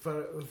getur ekki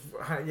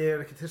ég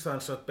er ekki til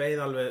þess að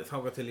beið alveg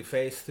þangað til í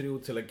Phase 3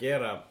 til að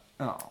gera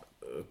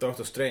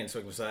Doctor Strange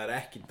vegna það er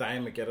ekki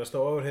dæmigerðasta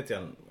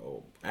ofurhetjan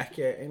og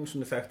ekki einu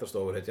sinni þekktasta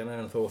ofurhetjan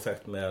en þó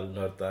þekkt meðal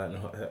nörda en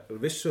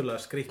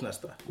vissulega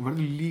skrítnasta og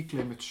verður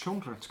líklega með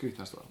sjónrænt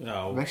skrítnasta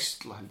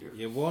veistla held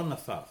ég vona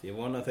það, ég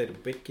vona að þeir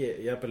byggi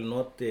jafnvel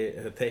noti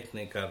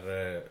teikningar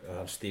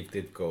Steve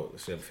Ditko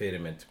sem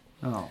fyrirmynd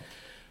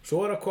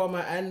svo er að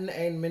koma enn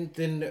ein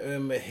myndin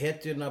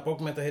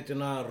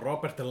bókmenntahetjuna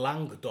Robert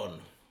Langdon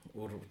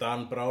úr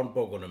Dan Brown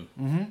bókunum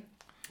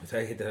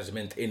það heitir þessi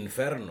mynd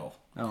Inferno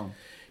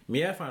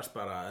mér fannst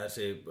bara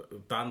þessi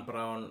Dan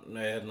Brown,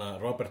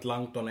 Robert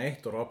Langdon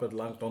 1 og Robert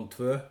Langdon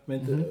 2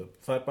 myndir,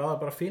 það er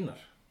bara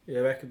fínar ég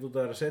hef ekkert út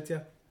af það að setja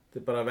þetta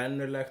er bara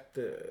vennulegt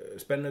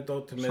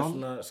spennudót með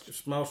svona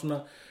smá svona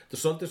þetta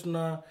er svolítið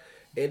svona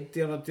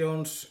Indiana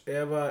Jones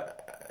ef að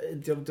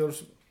Indiana Jones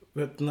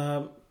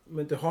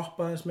myndi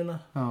hoppa aðeins minna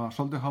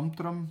svolítið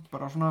humdrum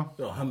bara svona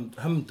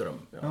humdrum,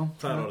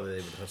 það er orðið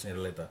yfir það sem ég er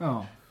að leita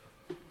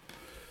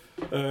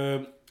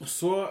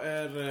svo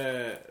er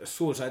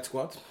Suicide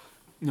Squad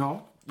já,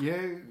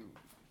 ég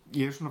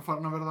er svona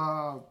farin að verða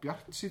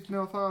bjartsýnni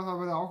á það að það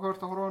verði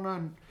áhugavert að horfa hana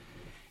en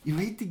ég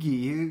veit ekki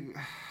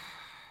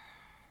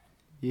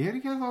ég er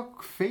ekki að það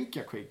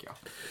kveikja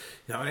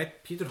já,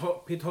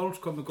 Pete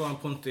Holmes kom með góðan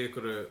punkt í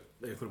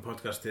ykkur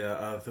podcasti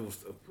að þú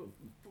veist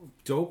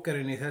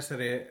Jokerinn í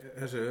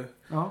þessu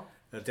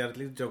Jared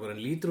Leto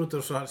Jokerinn lítur út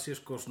og svo hann sé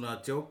sko svona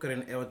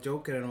Jokerinn ef að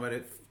Jokerinn væri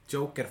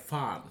Joker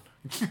fan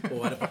og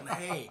væri bara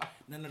nei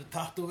nennir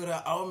tattu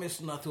verið á mig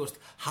svona þú veist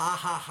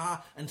ha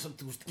en svona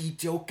þú veist í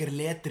Joker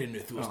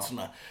letrinu þú veist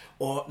svona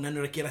og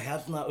nennir að gera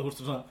hérna þú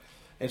veist svona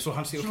eins og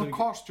hann sé svona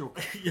cos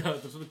Joker já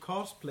þetta er svona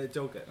cosplay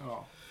Joker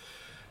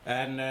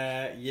en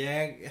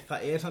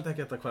það er samt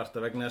ekki þetta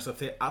kvarta vegna þess að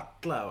þið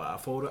allavega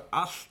fóru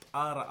allt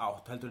aðra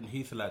átt heldur en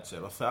Heath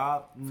Ledger og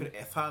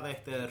það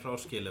eitt er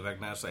hróskilu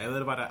vegna þess að ef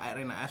þeir bara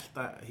reyna að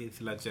elta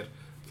Heath Ledger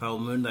þá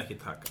mun það ekki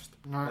takast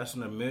þess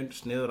vegna mun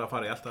sniður að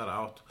fara í allt aðra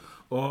átt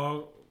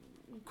og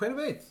hver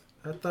veit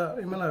þetta,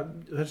 ég meina,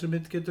 þessi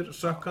mynd getur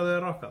sökkað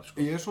eða rokkað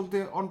sko. Ég er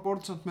svolítið on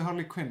board samt með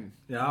Harley Quinn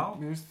já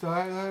mér finnst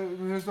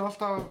það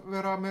alltaf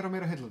vera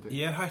meira heillandi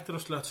ég er hættur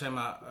að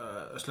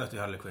slött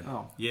í Harley Quinn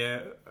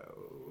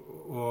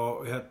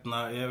og ég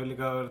hef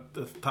líka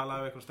talað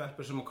af eitthvað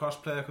stelpur sem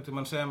cosplay eitthvað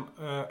tímann sem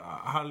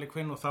Harley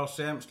Quinn og þá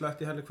sem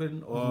slött í Harley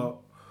Quinn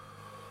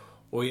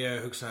og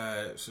ég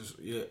hugsaði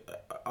ég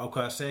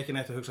ákvaði að segja ekki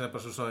neitt og hugsaði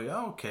bara svo já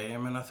ok, ég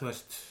meina þú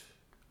veist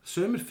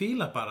sumir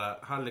fíla bara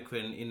Harley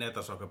Quinn í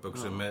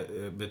netasokkaböksum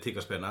með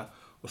tíkaspenna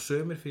og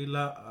sumir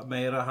fíla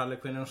meira Harley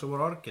Quinn en svo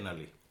voru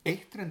orginali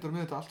eitt reyndar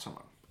með þetta allt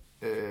saman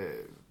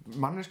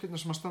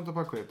manneskjörnir sem að standa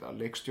bak við þetta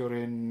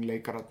leikstjórinn,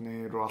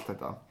 leikararnir og allt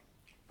þetta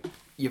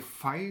ég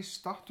fæ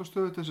statt og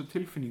stöðu þessu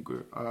tilfinningu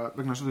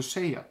vegna þess að þau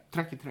segja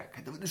trekk í trekk,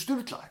 þetta verður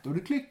sturlað, þetta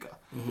verður klikkað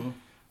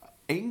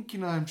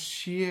enginn af þeim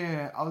sé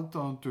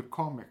aðdáðandur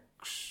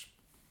comics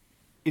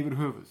yfir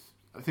höfuð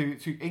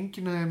því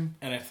enginn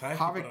af þeim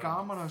hafi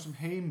gaman af þessum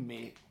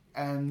heimi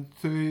en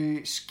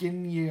þau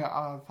skynji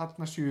að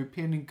þarna séu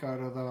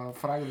peningar eða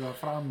fræða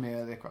frami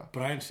eða eitthvað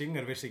Bryan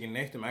Singer vissi ekki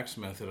neitt um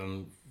X-Men þegar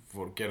hann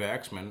gerði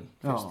X-Men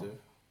fyrstu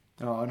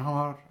já, en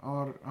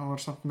hann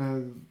var samt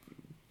með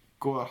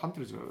góða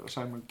handriðsöfund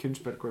Simon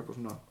Kinberg og eitthvað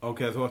svona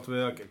ok, þú ætti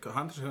við að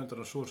handriðsöfundar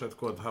og Suicide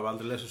Squad hafa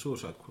aldrei lesið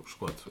Suicide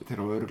Squad þeir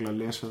hafa örugglega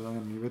lesið það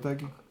en ég veit það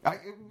ekki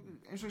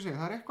eins og ég segi,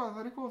 það er eitthvað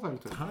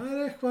óþægilegt það er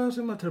eitthvað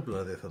sem að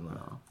trufla þig þannig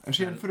en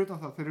síðan fyrir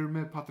utan það, þeir eru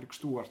með Patrick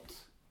Stewart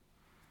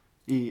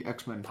í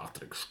X-Men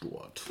Patrick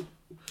Stewart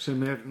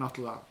sem er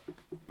náttúrulega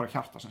bara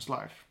hjarta sem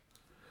slær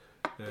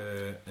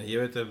en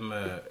ég veit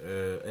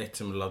eitt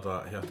sem láta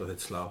hjarta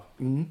þitt slá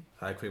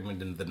það er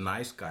kvikmyndin The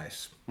Nice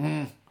Guys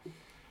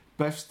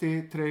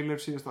besti trailer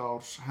síðasta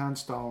árs,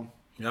 hands down.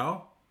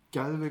 Já.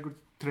 Geðveikur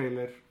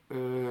trailer.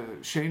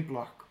 Shane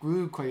Black,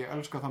 guð hvað ég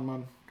elska þann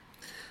mann.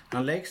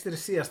 Hann leikstýrði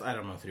síðast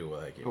Iron Man 3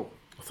 eða ekki? Jú.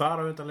 Og þar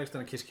á undan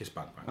leikstýrði hann Kiss Kiss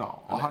Bang Bang. Já,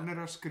 og hann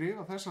að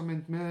skrifa þessa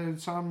mynd með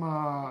sama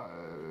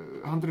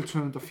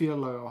handritshöfunda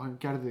félaga og hann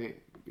gerði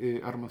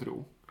Iron Man 3.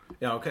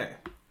 Já, ok.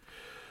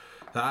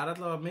 Það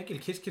allavega mikil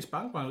Kiss Kiss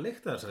Bang Bang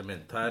lykt af þessari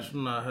mynd. Það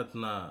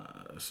svona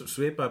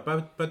svipað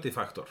buddy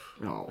faktor.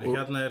 Já,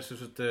 hérna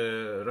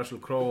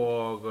Russell Crowe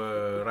og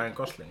Ryan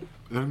Gosling.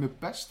 Þau eru með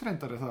best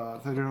reyndari það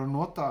að þeir eru að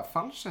nota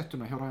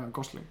falsettuna hjá Ryan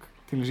Gosling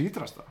til þess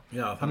ídrasta.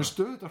 Já, hann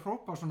stöðugt að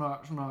hrópa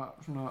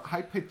svona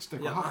high-pitched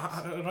eitthvað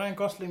hátt. Ryan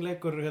Gosling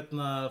leikur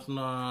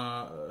svona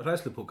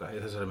hræðslupúka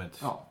í þessari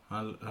mynd. Já.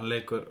 Hann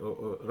leikur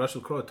og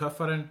Russell Crowe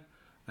töffarinn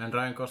en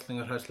Ryan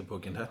Gosling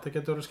hræðslupúkin. Þetta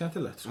getur verið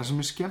skemmtilegt. Það sem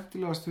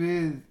skemmtilegast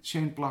við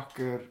Shane Black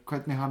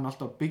hvernig hann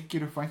alltaf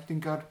byggir upp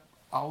væntingar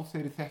á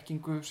þeirri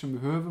þekkingu sem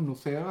við höfum nú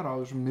þegar á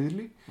þessum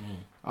miðli,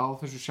 á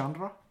þessu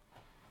genre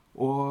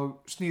og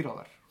snýra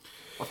þær.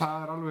 Og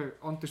það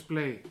alveg on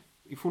display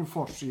í full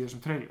force í þessum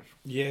trailer.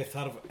 Ég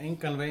þarf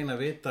engan veginn að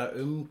vita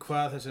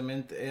hvað þessi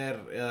mynd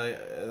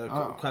eða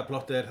hvað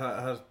plottið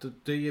það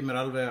dugir mér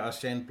alveg að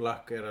Shane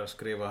Black að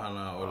skrifa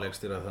hana og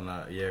leikstýra þannig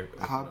að ég...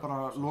 Það bara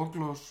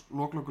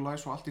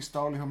loglogulæs og allt í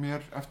stáli hjá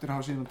mér eftir að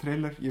hafa síðan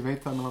trailer. Ég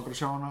veit það mér langar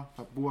að sjá hana,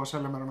 það búið að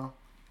selja mér hana.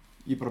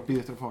 Ég bara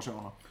býð eftir að fá að sjá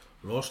hana.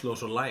 Los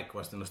og like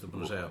varst þið næstu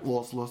búin að segja.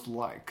 Los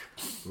like.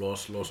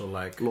 Los og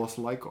like.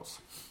 Los likeos.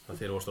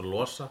 Það þér varst að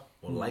losa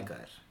og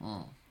like'a þér.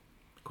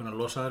 Hvernig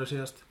losaðu þér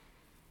síðast?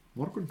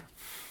 Morgun.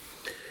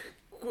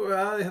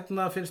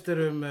 Hérna finnst þér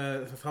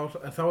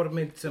þá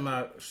mynd sem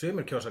að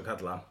sumir kjósa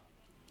kalla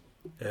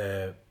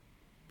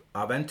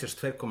Avengers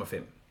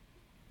 2.5.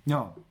 Já.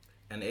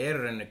 En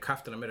rauninni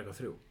Captain America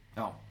 3.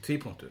 Já.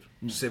 2.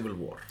 Civil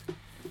War.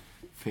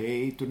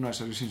 Feitur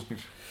næsari síns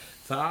mér.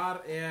 Þar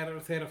þeir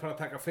að fara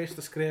að taka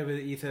fyrsta skrefið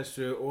í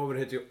þessu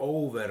overhitju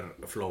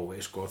overflowi,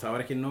 sko. Það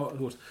var ekki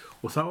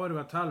og þá erum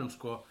við að tala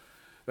sko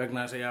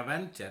vegna þess að í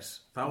Avengers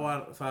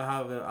það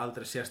hafði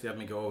aldrei sérst jafn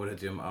mikið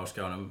overhitjum á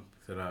skjánum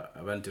þegar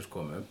Avengers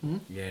komu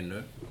í einu.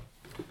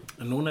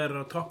 En núna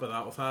að toppa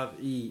það og það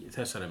í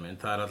þessari mynd.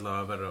 Það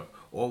allavega að vera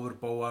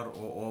overbóar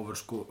og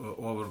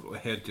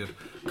overhetjur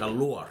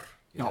galore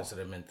í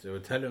þessari mynd.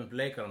 Við teljum upp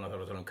leikarana þá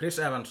erum við Chris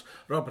Evans,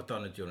 Robert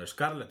Downey Jr.,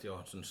 Scarlett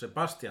Johansson,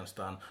 Sebastian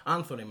Stan,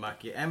 Anthony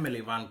Mackie,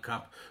 Emily Van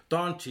Camp,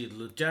 Don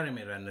Cheadle,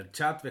 Jeremy Renner,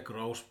 Chadwick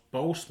Rose,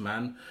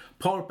 Boseman,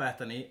 Paul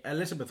Bettany,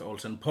 Elizabeth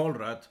Olsen, Paul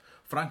Rudd,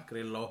 Frank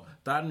Grillo,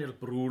 Daniel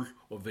Brühl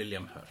og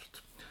William Hurt.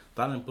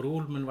 Daniel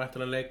Brühl mun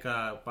væntanlega leika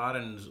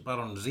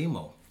Baron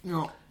Zemo.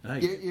 Já,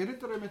 ég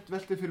reyndar einmitt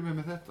velti fyrir mig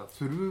með þetta.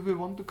 Þurfum við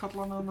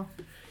vondukallana hana?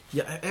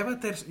 Já, ef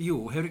þetta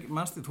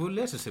manstu, þú hefur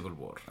lesið Civil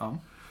War. Já.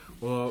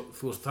 Og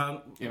þú veist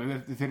það... Þeir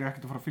eru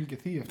ekkert að fara að fylgja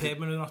því eftir.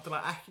 Þeir munu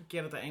náttúrulega ekki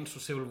gera þetta eins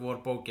og Civil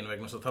War bókin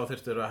vegna þess að þá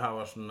þyrftu að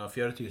hafa svona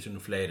 40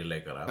 sinnum fleiri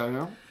leikara.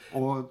 Já,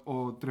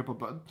 og drepa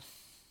börn.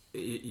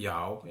 Já,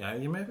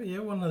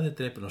 ég vonaði þið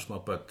dreipinu smá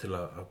börn til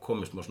að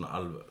komi smá svona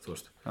alveg, þú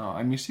veist. Já,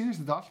 en mér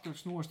sýnist þetta alltaf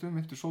snúast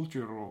Winter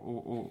Soldier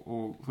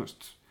og þú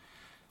veist,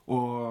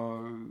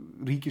 og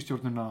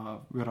ríkisstjórnina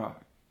vera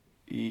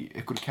í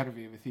einhverju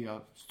kerfi við því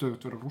að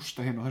stöðugt vera að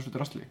rústa hinn og þessu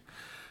drasli.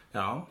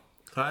 Já,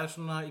 það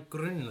svona í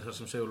grunninn þar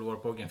sem Civil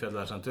War bókin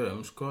fjallaði samt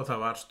sko,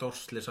 það var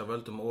stórslys af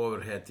völdum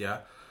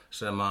ofurhetja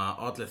sem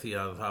að olli því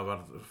að það var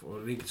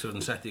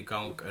ríkisstjórnin sett í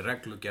gang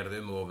reglugerð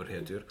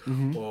ofurhetjur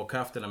og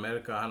Captain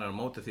America hann á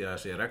móti því að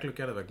það sé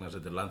reglugerð vegna þess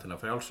að þetta landina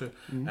frjálsu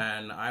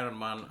en Iron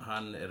Man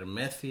hann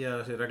með því að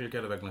það sé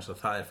reglugerð vegna þess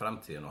að það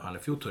framtíðin og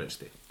hann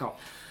futuristi. Já.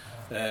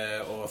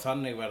 Og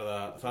þannig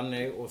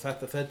og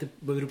þetta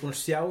við erum búin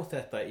að sjá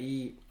þetta í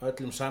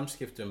öllum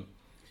samskiptum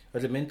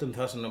öllum myndum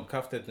það sem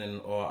Captain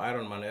og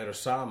Iron Man eru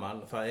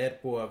saman,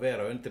 það búið að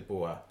vera að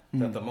undirbúa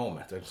þetta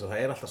moment, það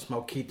alltaf smá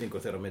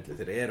kýtingur þeirra á milli,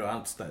 þeir eru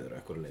andstæður á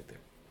einhverju leyti.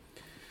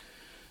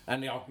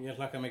 En já, ég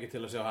hlakka mikið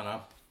til að sjá hana.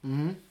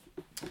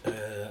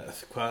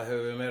 Hvað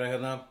höfum við meira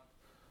hérna?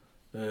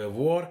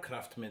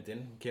 Warcraft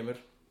myndin kemur.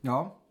 Já.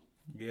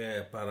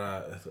 Ég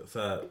bara,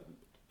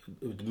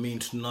 it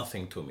means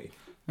nothing to me.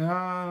 Já,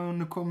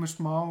 hún komið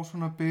smá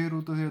svona byr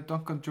út af því að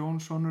Duncan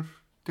Jones sonur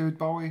David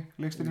Bowie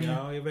leikstýrði. Já,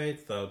 ég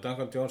veit það.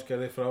 Duncan Jones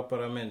gerði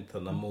frábæra mynd,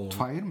 þarna Moon.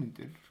 2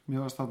 myndir.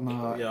 Mér varst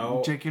þarna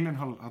Jake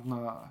Gyllenhaal, þarna...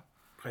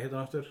 Hvað heitir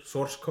hann aftur?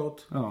 Source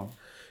Code? Já.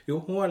 Jú,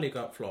 hún var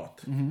líka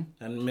flott.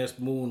 En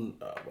mest Moon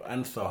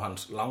ennþá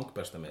hans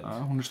langbesta mynd.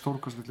 Já, hún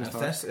stórkostlega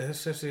listað.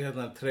 Þessi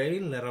hérna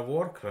trailer af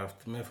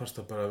Warcraft, mér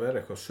fannst það bara að vera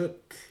eitthvað sull.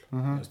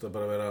 Mér fannst það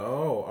bara að vera,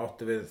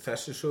 átti við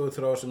þessi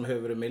söguþráð sem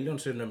hefur verið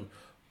milljónsinnum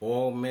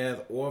og með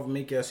of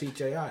mikið að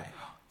CGI.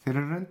 Þeir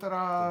eru reyndar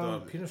að... Það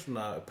var pínu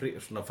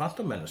svona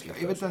fantommennislegt.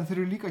 Ég veit að þeir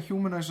eru líka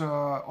humanæsa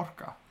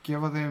orka.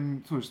 Gefa þeim,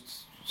 þú veist,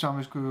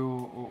 samvisku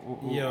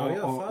og Já, það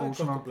er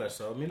gott að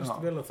blessa og mér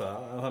líst vel á það.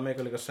 En það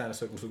meikar líka sens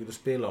vegna þú getur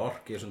spila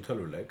orki í þessum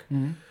tölvuleik.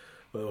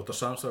 Og þú átt að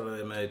samsvara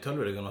þig með í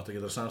tölvuleikum og þú átt að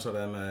geta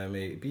samsvara þig með þeim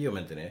í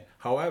bíómyndinni.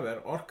 However,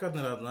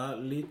 orkarnir þarna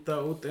líta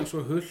út eins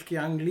og Hulk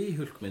í Ang Lee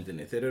Hulk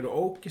myndinni. Þeir eru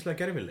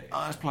ógeðslega gervilegir.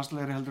 Aðeins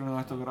plastlegri heldur en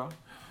það ætti að vera.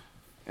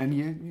 en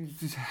ég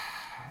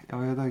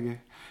veit það ekki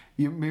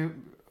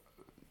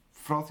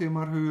frá því að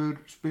maður hefur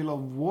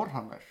spilað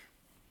Warhammer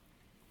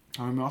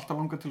þá hefur mér alltaf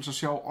langað til þess að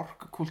sjá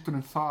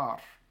orkakultúrin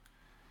þar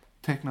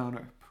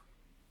teiknaðan upp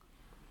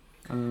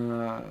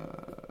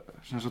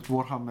sem sagt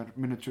Warhammer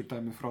miniature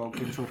dæmi frá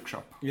Games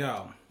Workshop.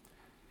 Já,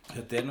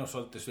 þetta nú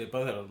svolítið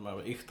svipað þegar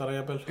maður íktara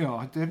jafnvel. Já,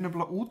 þetta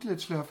nefnilega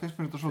útlitslega finnst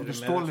mér þetta svolítið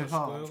stólið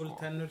það.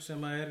 Skögultennur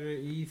sem eru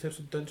í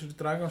þessu Dungeons &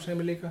 Dragons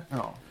heimi líka.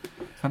 Já,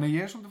 þannig að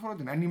ég svolítið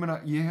forvitinn, en ég meina,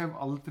 ég hef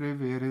aldrei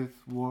verið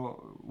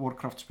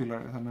Warcraft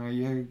spilari, þannig að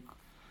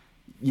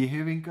ég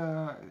hef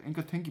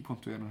enga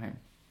tengipunkt við hennan heim.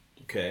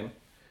 Ok,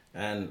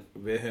 en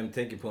við höfum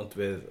tengipunkt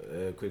við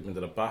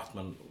kvikmyndina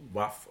Batman,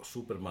 Waff,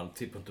 Superman,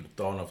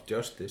 Dawn of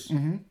Justice.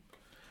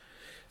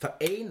 Það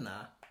eina,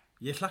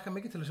 ég hlakka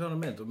mikið til að sjá hana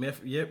mynd og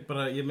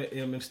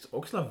ég minnst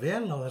ógeðslega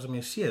vel á það sem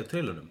ég séð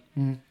trailernum.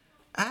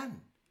 En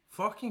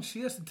fucking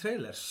síðasti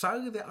trailer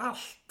sagði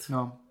allt.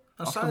 Já,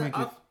 hann sagði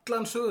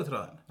allan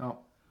söguþráðin. Já.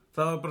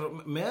 Það var bara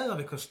meðan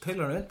við hvað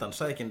trailerinn undan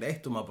sagði ekki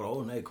eitt um að bara, ó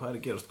nei, hvað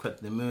að gerast,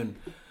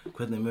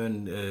 hvernig mun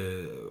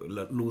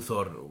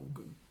Luthor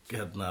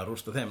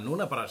rústa þeim.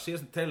 Núna bara,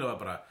 síðasti trailer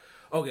var bara,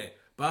 ok,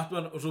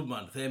 Batman og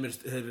Superman, þeir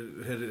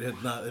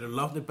eru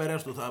látnir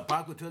berjast og það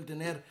baku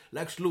tjöldin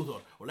Lex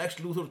Luthor og Lex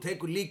Luthor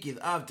tekur líkið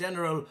af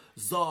General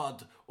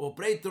Zod og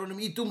breytir honum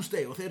í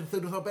Doomsday og þeir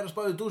þurfa þá að berjast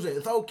báðið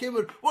Doomsday þá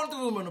kemur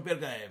Wonder Woman og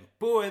bjarga þeim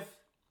búið.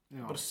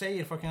 Já. Bara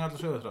segir fucking allar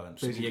sögutráðin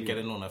sem ég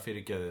gerði núna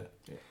fyrirgeðu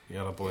ég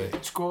að búið.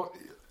 Sko,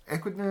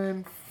 einhvern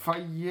veginn fæ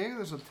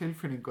ég þessa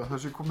tilfinningu að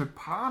það sé komið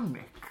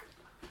panik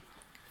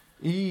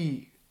í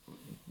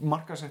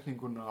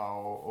markasetninguna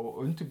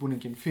og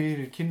undirbúningin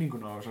fyrir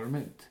kynninguna á þessari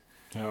mynd.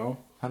 Já.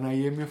 Þannig að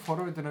ég er mjög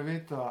forvitin að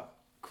vita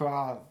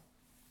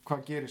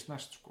hvað gerist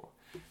næst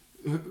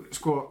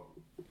sko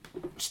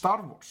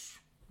Star Wars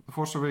The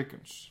Force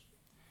Awakens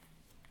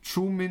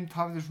sú mynd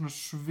hafði svona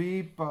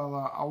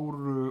svipaða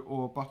áru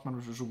og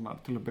Batman vs.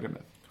 Superman til að byrja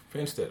með.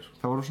 Finnst þér?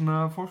 Það voru svona,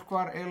 fólk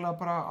var eiginlega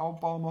bara á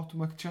báðum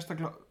áttum ekki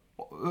sérstaklega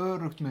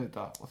örugt með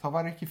þetta og það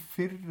var ekki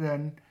fyrr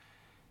en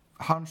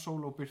Han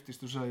Solo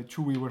birtist og sagði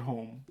Chewie we're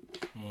home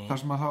þar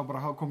sem að það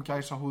bara kom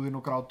gæsahúðin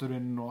og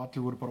gráturinn og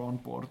allir voru bara on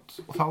board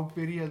og þá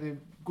byrjaði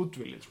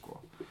goodwillið sko.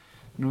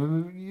 Nú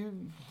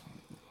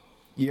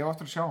ég á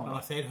eftir að sjá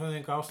hana. Þeir höfðu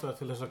enga ástæðu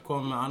til þess að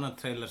koma með annan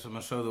trailer sem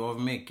að sögðu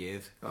of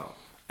mikið. Já.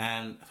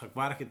 En það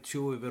var ekki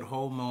Chewie we're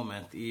home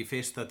moment í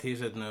fyrsta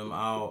tísetnum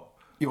á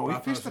Jó, í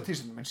fyrsta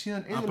tísetnum en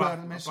síðan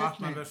eðlaði með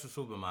Batman vs.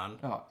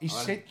 Superman. Já, í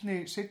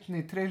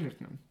seinni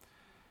trailernum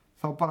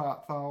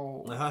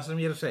það sem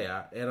ég er að segja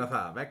er að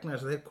það vegna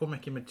þess að þeir kom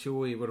ekki með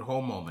Chewie we're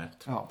home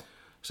moment já.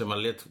 Sem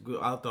að lét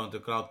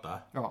aðdáendur gráta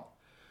já.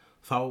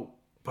 Þá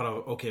bara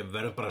ok,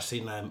 verðum bara að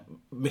sýna þeim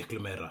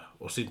miklu meira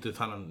og sýndu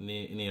þannan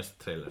nýjast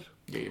trailer.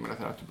 Ég meina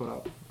þeir ættu bara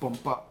að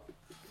bomba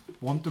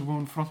Wonder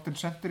Woman front and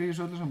center í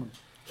þessu öllu saman.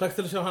 Hlakka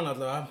til að sjá hana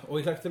allavega og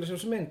ég hlakka til að sjá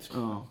þessu mynd.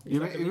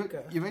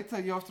 Ég veit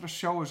að ég áttur að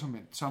sjá þessa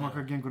mynd sama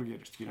hvað gengur og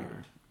gerist.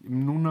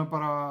 Núna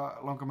bara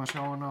langar maður að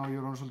sjá hana og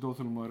ég er svolítið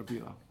óþölum að vera að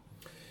bíða.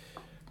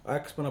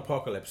 X-Men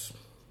Apocalypse.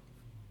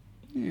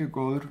 Ég er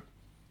góður.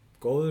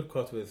 Góður,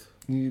 hvað við?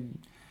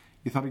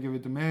 Ég þarf ekki að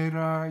vita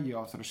meira, ég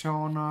á eftir að sjá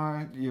hana,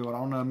 ég var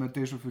ánægður með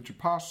Days of Future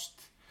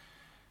Past.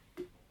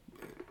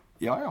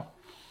 Já.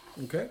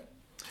 Ok.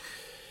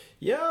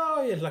 Já,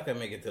 ég hlakkaði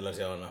mikið til að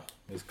sjá hana.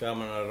 Ég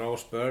skaman að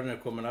Rose Byrne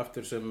komin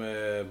aftur sem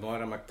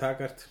Moira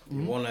McTaggart.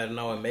 Ég vona þeir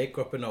náðu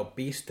make-upina og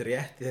Beast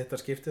rétt í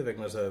þetta skiptið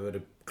vegna þess að það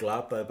verið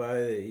glataði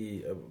bæði í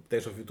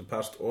Days of Future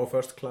Past og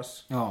First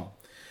Class. Já.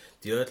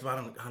 Djöðl var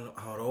hann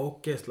var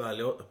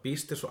ógeðslega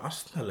Beast svo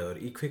astnalegur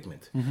í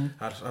kvikmynd.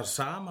 Það er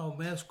sama og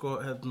með sko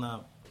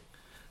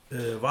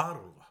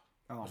varúlfa.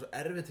 Það er svo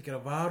erfitt að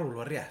gera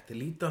varúlfa rétt. Þeir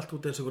líta allt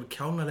út eins og einhverjir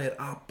kjánalegir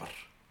apar.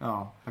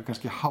 Já, það er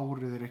kannski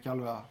hárið er ekki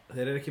alveg að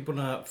þeir eru ekki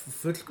búin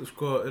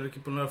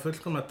að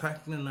fullkomna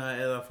tæknina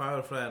eða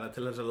fagurfræðina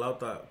til þess að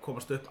láta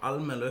komast upp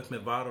almennilega upp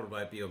með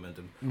varúlfa í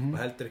bíómyndum og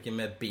heldur ekki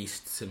með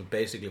Beast sem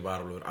basically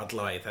varúlfur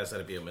allavega í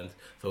þessari bíómynd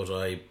þó svo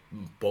að í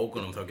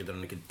bókunum þá getur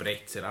hann ekki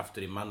breytt sér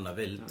aftur í manna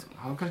vild.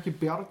 Hann er kannski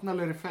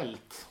bjarnalegri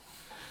feld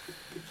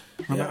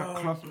svona vera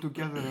klöpt og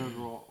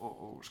geður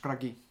og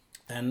skrakki.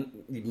 En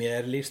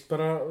mér líst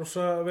bara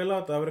rosa vel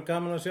á þetta, það verður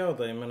gaman að sjá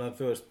þetta. Ég meina,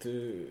 þú veist,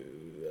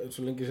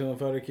 svo lengi sem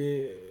það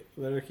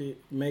verður ekki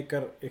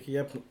meikar ekki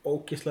jafn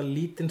ógeðslega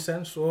lítinn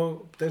sens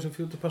og Days of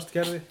Future Past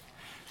gerði.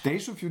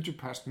 Days of Future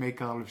Past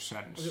meikað alveg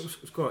sens.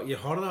 Sko, ég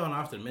horfði á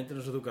hana aftur,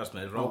 myndinu sem þú gast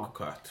með, Rogue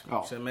Cut,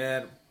 sem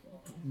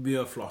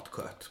mjög flott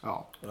cut.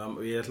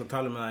 Ég ætla að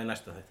tala um það í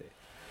næsta þætti.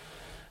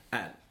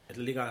 En, ég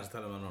ætla líka aðeins að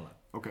tala um það núna.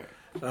 Ok.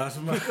 Það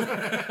sem að...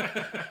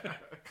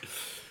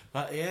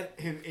 Það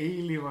hið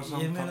eilífa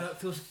samtal. Ég meina,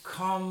 þú veist,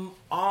 come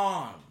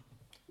on.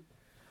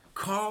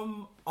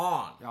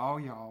 Já,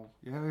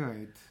 ég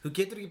veit. Þú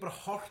getur ekki bara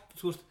hort,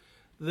 þú veist,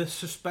 the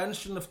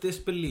suspension of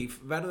disbelief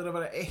verður að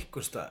vera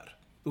eitthvað staðar.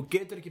 Þú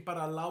getur ekki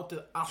bara að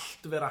látið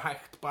allt vera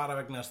hægt bara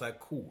vegna þess að það er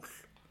cool.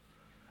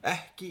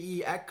 Ekki í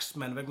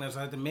X-Men vegna þess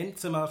að þetta er mynd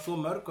sem að svo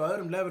mörg og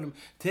öðrum levelum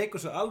tekur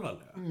svo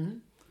alvarlega.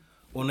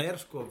 hún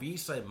sko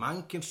vísa í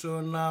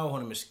mannkynssöguna og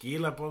hún með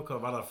skilabóð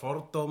hvað varðar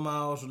fordóma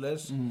og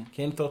svoleiðis,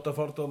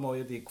 kynþáttafordóma og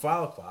ég veit ekki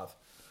hvað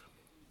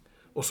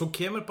og svo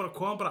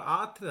koma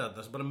bara atriði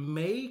þarna sem bara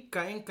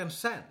meika engan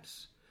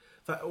sens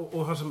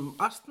og það sem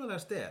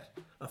astnalegast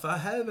að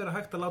það hefði verið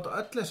hægt að láta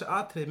öll þessi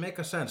atriði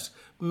meika sens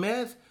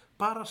með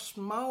bara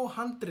smá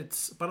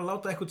handrits, bara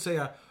láta eitthvað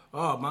segja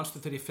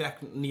manstu þegar ég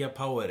fekk nýja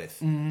powerið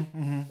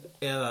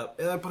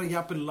eða bara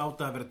jafnvel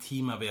láta að vera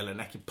tímavél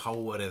en ekki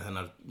powerið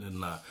hennar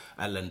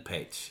Ellen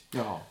Page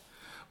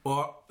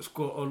og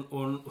sko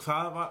og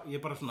það var,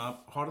 ég bara svona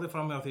horfði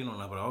fram hjá því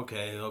núna bara ok,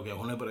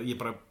 hún bara, ég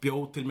bara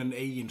bjó til minn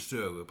eigin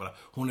sögu bara,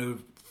 hún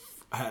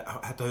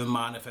þetta hefur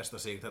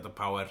manifestað sig, þetta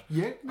power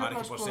var ekki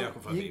bara að segja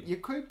okkur frá því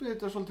ég kaupi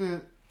þetta svolítið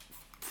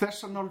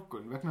þessa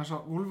nálgun vegna þess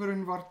að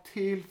Wolverine var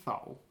til þá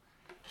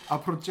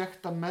að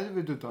projekta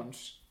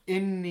meðvitundans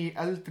inn í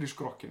eldri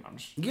skrokkin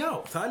hans já,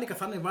 það líka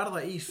þannig var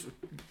það í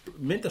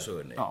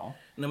myndasögunni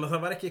nema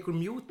það var ekki einhver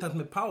mutant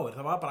með power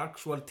það var bara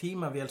actual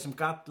tímavél sem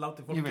gat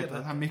látið fólk gera þetta ég veit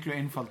að það er miklu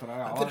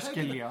einfaldara að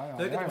skilja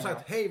þau getur bara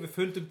sagt, hei við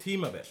fundum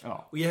tímavél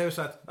og ég hef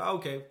sagt,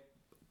 ok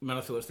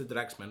menna þú veist, þetta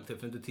er X-Men, þeir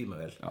fundu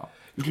tímavél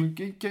við skulum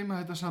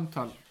geima þetta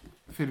samtal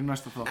fyrir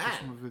næsta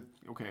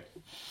þátt ok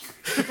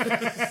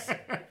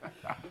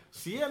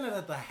síðan er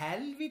þetta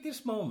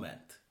helvítis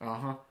moment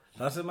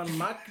það sem hann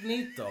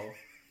Magneto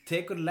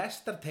tekur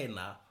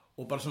lestarteina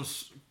og bara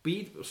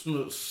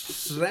svona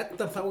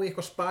sreddar þá í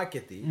eitthvað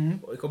spagetti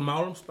og eitthvað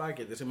málum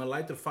spagetti sem hann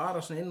lætur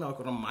fara svona inn á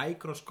eitthvað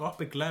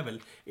microscopic level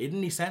inn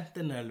í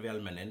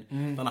Sentinel-vélmennin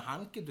þannig að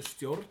hann getur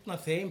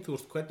stjórnað þeim þú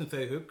veist hvernig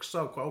þau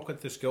hugsa og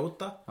hvernig þau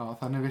skjóta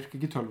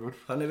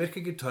þannig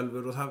virka ekki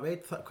tölvur og það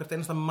veit það, hvert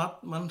einasta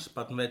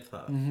mannsbarn veit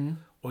það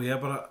og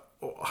ég bara,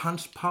 og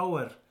hans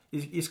power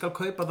ég skal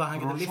kaupa það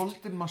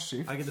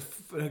hann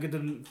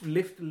getur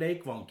lift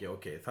leikvangi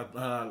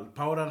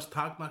power hans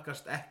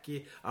takmarkast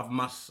ekki af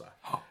massa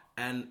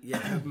en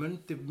ég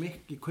myndi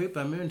mikið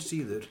kaupaði mun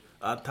síður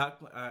að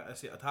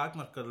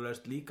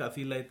takmarkarlaust líka að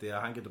því leiti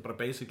að hann getur bara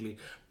basically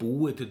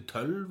búið til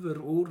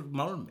tölvur úr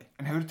málmi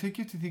en hefur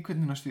tekið til því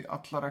hvernig næstu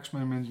allar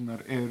X-Men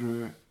myndunar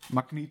eru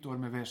Magneto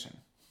með vesen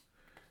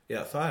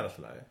já það er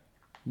alltaf lagi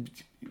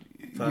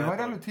ég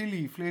væri alveg til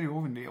í fleiri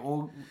ofinni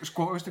og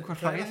sko, veistu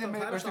hvað hræði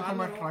mig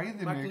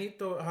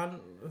Magneto,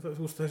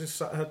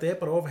 þetta er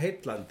bara of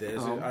heitlandi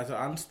þessi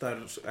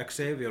anstæður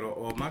Xavier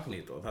og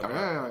Magneto það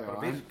bara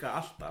virka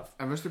alltaf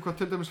en veistu hvað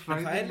til dæmis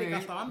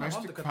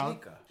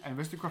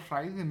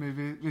hræði mig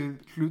við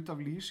hlut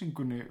af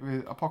lýsingunni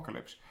við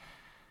Apocalypse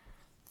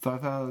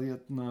það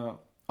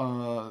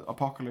að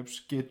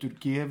Apocalypse getur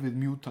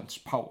gefið mutants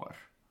power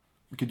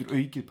getur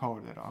aukið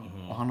power þeirra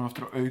og hann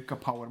aftur að auka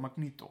power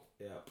Magneto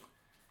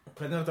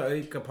hvernig er þetta að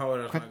auka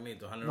power af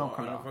Magneto hann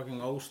er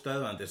fucking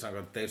óstöðvandi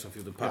samkvæmt Days of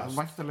Future Past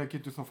væntanlega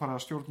getur þá farið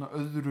að stjórna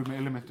öðrum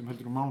elementum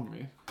heldur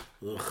málmi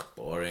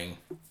boring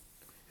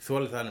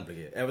þolið það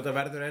nefnilega ekki ef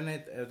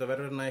þetta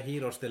verður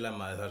Heroes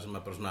dilemma þar sem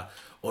er bara svona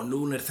og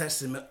núna er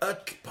þessi með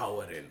öll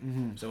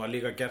powerinn sem var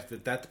líka gert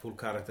við Deadpool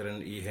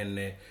karakterinn í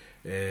henni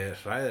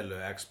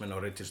hræðilegu X-Men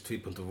Origins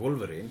 2.0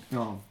 Wolverine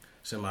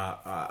sem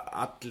að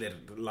allir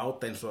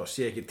láta eins og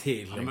sé ekki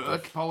til hann er með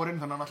öll powerinn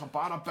þannig að hann ætla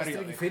bara að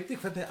berja þig það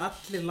er hvernig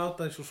allir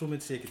láta eins og svo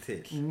mynd sé ekki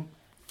til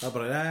það er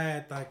bara,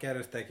 þetta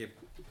gerist ekki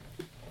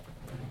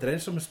það er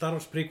eins og með Star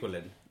Wars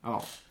prequelin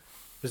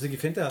finnst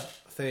ekki fyndið að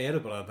þau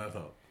eru bara þarna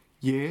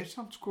þá ég er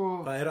samt sko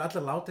það eru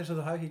allir láta eins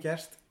og þau hafi ekki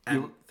gerst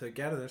en þau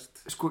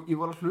gerðust sko ég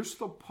var að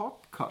hlusta á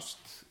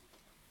podcast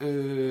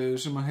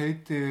sem að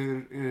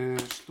heitir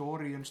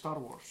Story in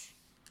Star Wars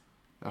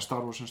eða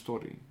Star Wars and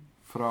Story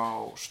frá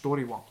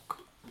Storywonk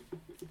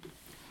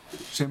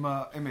sem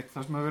að, einmitt,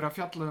 það sem að vera að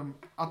fjalla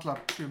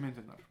allar 7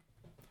 myndirnar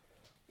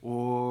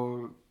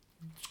og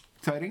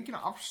það er enginn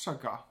að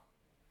afsaka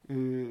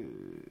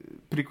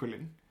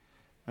prequelin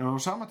en á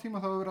sama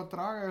tíma þá er verið að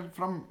draga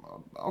fram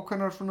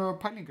ákveðnar svona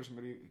pælingar sem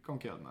í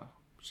gangi þarna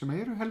sem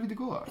eru helviti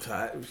góðar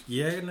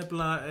ég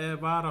nefnilega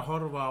var að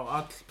horfa á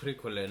all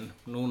prequelin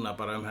núna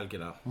bara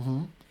helgina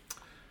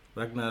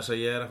vegna þess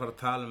að ég er að fara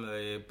að tala með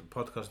þau í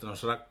podcastinu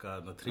hans Ragga,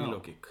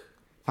 Trilogik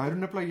það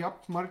eru nefnilega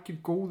jafn margir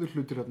góðir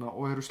hlutir þarna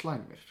og eru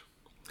slæmir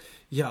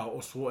já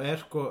og svo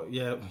sko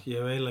ég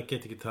eiginlega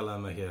get ekki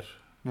talað með hér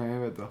nei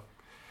ég veit það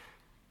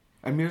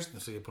en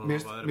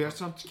mér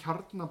samt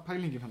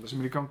kjarnapælingin hann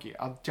sem er í gangi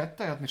að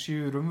Jedi-arnir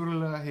séu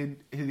raunverulega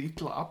hið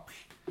illa afl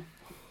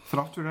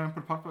þrátt fyrir að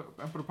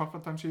Emperor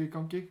Palpatine séu í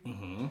gangi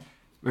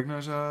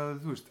vegna þess að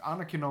þú veist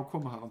Anakin á að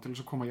koma þarna til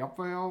þess að koma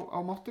jafnvægi á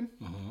máttin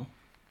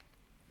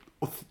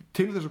og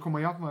til þess að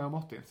koma jafnvægi á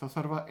máttin þá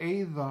þarf að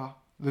eyða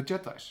the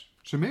Jedis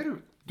sem eru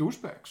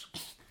douchebags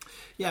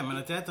já, menn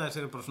að Jedis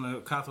eru bara svona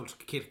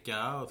kaþólsk kirkja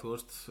og þú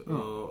veist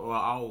og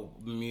á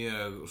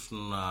mjög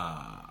svona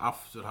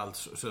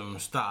afturhaldssum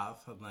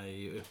stað þarna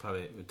í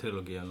upphafi við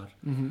trilogíunar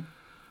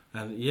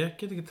en ég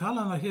get ekki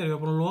talað um það hér ég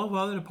var búin að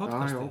lofa aðri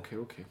podcasti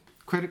ok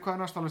hvað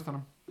er næst á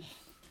listanum?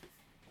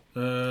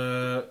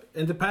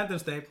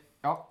 Independence Day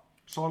já,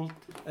 sold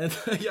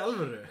í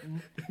alvöru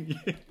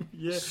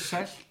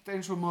selt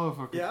eins og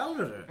motherfucker. Í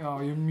alvöru? Já,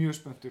 ég mjög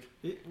spenntur.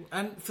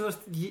 En þú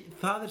veist,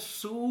 það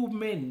sú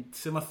mynd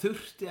sem að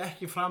þurfti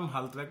ekki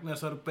framhald vegna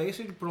þess að það eru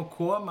basically búin að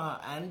koma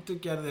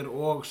endurgerðir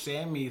og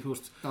semi, þú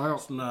veist,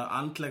 svona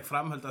andleg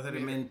framhald af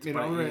þeirri mynd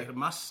bara í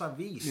massa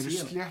vís. Mér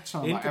slétt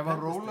sama, ef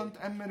að Roland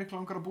Emmerich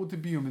langar að búi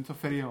til bíómynd þá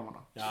fer ég á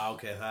hana. Já,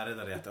 ok, það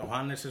þetta rétt. Og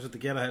hann sem sagt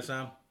að gera þessa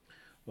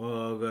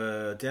og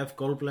Jeff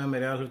Goldblum í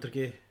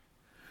aðalhlutverki.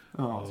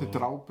 Já, þau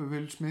drápu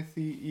Will Smith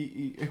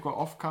í eitthvað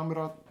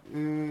off-camera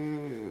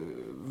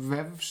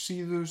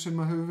vefsíðu sem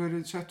hefur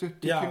verið sett upp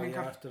til kynningar.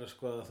 Já, ég eftir að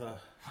skoða það.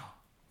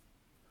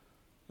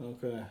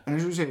 Ok. En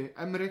eins og ég segi,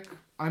 Emmerich,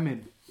 I'm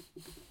in.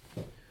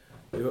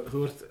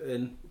 Þú ert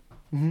in.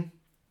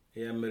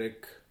 Í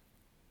Emmerich.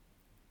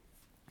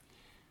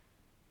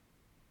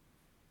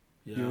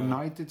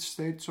 United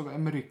States of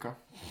America.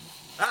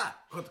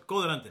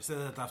 Góður endir,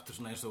 segðu þetta aftur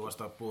svona eins og þú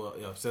varst að búa,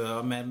 já, segðu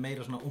það með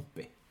meira svona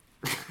umbi.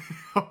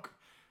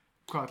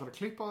 Hvað, ætlar að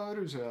klippa það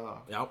öðru, segja það?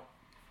 Já.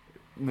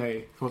 Nei,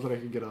 þú ætlar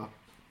ekki að gera það.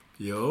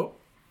 Jó.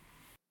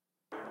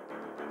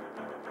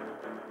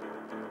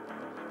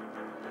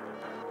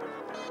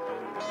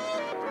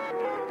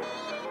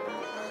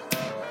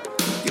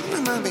 You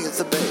remind me of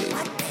the babe.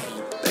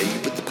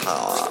 Babe with the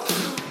power.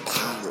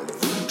 Power of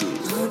voodoo.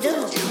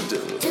 You do.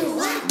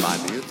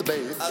 Remind me of the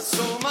babe. I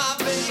saw my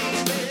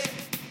baby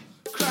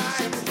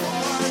crying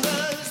for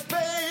this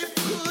babe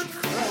could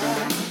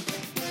cry.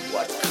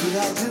 What could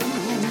I do?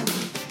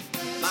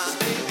 My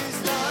baby's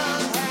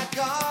love had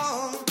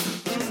gone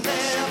and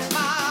left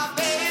my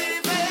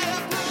baby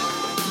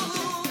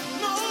blue.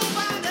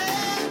 Nobody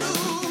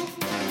knew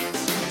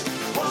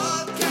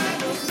what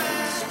kind of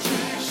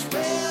magic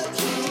spell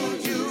to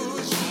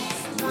use.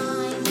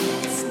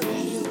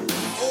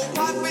 Oh,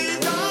 what we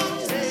don't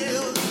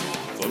tell.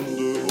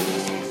 Thunder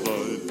or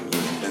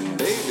lightning. And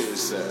baby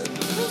said,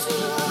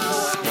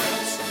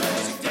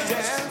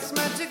 dance,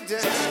 magic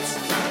dance. Dance,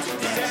 magic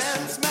dance.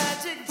 Dance,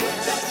 magic dance. Put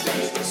that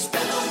baby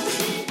spell on me.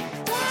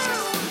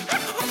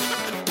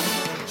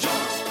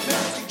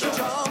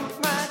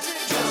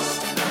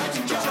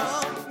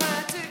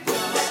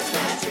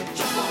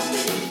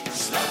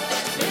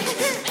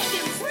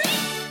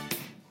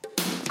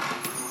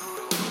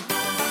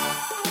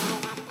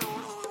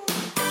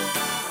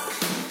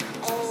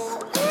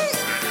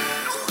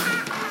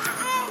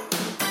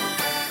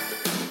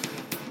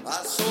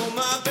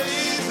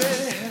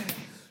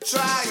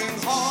 Trying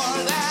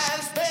hard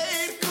as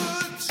babe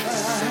could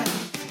try.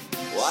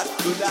 What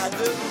could I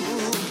do?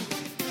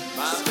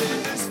 My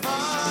baby's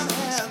fun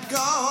had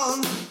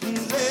gone and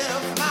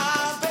left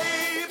my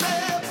baby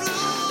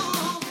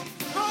blue.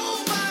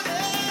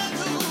 Nobody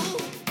knew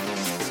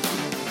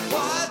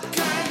what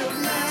kind of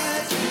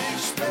magic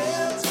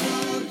spell to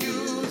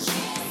use.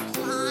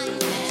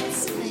 Climb and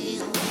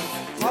sail,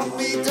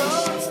 puppy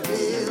dogs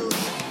feel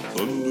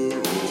thunder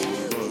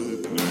or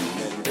lightning.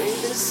 And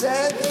baby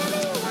said,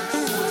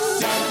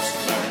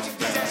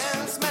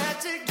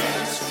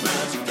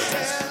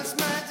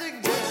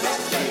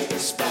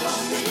 spell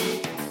on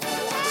me.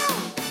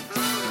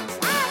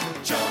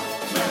 Jump,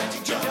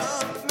 magic,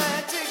 jump,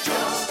 magic,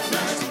 jump,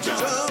 magic,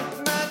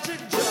 jump,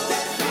 magic, jump,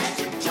 that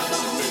magic jump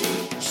on me.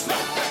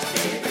 Slap that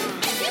baby,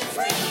 make it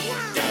free.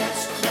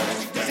 Dance,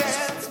 magic,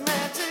 dance,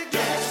 magic,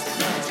 dance,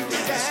 magic,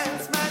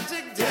 dance, magic,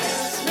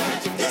 dance,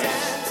 magic,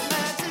 dance,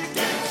 magic,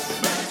 dance,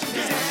 magic,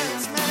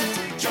 dance,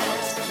 magic,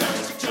 jump,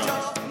 magic,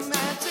 jump,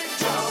 magic,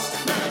 jump,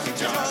 magic,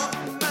 jump,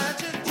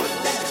 magic. Put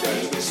that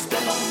baby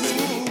spell on me.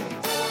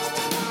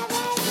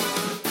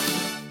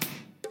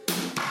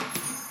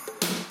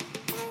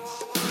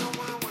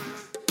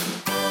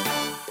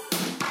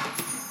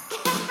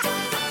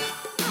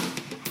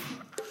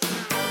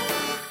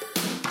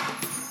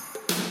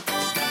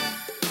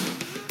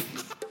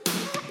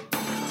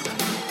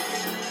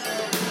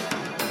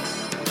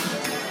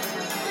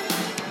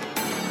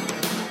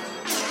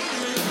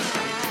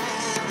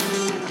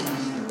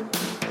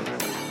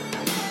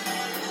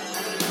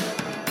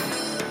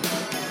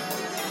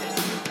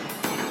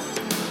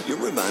 You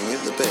remind me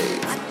of the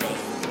babe.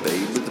 The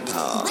babe with the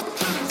power.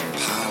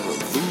 Power of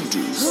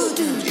voodoo.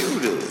 You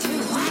do.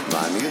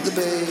 Remind me of the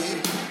babe.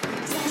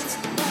 Dance,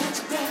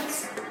 magic, dance.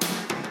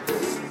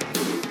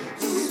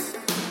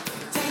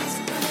 Dance,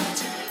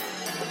 magic.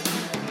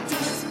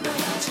 Dance,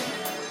 magic.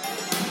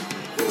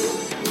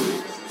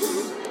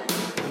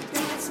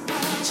 Dance,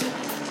 magic.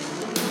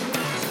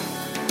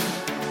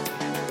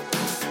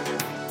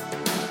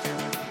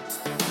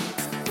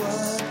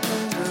 What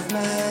kind of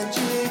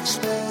magic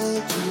spell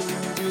to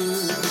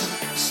use?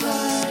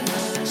 Slime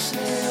and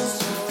snails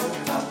or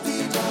puppy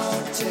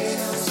dog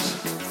tails,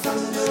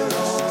 thunder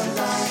or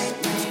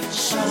lightning.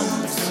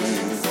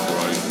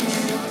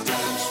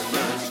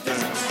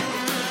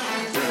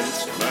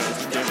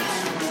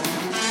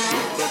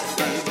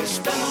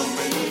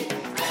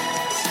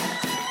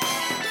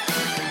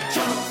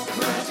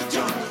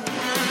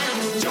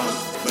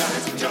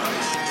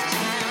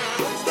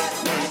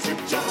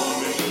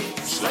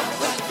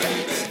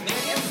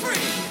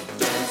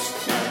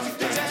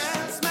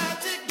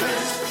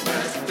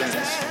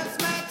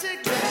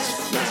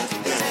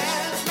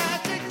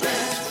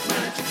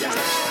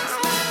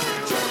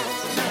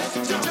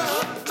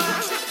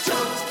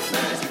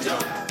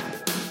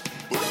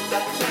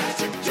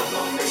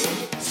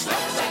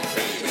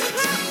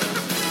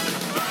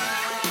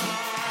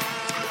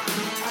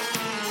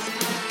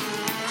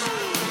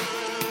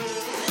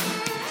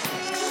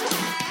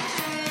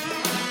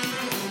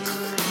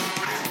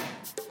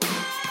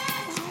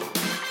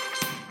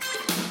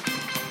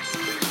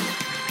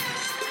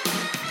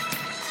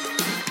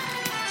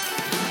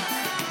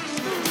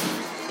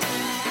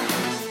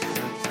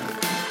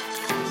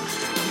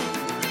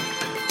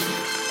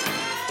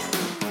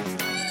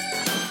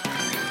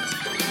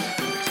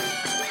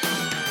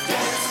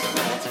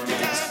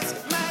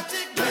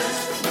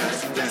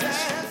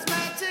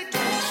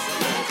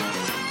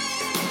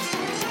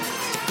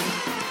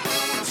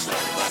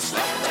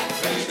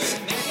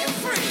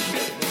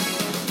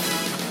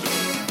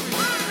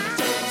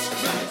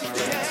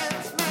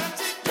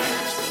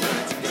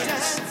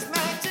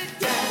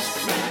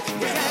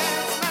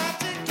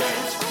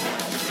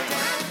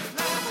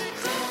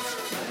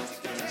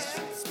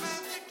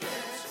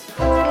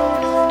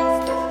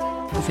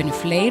 Þú finnur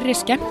fleiri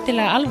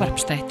skemmtilega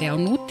alvarpstætti á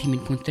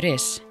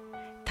nútímin.is.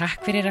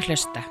 Takk fyrir að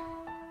hlusta.